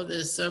already know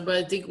this, but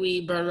I think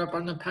we brought it up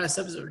on the past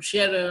episode. She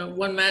had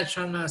one match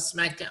on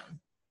SmackDown.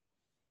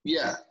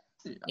 Yeah,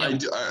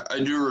 yep. I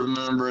do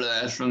remember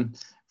that from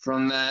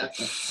that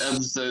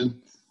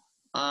episode.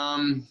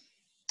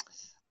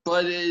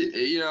 But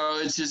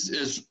it's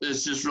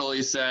just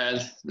really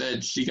sad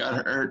that she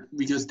got hurt,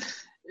 because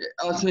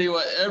I'll tell you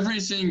what, every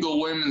single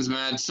women's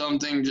match,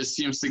 something just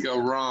seems to go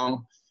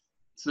wrong.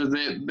 So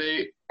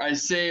I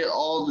say it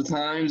all the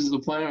time to the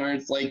point where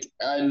it's like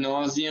ad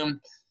nauseum,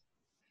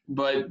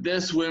 but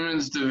this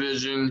women's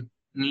division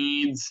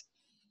needs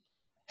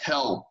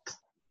help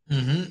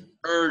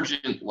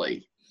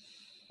urgently,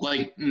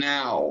 like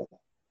now.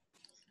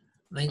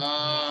 Like,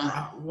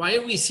 why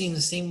are we seeing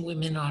the same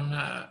women on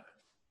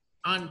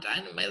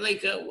Dynamite?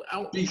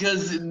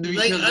 Because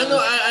like I know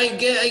I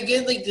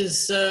get like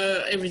this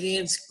everything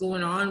that's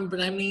going on, but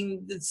I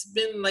mean it's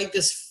been like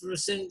this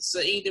since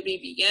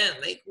AEW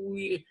began. Like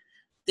we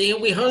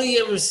hardly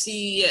ever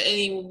see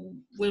any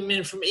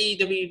women from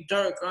AEW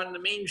Dark on the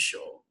main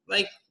show.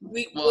 Like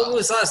when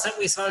was the last time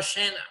we saw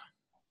Shanna?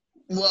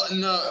 Well,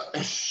 no,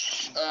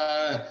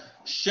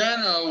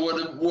 Shanna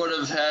would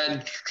have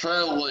had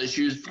travel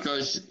issues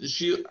because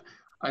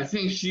I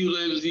think she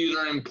lives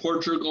either in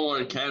Portugal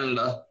or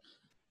Canada.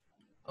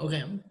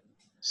 Okay.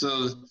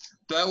 So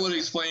that would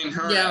explain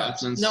her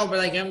absence. No, but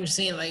like I'm just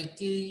saying,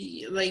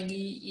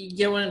 you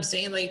get what I'm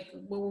saying? Like,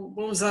 when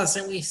was the last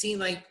time we seen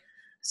like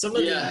some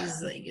of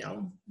these,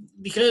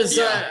 because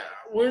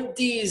weren't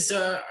these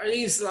are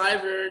these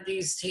live or are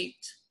these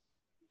taped?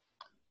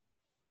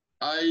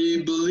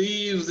 I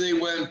believe they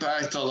went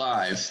back to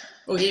live.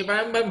 Okay,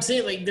 but I'm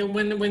saying like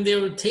when they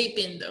were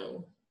taping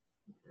though,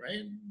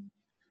 right?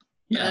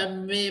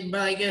 Yeah. But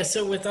I guess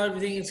so with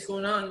everything that's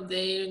going on,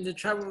 the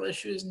travel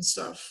issues and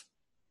stuff.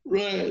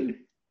 Right.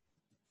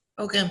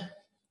 Okay.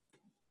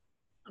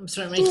 I'm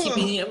sorry, am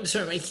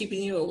I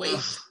keeping you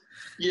awake?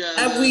 Yeah.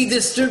 Have we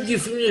disturbed you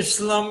from your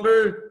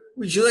slumber?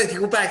 Would you like to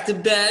go back to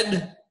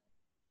bed?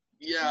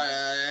 Yeah,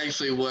 I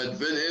actually would,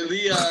 but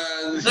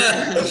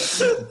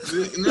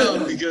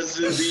no, because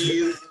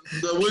the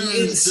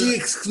women's PNC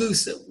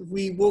exclusive.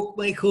 We woke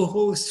my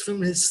co-host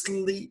from his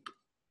sleep.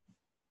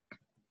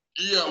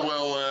 yeah,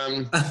 well,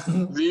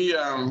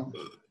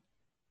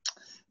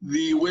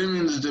 the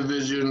women's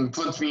division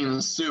puts me in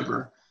the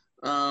super,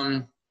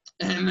 and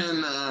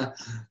then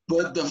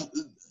but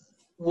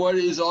what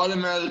is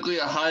automatically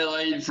a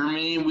highlight for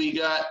me, we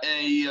got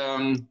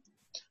a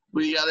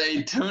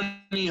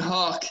Tony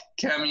Hawk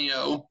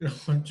cameo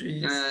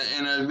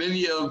in a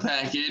video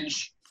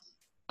package.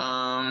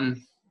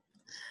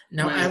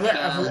 Now, with,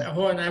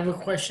 I have a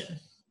question.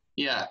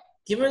 Yeah.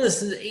 Do you ever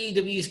listen to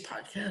AEW's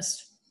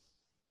podcast?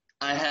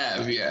 I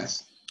have,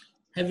 yes.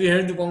 Have you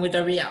heard the one with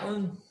Darby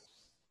Allin?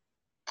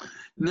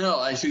 No,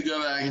 I should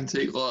go back and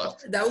take a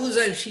look. That was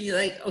actually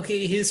like,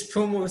 okay, his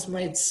promos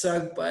might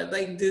suck, but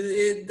like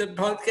the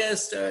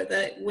podcast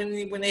that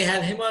when they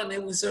had him on,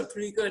 it was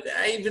pretty good.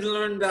 I even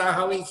learned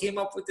how he came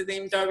up with the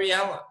name Darby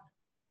Allin.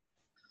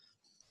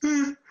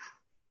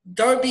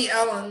 Darby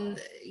Allin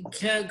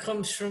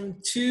comes from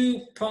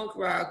two punk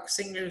rock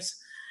singers,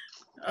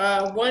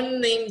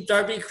 one named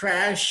Darby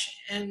Crash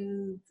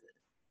and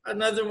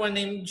another one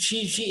named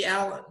Gigi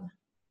Allen.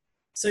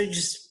 So you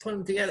just put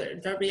them together,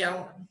 Darby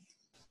Allin.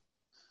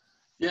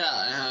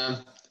 Yeah,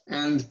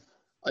 and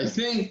I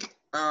think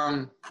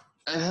I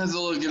have to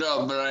look it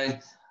up,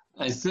 but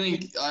I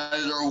think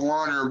either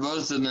one or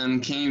both of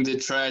them came to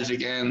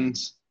tragic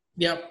ends.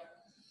 Yep.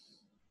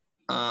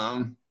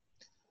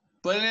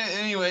 But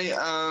anyway,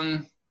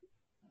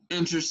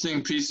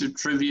 interesting piece of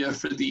trivia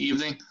for the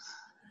evening.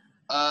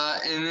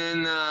 And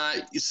then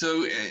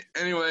so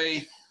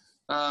anyway,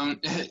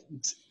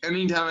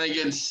 anytime I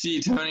get to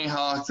see Tony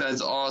Hawk,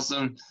 that's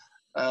awesome.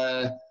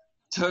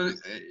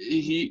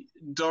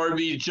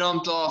 Darby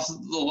jumped off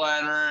the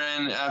ladder,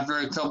 and after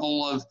a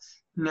couple of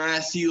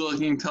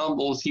nasty-looking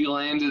tumbles, he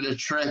landed a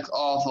trick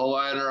off a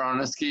ladder on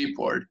a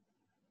skateboard.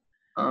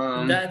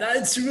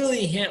 That's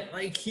really him.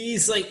 Like,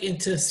 he's like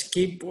into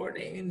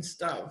skateboarding and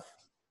stuff.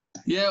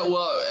 Yeah,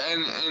 well,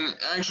 and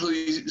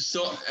actually,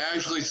 so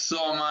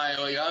am I.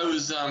 Like, I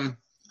was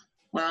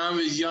when I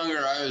was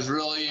younger, I was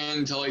really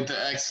into like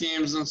the X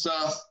Games and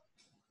stuff,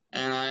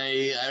 and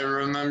I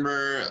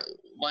remember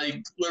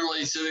like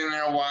literally sitting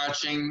there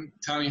watching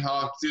Tony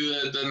Hawk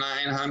do the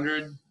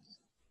 900,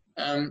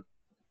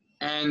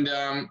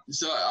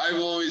 so I've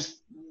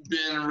always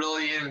been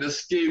really into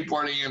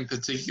skateboarding in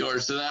particular.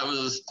 So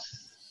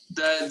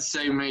that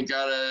segment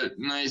got a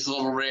nice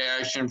little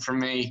reaction from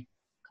me.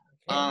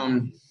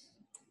 And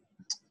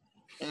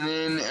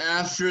then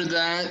after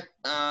that,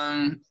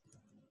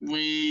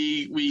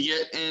 we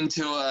get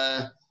into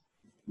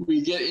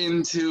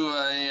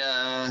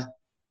a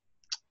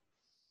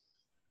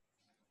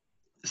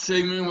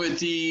segment with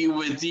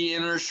the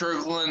Inner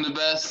Circle and the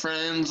Best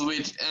Friends,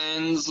 which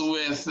ends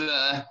with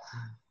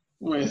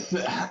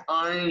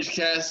Orange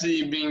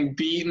Cassidy being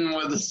beaten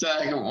with a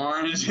sack of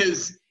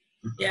oranges.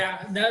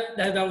 Yeah,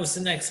 that was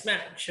the next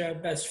match,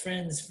 Best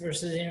Friends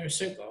versus Inner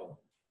Circle.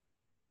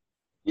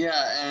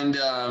 Yeah, and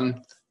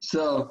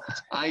so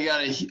I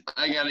got a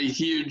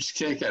huge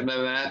kick out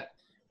of that.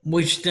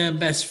 Which the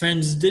Best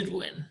Friends did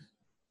win.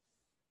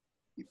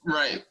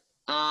 Right.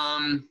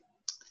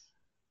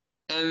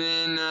 And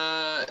then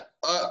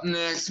up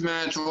next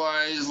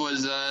match-wise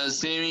was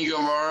Sammy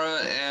Guevara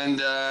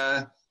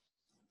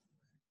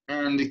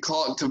and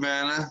Colt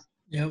Cabana.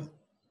 Yep.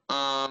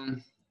 I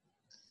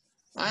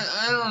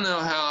don't know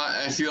how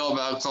I feel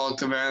about Colt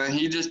Cabana.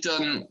 He just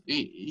doesn't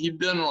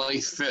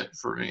like fit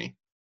for me.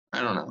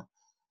 I don't know.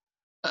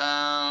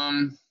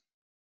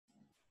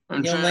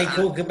 You don't like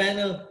Colt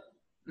Cabana?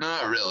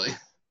 Not really.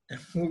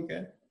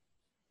 Okay.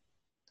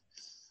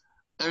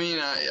 I mean,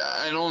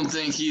 I don't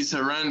think he's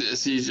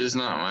horrendous. He's just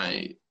not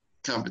my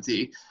cup of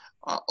tea.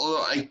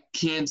 Although I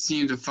can't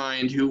seem to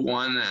find who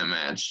won that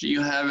match. Do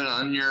you have it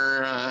on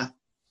your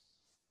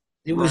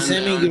it was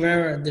Sammy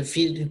Guevara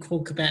defeated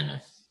Colt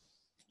Cabana.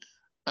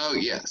 Oh,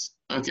 yes.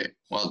 Okay.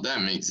 Well,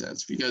 that makes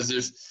sense because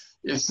if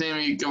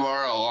Sammy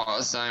Guevara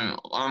lost, I'm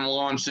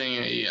launching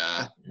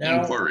a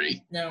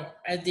inquiry. Now,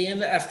 at the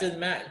end, after the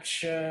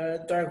match,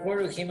 Dark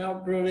Order came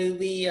out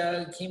brutally,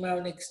 came out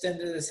and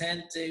extended his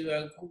hand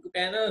to Colt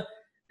Cabana.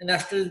 And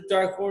after the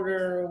Dark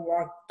Order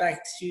walked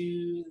back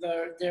to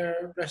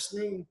their dressing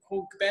room,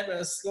 Colt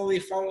Cabana slowly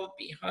followed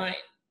behind,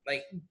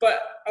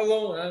 but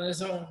alone on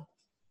his own.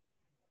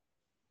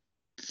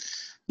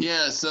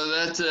 Yeah, so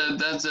that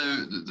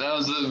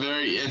was a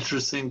very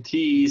interesting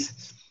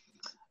tease.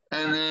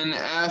 And then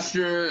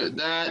after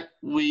that,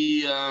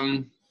 we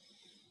have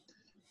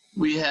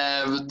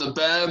the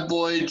bad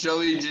boy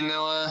Joey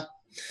Janela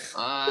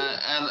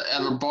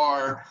at a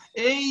bar.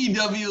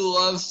 AEW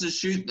loves to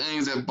shoot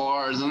things at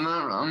bars. I'm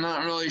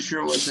not really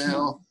sure what the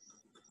hell.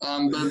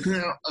 But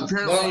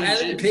apparently, well,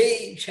 Adam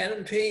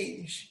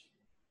Page.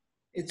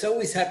 It's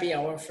always happy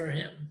hour for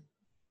him.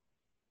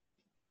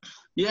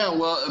 Yeah,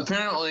 well,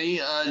 apparently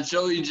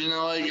Joey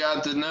Janela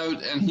got the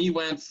note, and he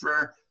went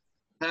for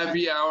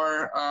happy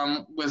hour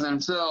with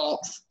himself,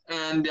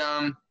 and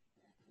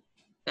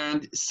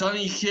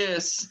Sonny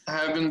Kiss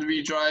happened to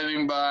be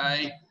driving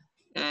by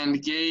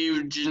and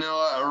gave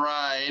Janela a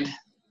ride.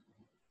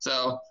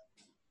 So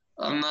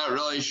I'm not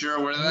really sure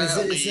where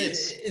that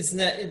leads. Isn't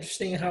that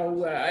interesting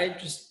how I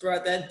just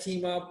brought that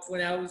team up when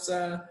I was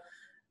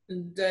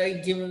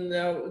giving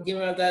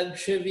out that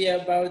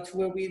trivia about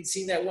where we had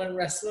seen that one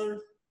wrestler?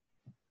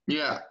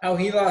 Yeah. How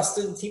he lost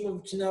to the team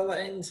of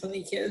Janela and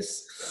Sonny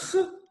Kiss.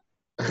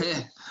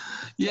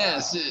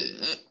 Yes,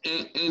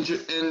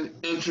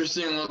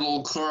 interesting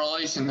little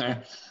correlation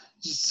there.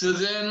 So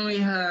then we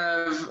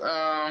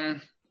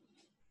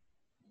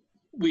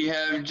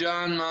have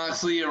Jon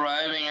Moxley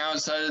arriving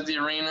outside of the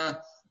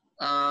arena,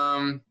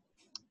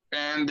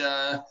 and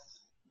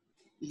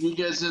he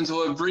gets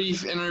into a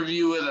brief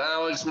interview with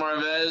Alex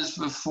Marvez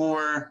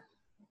before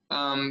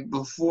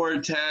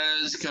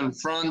Taz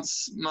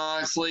confronts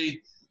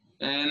Moxley,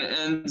 and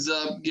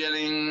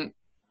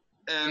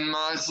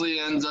Moxley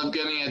ends up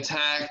getting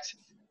attacked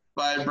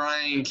by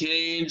Brian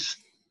Cage,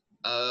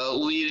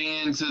 leading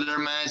into their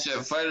match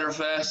at Fyter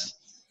Fest,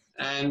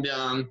 and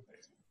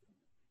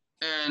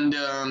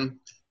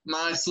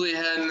Moxley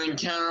had an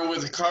encounter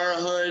with a car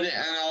hood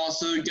and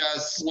also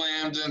got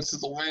slammed into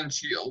the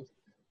windshield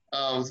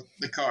of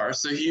the car,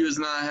 so he was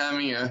not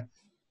having a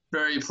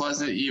very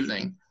pleasant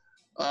evening.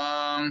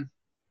 And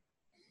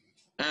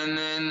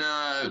then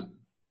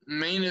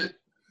main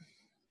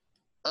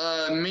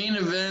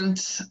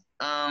event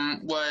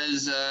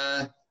was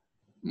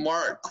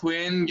Mark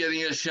Quinn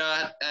getting a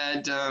shot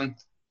at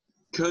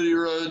Cody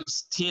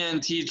Rhodes'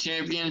 TNT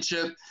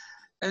Championship.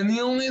 And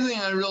the only thing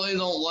I really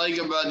don't like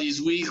about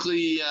these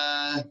weekly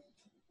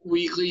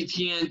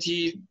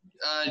TNT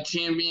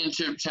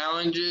Championship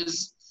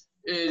challenges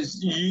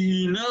is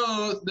you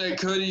know that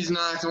Cody's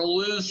not going to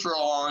lose for a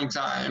long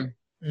time.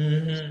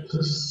 Mm-hmm.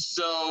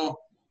 So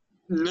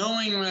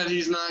knowing that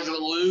he's not going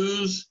to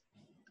lose,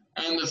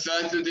 and the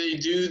fact that they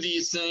do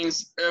these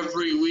things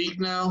every week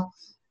now,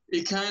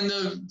 it kind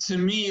of, to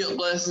me, it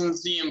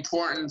lessens the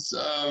importance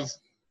of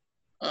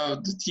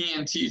the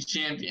TNT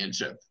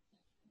Championship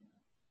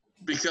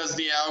because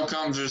the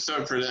outcomes are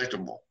so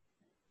predictable.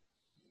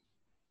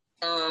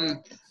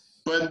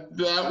 But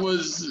that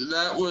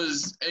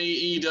was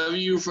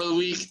AEW for the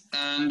week,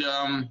 and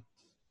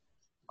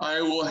I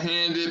will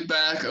hand it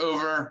back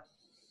over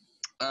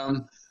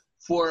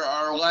for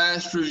our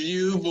last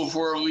review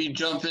before we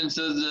jump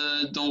into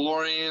the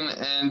DeLorean,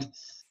 and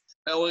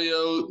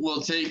Elio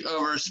will take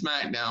over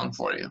SmackDown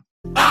for you.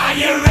 Are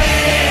you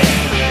ready?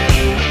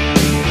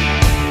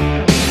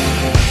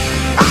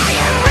 Are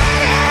you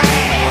ready?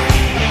 Are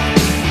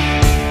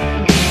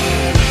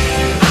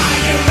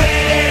you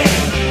ready?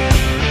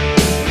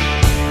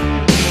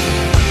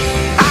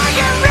 Are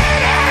you ready?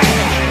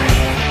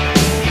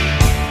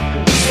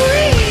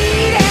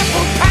 Sweet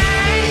apple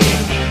pie,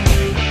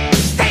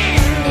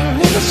 standing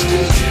in the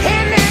street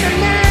and in the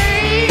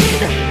night,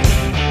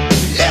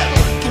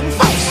 looking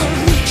for some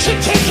reach to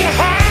take you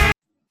high.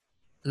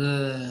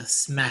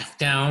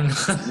 SmackDown.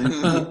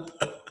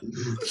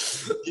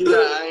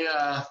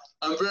 Yeah,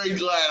 I'm very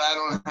glad I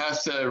don't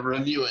have to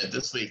review it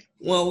this week.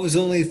 Well, it was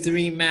only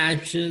 3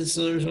 matches,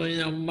 so there's really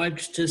not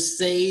much to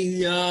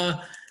say.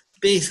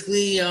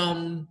 Basically,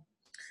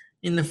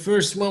 in the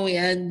first one, we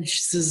had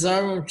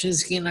Cesaro,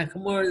 Shinsuke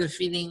Nakamura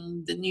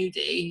defeating the New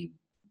Day,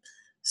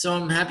 so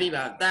I'm happy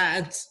about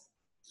that.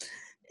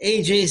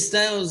 AJ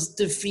Styles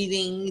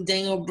defeating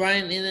Daniel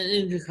Bryan in an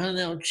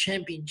Intercontinental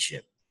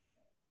Championship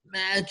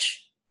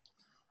match.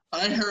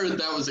 I heard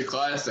that was a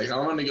classic.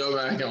 I'm going to go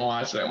back and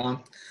watch that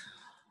one.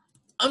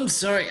 I'm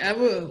sorry, am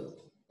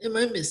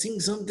I missing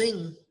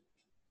something?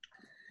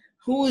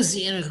 Who was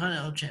the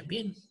Intercontinental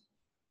Champion?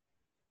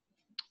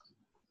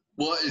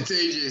 Well, it's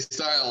AJ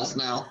Styles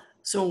now.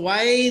 So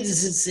why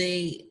does it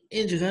say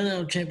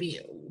Intercontinental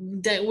Champion?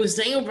 That was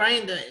Daniel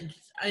Bryan the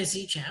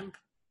IC champ?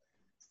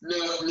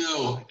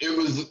 No, it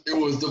was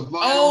the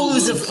finals. Oh, it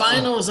was the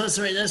finals. That's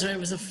right. It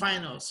was the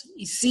finals.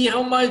 You see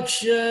how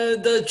much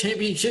the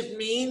championship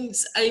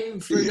means? I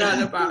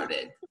forgot about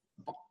it.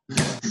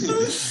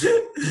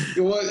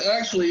 Well,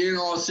 actually, in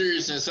all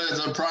seriousness, that's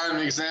a prime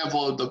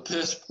example of the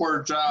piss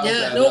poor job.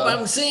 Yeah, but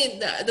I'm saying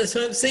that's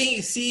what I'm saying.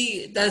 You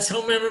see, that's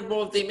how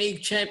memorable they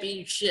make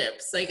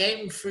championships. Like,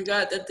 I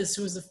forgot that this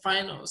was the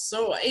finals.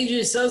 So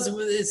AJ Styles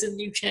is a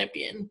new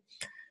champion.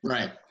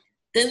 Right.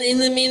 Then in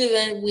the main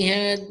event, we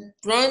had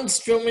Braun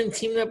Strowman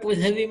teaming up with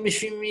Heavy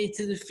Machinery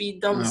to defeat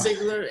Dolph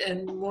Ziggler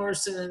and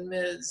Morrison and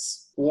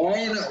Miz.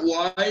 Why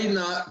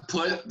not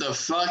put the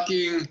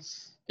fucking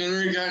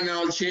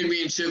Intercontinental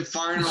Championship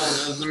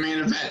finals as the main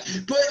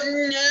event? But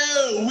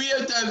no, we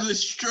have to have the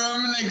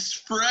Strowman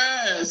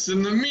Express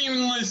and the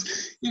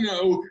meaningless,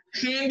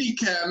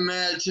 handicap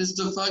match is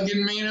the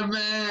fucking main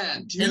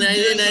event. And I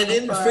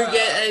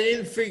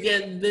didn't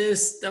forget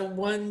this, the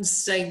one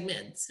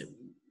segment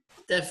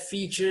that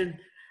featured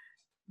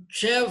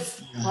Jeff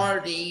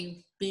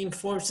Hardy being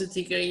forced to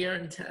take a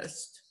urine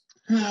test.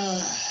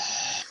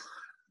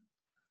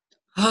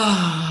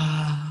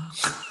 Ben,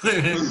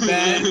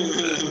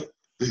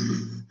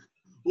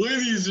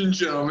 Ladies and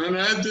gentlemen,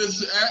 at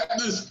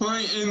this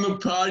point in the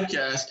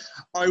podcast,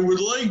 I would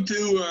like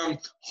to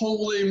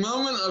hold a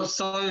moment of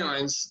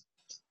silence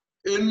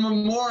in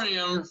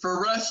memoriam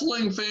for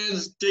wrestling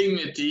fans'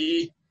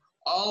 dignity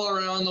all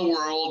around the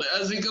world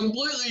as it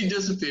completely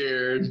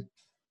disappeared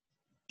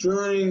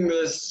during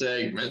this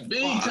segment.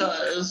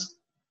 Because,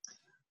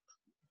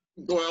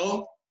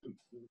 well,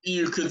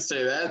 you could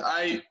say that.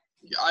 I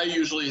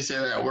usually say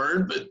that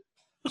word, but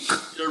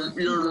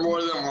you're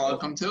more than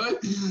welcome to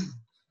it.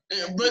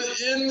 But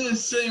in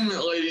this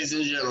segment, ladies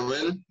and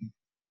gentlemen,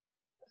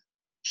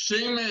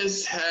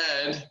 Sheamus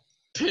had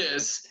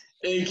piss,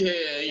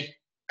 aka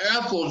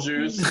apple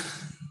juice.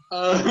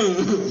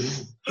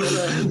 oh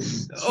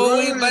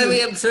wait, by the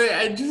way, I'm sorry.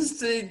 I just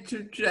to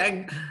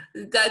check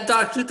that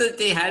doctor that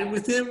they had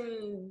with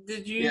him.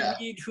 Did you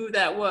read who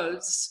that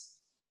was?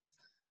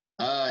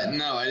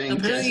 No, I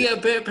didn't.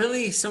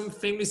 Apparently, some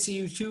famous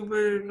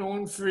YouTuber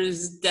known for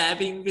his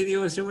dabbing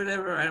videos or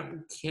whatever. I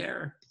don't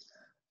care.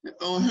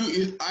 Oh,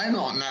 I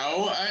don't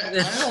know. I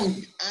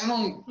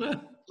don't.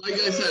 Like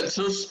I said,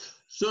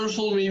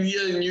 social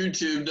media and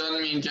YouTube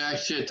doesn't mean jack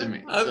shit to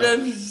me.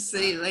 I'm just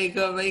saying, they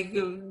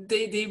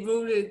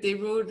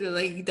wrote it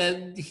like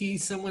that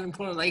he's someone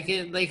important, like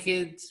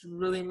it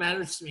really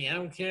matters to me. I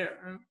don't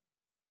care.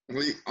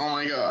 Oh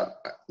my God.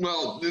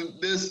 Well,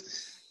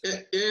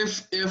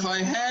 if I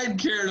had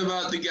cared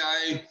about the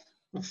guy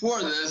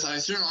before this, I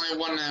certainly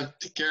wouldn't have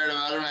cared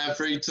about him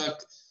after he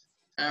took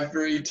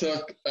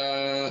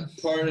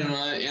part in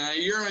a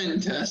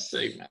urine test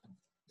segment.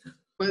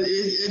 But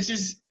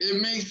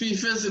it makes me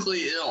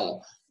physically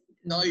ill.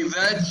 Like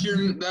that's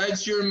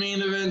your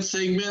main event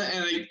segment,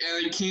 and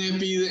it can't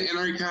be the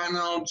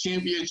Intercontinental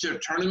Championship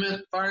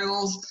Tournament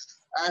finals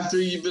after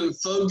you've been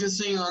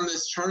focusing on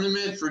this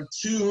tournament for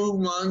 2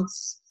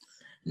 months.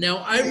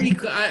 Now, I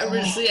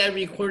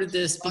recorded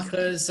this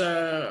because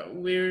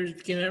we're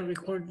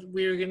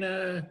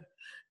gonna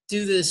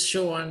do this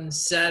show on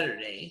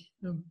Saturday.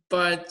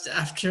 But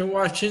after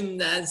watching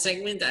that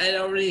segment, I'd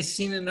already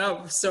seen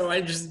enough, so I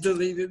just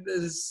deleted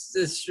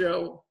this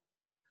show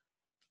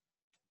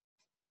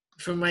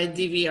from my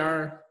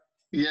DVR.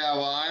 Yeah,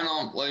 well, I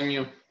don't blame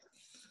you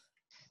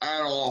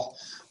at all.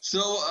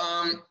 So,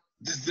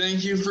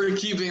 thank you for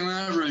keeping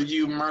that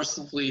review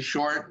mercifully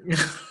short.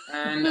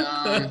 And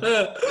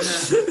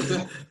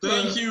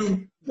thank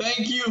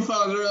you,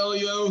 Father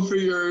Elio, for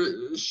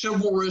your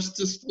chivalrous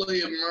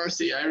display of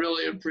mercy. I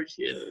really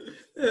appreciate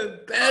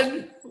it.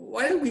 Ben,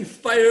 why don't we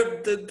fire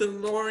up the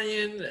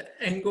DeLorean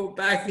and go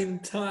back in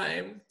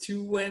time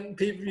to when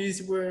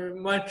pay-per-views were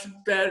much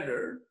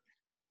better?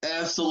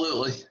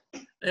 Absolutely.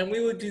 And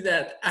we would do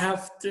that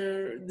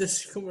after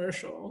this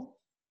commercial.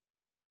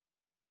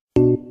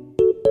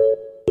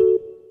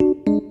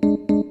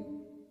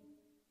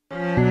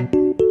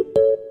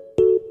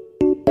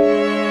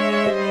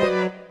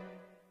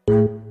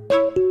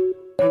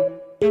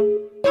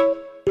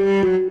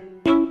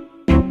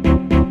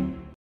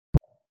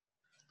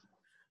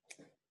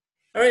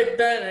 All right,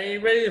 Ben, are you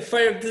ready to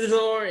fire up the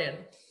DeLorean?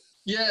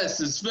 Yes,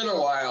 it's been a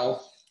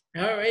while.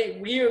 All right,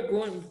 we are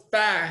going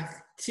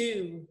back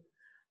to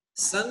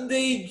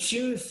Sunday,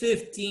 June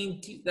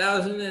 15,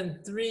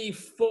 2003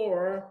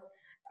 for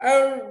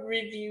our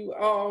review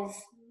of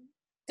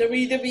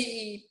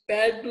WWE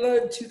Bad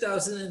Blood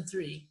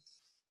 2003.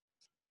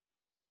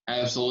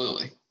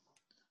 Absolutely.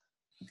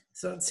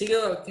 So let's take a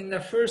look. In the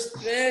first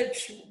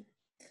match,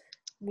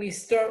 we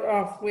start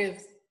off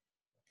with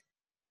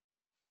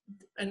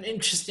an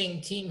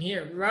interesting team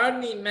here.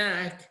 Rodney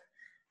Mack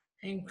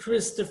and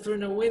Christopher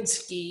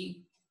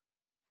Nowinski.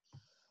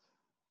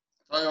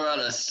 Talk about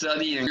a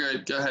study and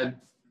good. Go ahead.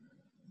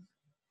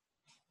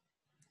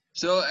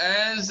 So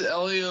as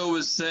Elio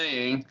was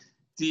saying,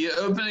 the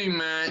opening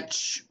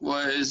match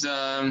was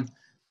the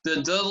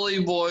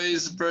Dudley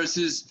Boys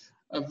versus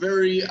a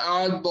very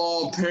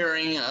oddball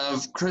pairing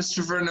of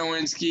Christopher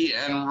Nowinski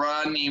and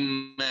Rodney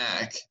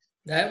Mack.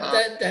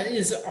 That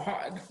is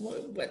odd.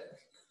 What?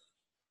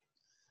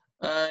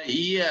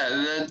 Yeah,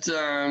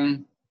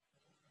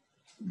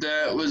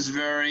 that was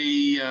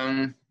very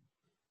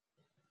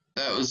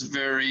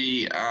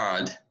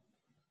odd.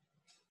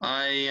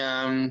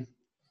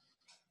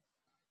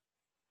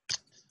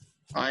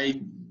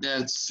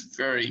 That's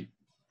very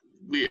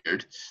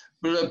weird.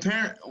 But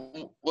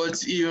apparently,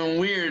 what's even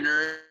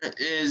weirder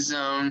is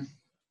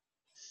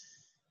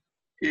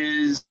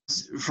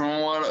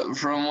from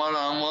what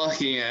I'm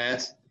looking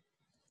at,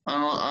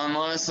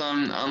 unless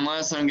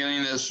I'm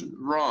getting this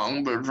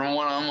wrong, but from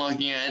what I'm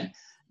looking at,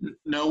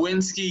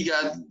 Nowinski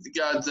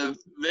got the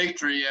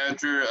victory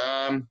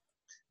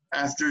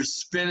after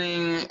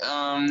spinning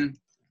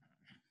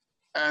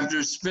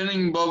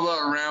Bubba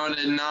around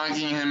and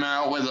knocking him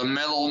out with a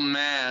metal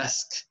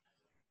mask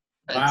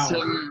at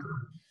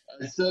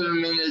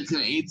 7 minutes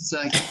and 8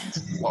 seconds.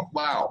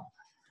 Wow.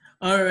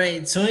 All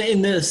right, so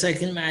in the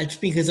second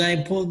match, because I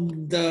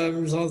pulled the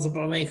results up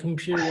on my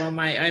computer while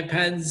my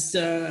iPad's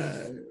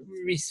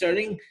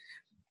restarting,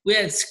 We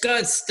had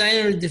Scott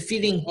Steiner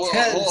defeating Well,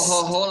 Tez.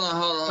 hold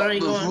on. Sorry,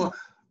 go on.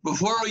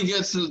 Before we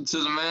get to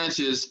the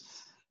matches,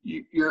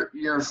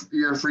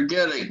 you're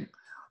forgetting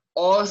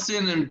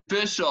Austin and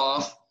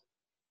Bischoff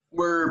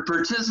were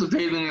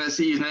participating this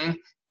evening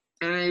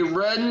in a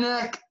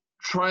redneck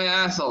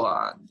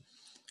triathlon.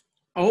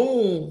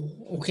 Oh,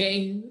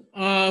 okay.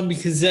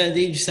 Because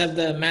they just have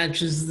the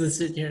matches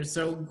listed here.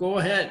 So go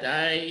ahead.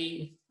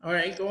 All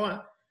right, go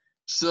on.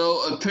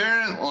 So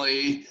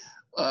apparently,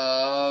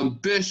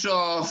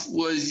 Bischoff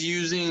was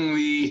using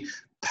the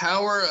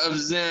power of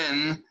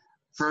Zen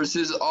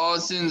versus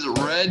Austin's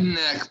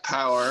redneck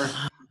power.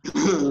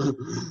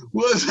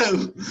 What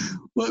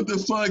the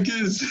fuck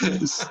is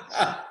this?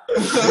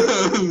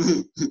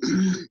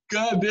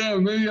 God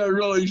damn, maybe I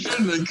really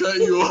shouldn't have cut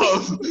you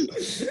off.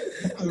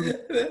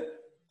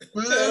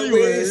 But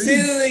anyway, Say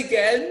it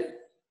again.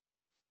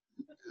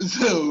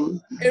 so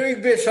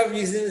Eric Bischoff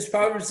using his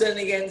power Zen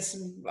against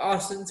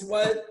Austin's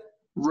what?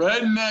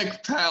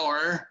 redneck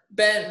power.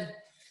 Ben,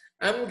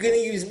 I'm gonna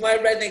use my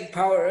redneck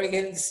power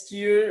against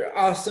your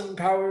awesome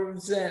power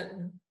of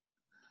Zen.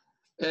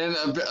 And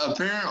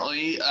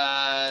apparently,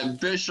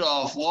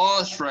 Bischoff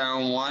lost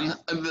round one.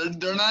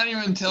 They're not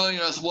even telling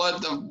us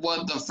what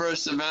the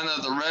first event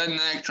of the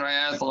redneck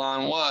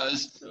triathlon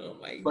was. Oh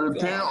my But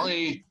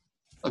god.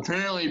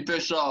 apparently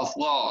Bischoff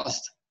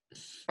lost.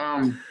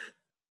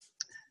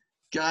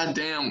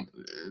 Goddamn,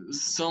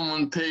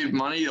 someone paid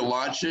money to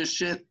watch this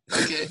shit.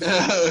 Okay.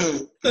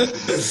 Then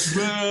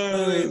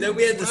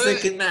we had the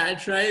second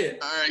match, right?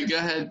 All right, go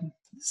ahead.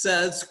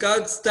 So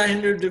Scott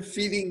Steiner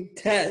defeating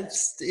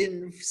Test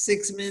in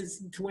 6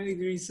 minutes and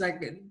 23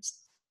 seconds.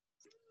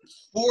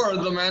 For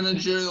the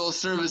managerial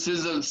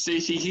services of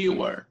Stacey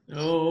Keebler.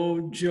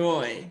 Oh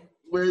joy.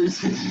 Wait,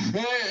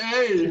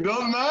 hey,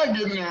 don't knock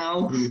it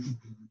now.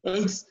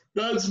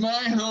 That's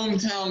my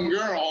hometown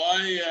girl.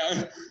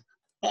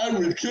 I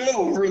would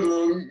kill for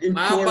the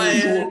My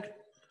bad.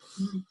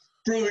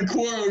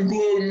 quote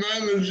unquote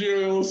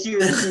managerial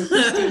services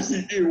of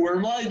Stacey Keebler.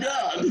 My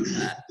God,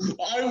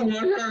 I want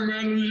her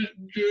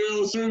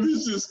managerial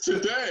services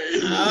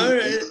today. All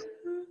right.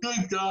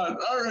 Good God.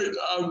 All right.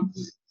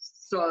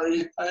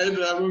 Sorry, I had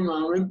to have a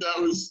moment.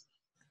 That was.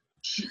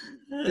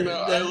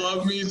 I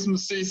love me some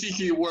Stacey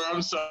Keebler.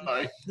 I'm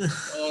sorry.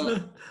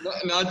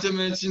 Not to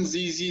mention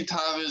ZZ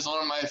Top is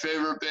one of my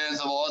favorite bands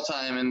of all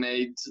time, and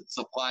they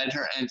supplied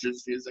her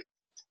entrance music.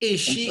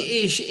 Is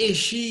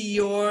she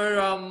your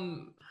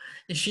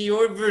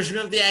version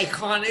of the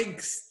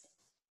Iconics?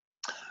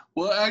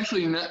 Well,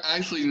 actually, no.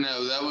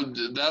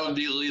 That would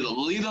be Lita.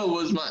 Lita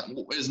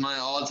is my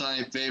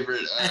all-time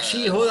favorite.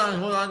 Actually, hold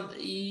on.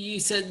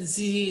 You said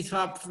ZZ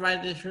Top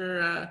provided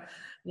her.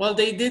 Well,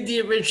 they did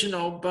the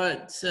original,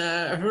 but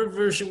her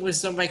version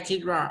was done by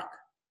Kid Rock.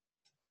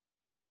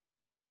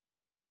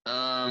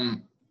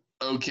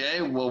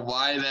 Okay. Well,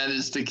 why that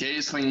is the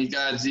case when you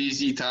got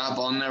ZZ Top,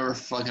 I'll never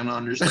fucking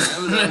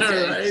understand. But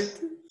okay. Right.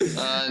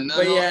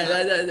 But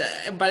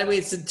yeah, by the way,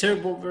 it's a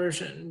turbo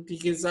version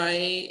because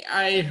I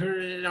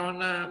heard it on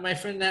my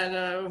friend had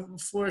the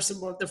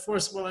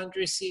Forcible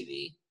Entry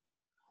CD.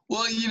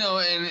 Well,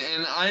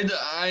 and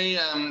I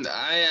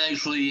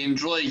actually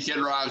enjoy Kid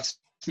Rock's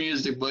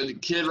music,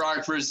 but Kid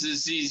Rock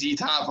versus ZZ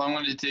Top, I'm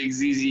going to take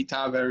ZZ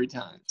Top every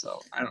time.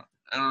 So I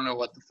don't know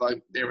what the fuck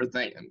they were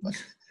thinking,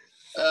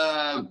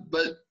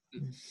 but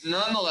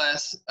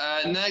nonetheless,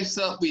 next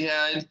up we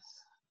had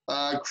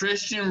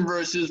Christian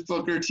versus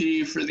Booker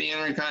T for the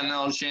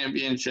Intercontinental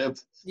Championship.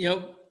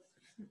 Yep.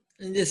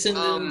 And this in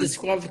the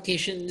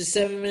disqualification,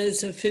 7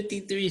 minutes and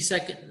 53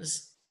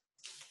 seconds.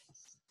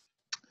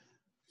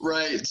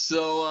 Right.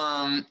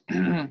 So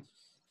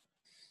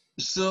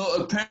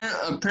so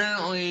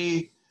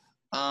apparently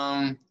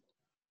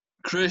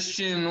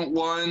Christian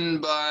won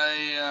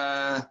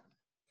by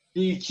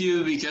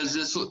DQ because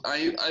this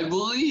I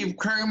believe,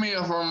 correct me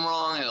if I'm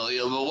wrong,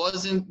 Elio, but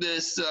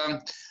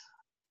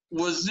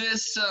was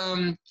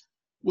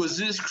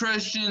this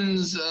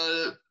Christian's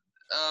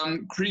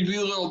creepy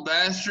little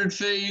bastard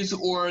phase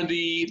or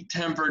the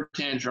temper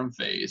tantrum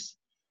phase?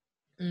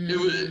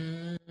 This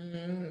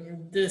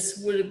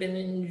would have been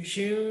in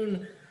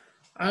June.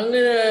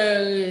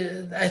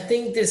 I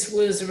think this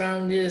was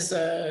around his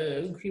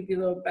creepy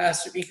little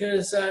bastard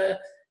because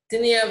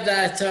didn't he have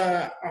that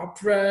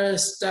opera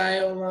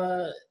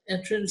style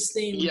entrance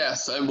theme?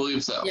 Yes, I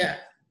believe so. Yeah.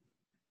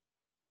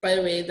 By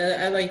the way,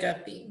 I like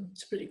that theme.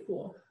 It's pretty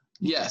cool.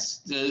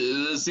 Yes,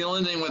 it's the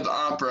only thing with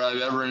opera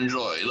I've ever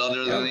enjoyed,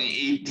 other than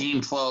the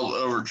 1812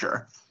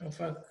 Overture.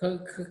 If I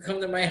come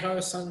to my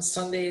house on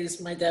Sundays,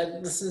 my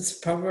dad listens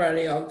to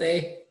Pavarotti all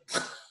day.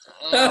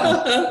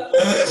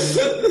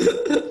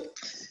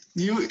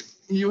 You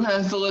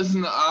have to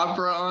listen to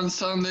opera on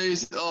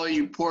Sundays? Oh,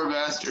 you poor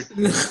bastard.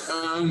 Why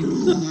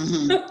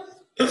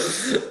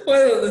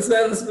don't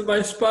listen to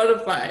my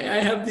Spotify?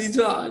 I have these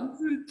on.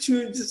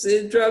 Tunes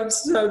and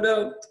drums sound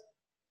out.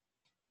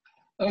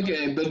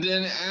 Okay, but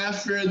then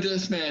after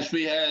this match,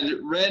 we had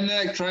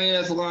Redneck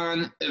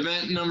Triathlon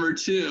event number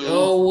 2.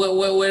 Oh,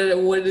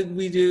 what did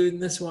we do in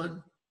this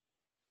one?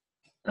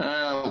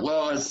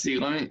 Well, let's see.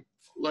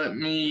 let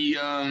me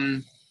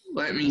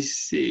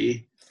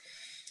see.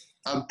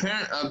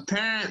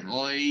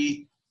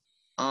 Apparently,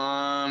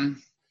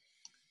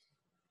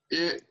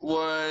 it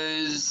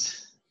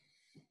was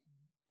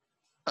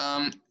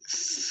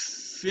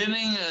fitting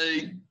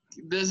a.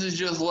 This is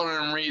just what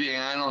I'm reading.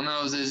 I don't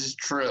know if this is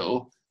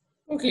true.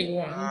 Okay, go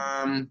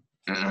on.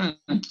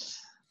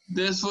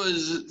 This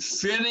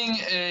was fitting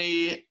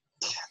a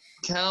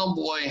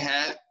cowboy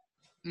hat.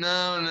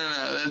 No.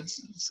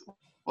 That's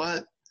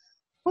what?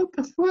 What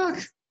the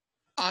fuck?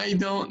 I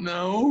don't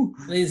know.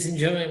 Ladies and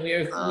gentlemen, we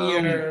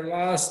are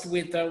lost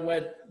with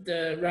what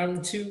the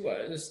round 2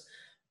 was.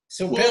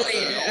 So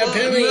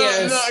apparently,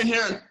 yes.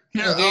 Here.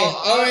 Okay.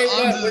 All right.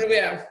 What do we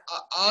have?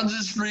 I'll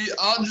just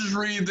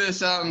read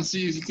this out and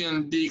see if you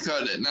can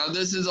decode it. Now,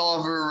 this is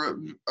all for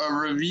a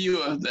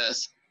review of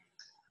this.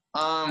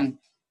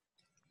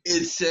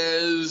 It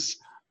says,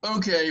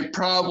 okay,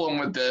 problem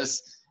with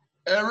this.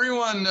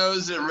 Everyone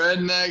knows that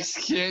rednecks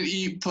can't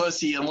eat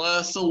pussy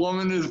unless the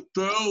woman is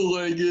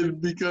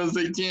bow-legged because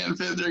they can't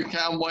fit their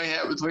cowboy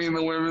hat between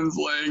the women's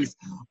legs.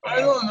 I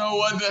don't know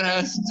what that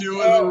has to do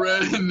with a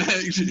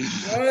redneck.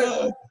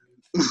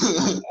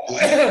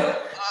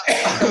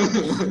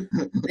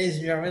 Ladies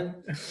and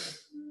gentlemen,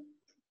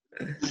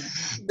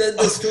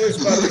 the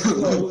store's about to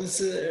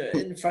close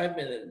in 5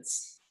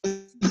 minutes.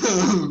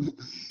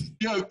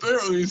 Yeah,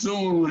 apparently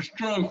someone was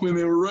drunk when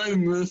they were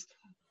writing this,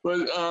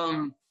 but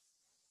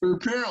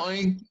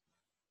apparently,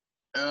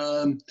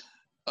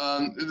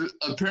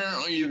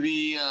 apparently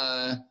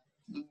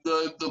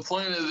the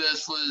point of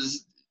this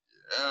was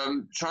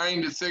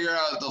trying to figure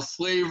out the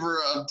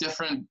flavor of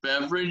different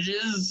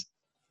beverages,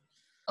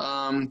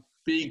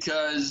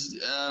 because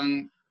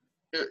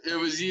it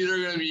was either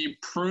going to be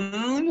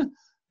prune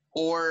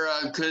or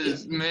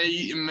because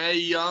Mae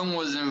Young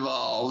was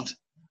involved,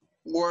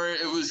 or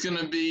it was going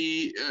to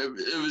be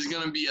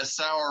a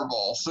sour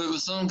ball. So it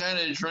was some kind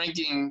of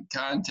drinking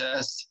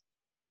contest,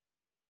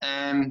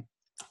 and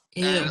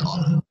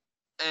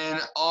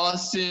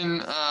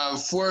Austin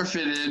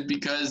forfeited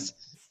because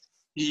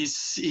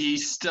he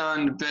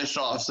stunned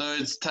Bischoff. So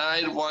it's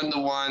tied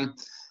 1-1.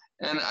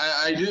 And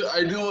I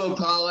do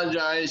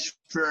apologize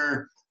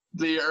for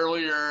the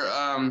earlier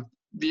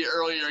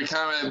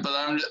comment, but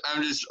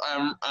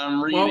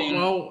I'm reading.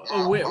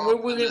 We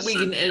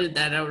can edit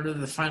that out of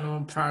the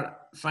final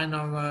product.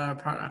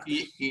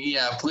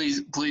 Yeah,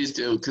 please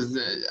do, because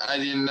I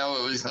didn't know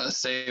it was gonna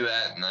say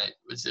that, and I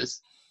was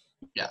just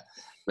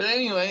But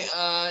anyway,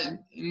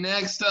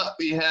 next up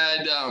we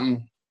had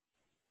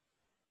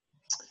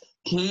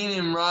Kane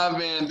and Rob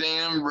Van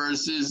Dam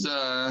versus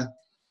La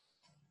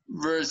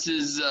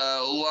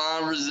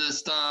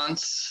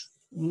Resistance.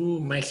 Ooh,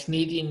 my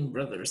Canadian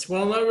brothers.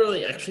 Well, not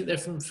really. Actually, they're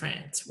from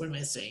France. What am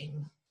I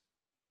saying?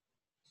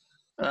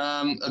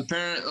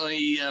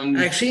 Apparently.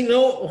 Actually,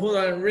 no. Hold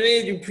on.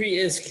 Rene Dupree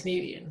is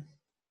Canadian.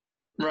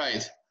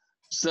 Right.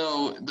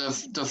 So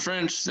the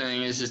French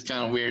thing is just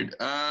kind of weird.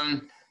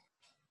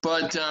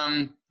 But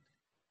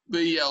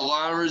yeah,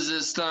 La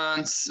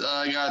Resistance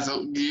got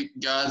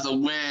the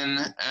win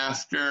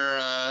after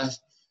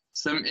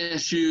some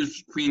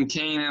issues between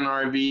Kane and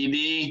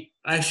RVD.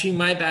 Actually,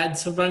 my bad.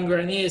 Sylvain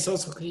Grenier is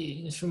also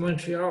Canadian. He's from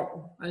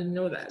Montreal. I didn't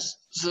know that.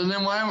 So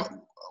then why?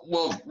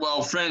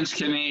 Well, French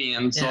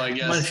Canadian. So I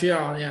guess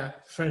Montreal. Yeah,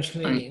 French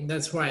Canadian.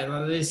 That's why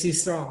La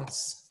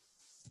Resistance.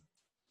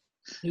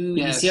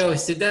 You see how I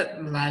said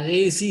that? La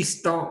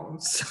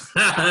Resistance.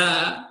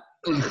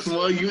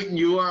 Well,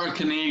 you are a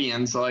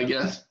Canadian, so I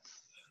guess.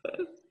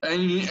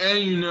 And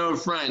you know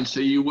French,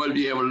 so you would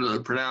be able to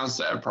pronounce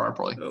that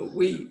properly. Oh,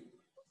 oui.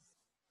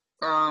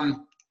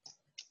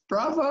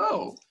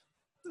 Bravo.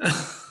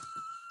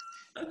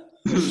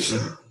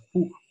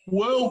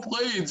 Well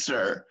played,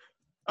 sir.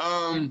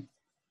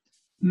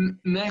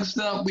 Next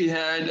up, we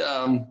had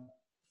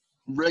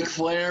Ric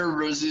Flair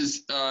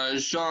versus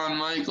Shawn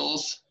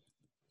Michaels.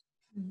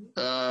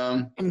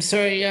 I'm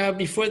sorry.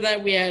 Before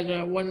that, we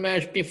had one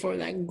match before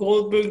that.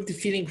 Goldberg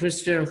defeating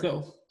Chris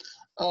Jericho.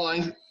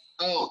 Oh,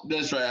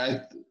 that's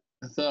right.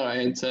 I thought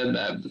I had said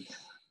that.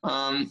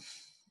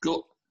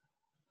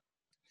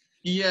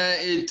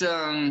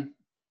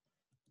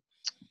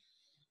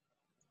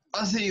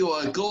 I'll tell you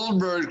what,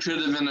 Goldberg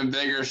should have been a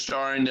bigger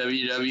star in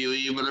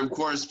WWE, but of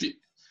course,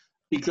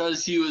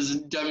 because he was a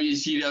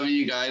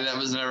WCW guy, that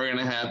was never going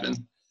to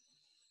happen.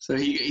 So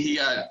he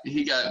got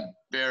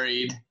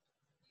buried.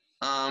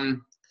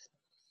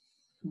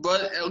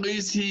 But at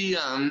least he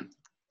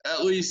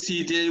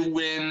did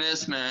win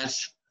this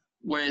match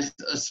with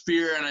a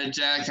spear and a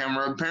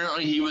jackhammer.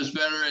 Apparently, he was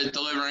better at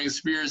delivering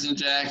spears and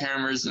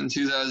jackhammers in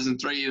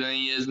 2003 than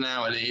he is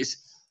nowadays.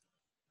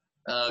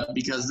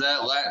 Because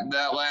that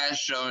last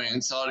showing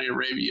in Saudi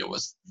Arabia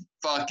was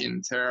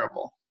fucking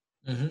terrible.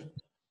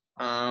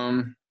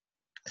 Mm-hmm.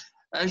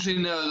 Actually,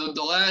 no.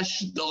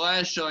 The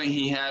last showing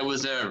he had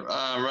was at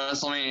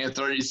WrestleMania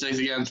 36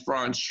 against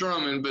Braun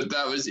Strowman, but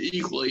that was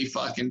equally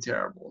fucking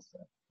terrible.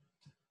 So,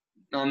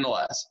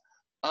 nonetheless,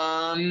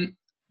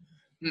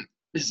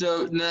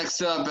 so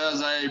next up,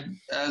 as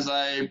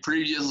I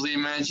previously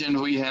mentioned,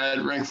 we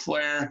had Ric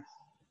Flair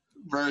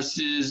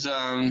versus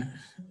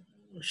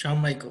Shawn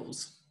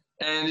Michaels.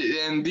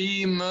 and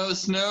the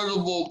most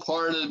notable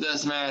part of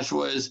this match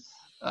was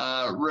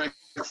Ric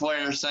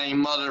Flair saying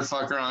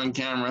 "motherfucker" on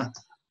camera.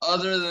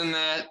 Other than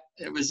that,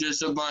 it was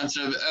just a bunch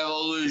of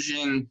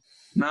Evolution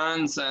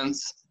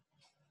nonsense.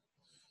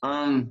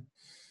 So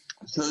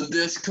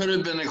this could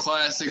have been a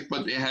classic,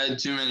 but they had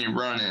too many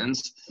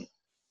run-ins.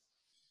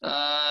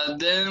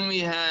 Then we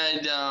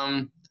had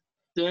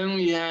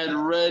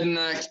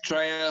Redneck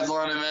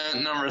Triathlon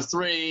event number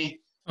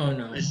 3. Oh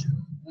no.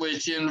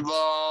 Which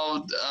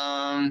involved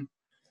a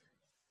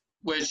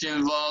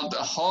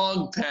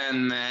hog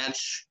pen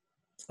match.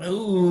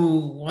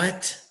 Oh,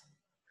 what?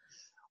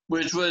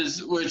 Which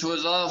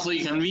was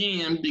awfully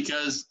convenient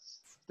because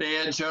they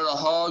had showed a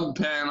hog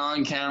pen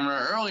on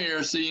camera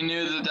earlier, so you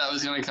knew that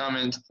was going to come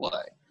into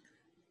play.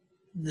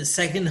 The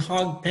second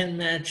hog pen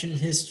match in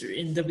history,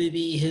 in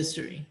WWE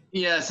history.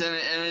 Yes, and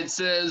it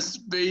says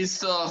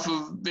based off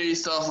of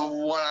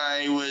what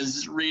I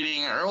was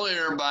reading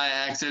earlier by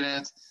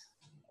accident,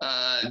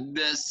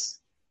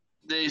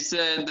 they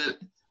said that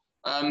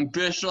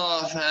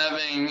Bischoff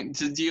having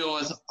to deal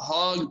with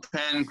hog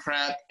pen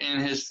crap in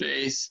his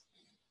face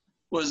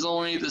was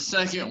only the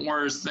second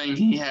worst thing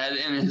he had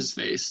in his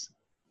face.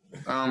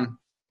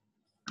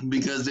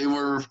 Because they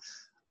were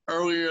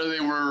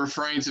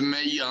referring to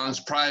Mae Young's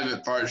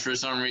private parts for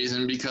some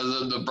reason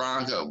because of the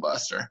Bronco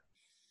Buster.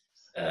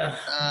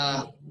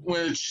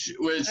 Which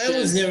I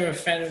was never a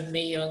fan of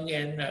Mae Young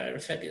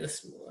and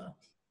Fabulous Moolah.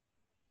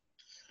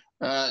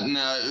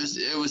 No,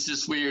 it was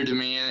just weird to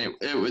me, and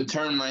it would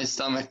turn my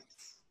stomach.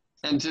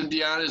 And to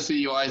be honest with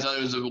you, I thought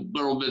it was a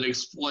little bit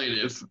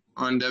exploitive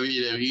on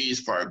WWE's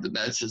part, but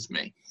that's just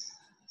me.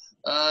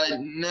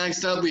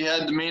 Next up, we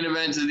had the main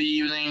event of the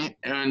evening,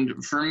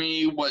 and for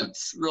me,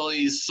 what's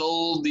really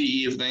sold the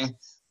evening,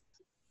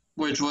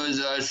 which was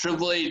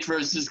Triple H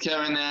versus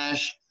Kevin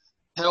Nash,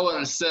 Hell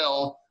in a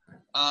Cell.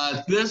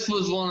 This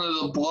was one of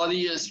the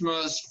bloodiest,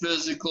 most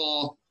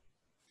physical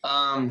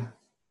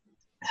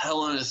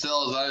Hell in a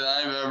Cells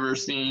I've ever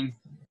seen.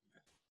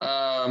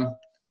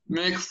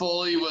 Mick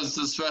Foley was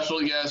the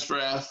special guest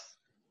ref.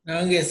 Now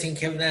I'm guessing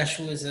Kevin Nash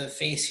was a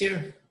face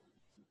here.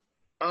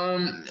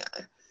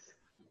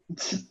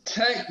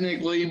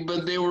 Technically,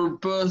 but they were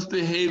both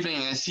behaving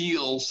as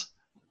heels.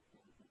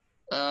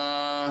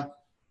 And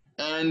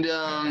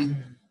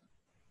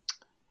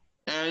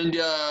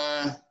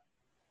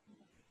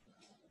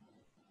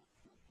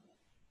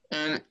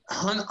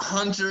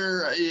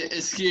Hunter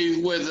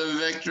escaped with a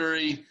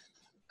victory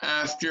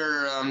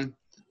after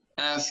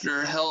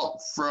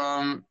help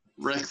from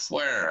Ric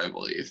Flair, I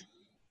believe.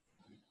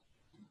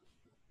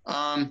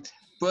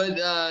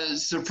 But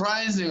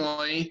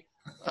surprisingly,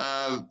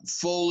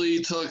 Foley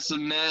took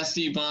some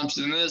nasty bumps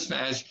in this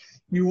match.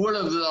 You would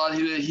have thought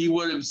that he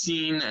would have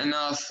seen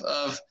enough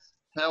of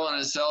Hell in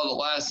a Cell to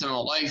last him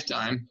a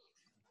lifetime.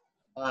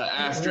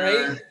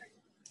 After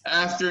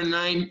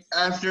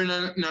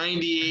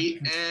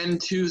 98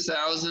 and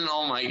 2000,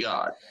 oh my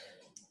God.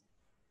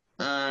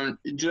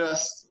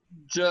 Just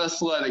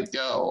let it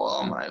go.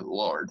 Oh my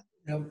Lord.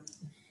 Nope.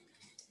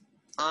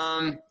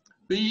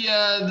 But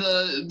yeah,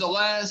 the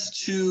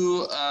last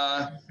two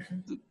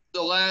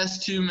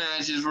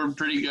matches were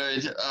pretty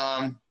good.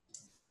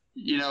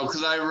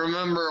 Because I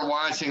remember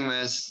watching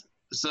this,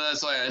 so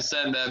that's why I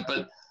said that.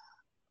 But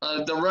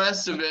the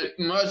rest of it,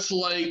 much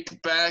like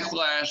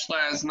Backlash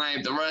last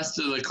night, the rest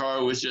of the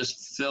card was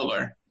just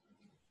filler.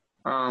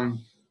 But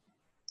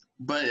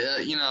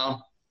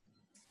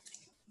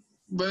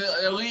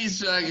at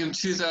least back in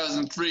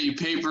 2003,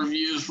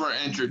 pay-per-views were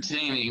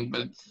entertaining.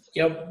 But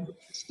yep.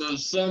 So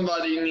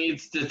somebody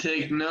needs to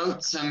take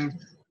notes and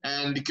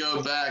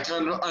go back.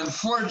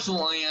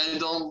 Unfortunately, I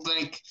don't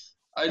think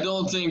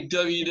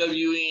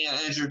WWE and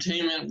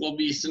entertainment will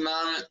be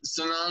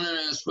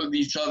synonymous with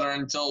each other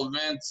until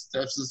Vince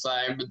steps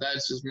aside, but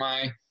that's just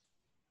my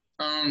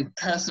own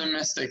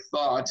pessimistic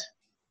thought,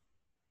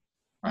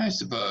 I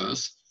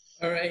suppose.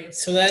 All right,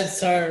 so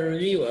that's our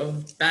review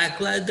of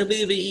Backlash,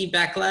 WWE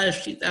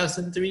Backlash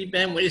 2003.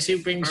 Ben, what do you say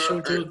bring the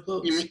show to a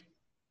close?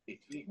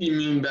 You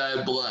mean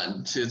Bad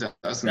Blood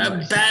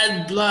 2003?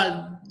 Bad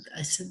Blood.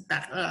 I said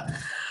back.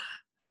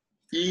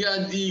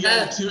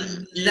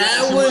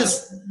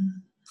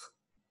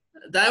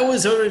 That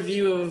was a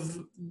review of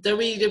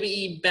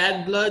WWE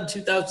Bad Blood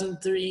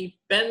 2003.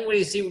 Ben, what do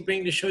you say we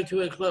bring the show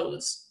to a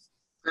close?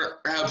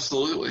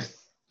 Absolutely.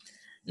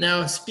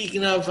 Now,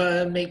 speaking of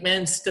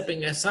McMahon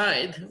stepping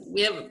aside,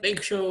 we have a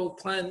big show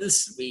planned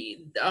this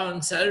week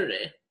on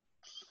Saturday.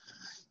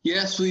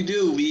 Yes, we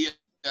do. We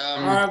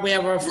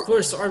have, of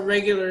course, our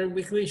regular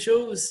weekly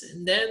shows.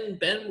 And then,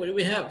 Ben, what do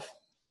we have?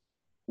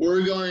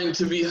 We're going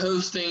to be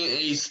hosting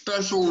a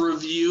special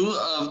review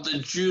of the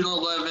June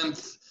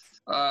 11th,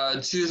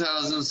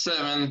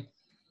 2007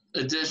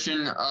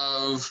 edition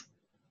of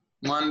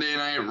Monday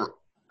Night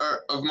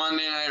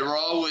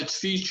Raw, which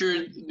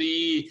featured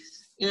the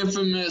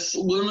infamous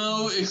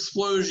limo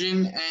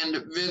explosion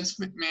and Vince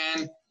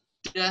McMahon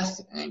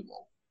death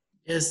angle.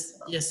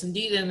 Yes,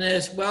 indeed. And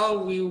as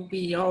well, we will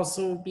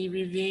also be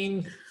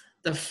reviewing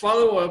the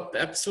follow-up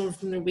episode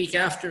from the week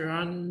after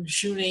on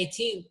June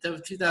 18th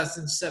of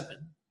 2007.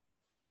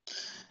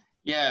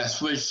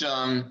 Yes, which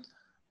I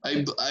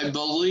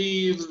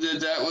believe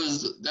that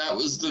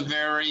was the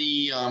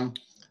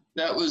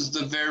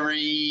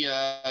very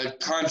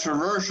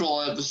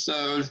controversial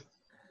episode,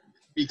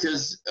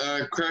 because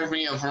correct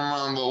me if I'm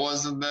wrong, but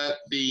wasn't that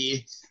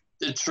the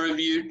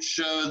tribute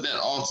show that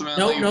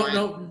ultimately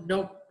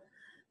Nope.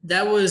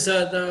 That was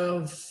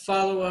the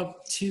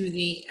follow-up to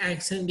the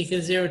accident,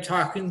 because they were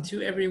talking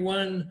to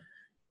everyone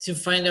to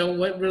find out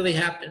what really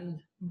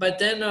happened. But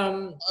then,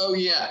 the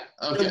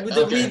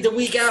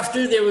week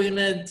after, they were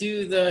gonna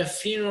do the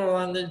funeral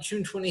on the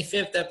June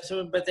 25th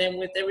episode. But then,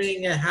 with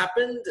everything that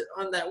happened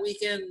on that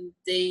weekend,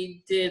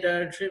 they did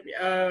a tribute,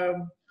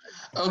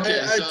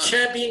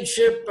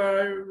 championship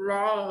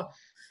Raw,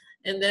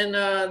 and then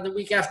the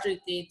week after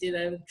they did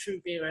a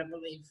tribute, I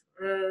believe,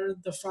 or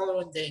the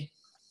following day.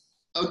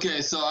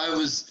 Okay, so I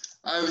was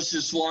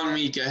just 1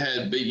 week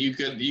ahead, but you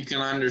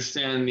can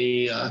understand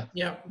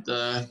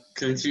the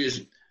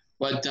confusion.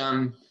 But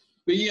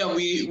yeah,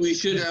 we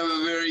should have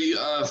a very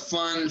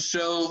fun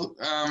show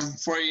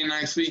for you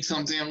next week,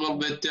 something a little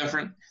bit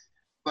different.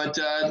 But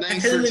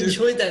thanks I kind of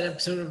enjoyed that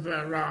episode of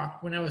Raw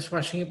when I was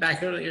watching it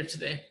back earlier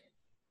today.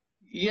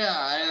 Yeah,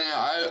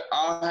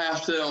 I'll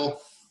have to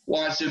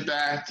watch it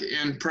back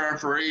in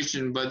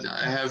preparation, but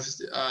I have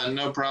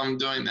no problem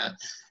doing that.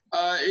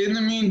 In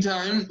the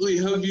meantime, we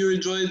hope you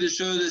enjoyed the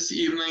show this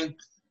evening.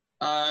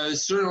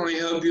 Certainly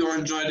hope you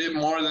enjoyed it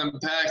more than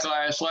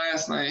Backlash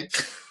last night,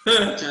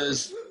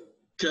 because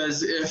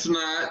if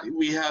not,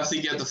 we have to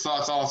get the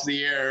fuck off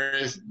the air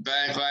if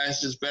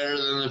Backlash is better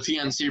than the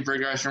PNC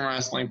Progression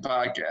Wrestling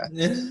podcast.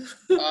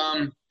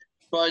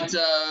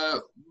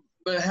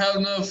 But have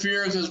no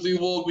fear, because we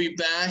will be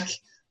back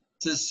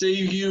to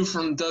save you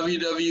from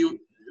WWE's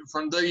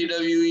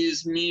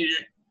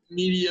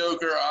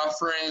mediocre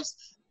offerings.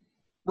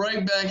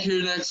 Right back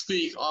here next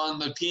week on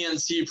the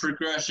PNC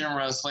Progression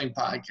Wrestling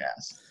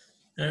Podcast.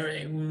 All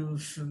right. Well,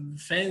 for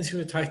fans who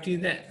will talk to you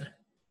then.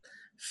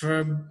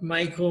 For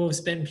Michael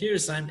Ben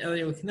Pierce, I'm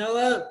Elio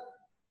Canella.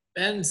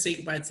 Ben, say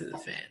goodbye to the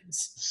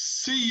fans.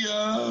 See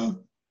ya.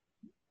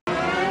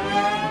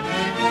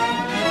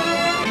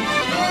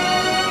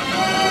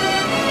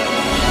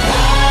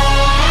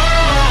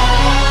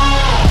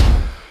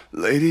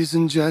 Ladies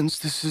and gents,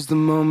 this is the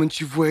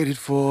moment you've waited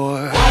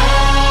for.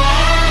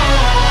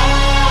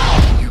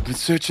 Been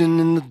searching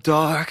in the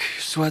dark,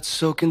 sweat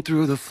soaking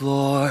through the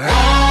floor.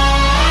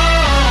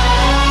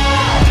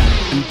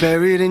 And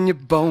buried in your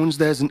bones,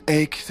 there's an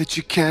ache that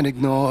you can't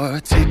ignore.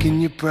 Taking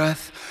your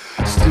breath,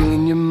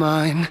 stealing your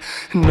mind,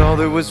 and all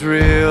that was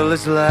real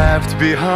is left behind.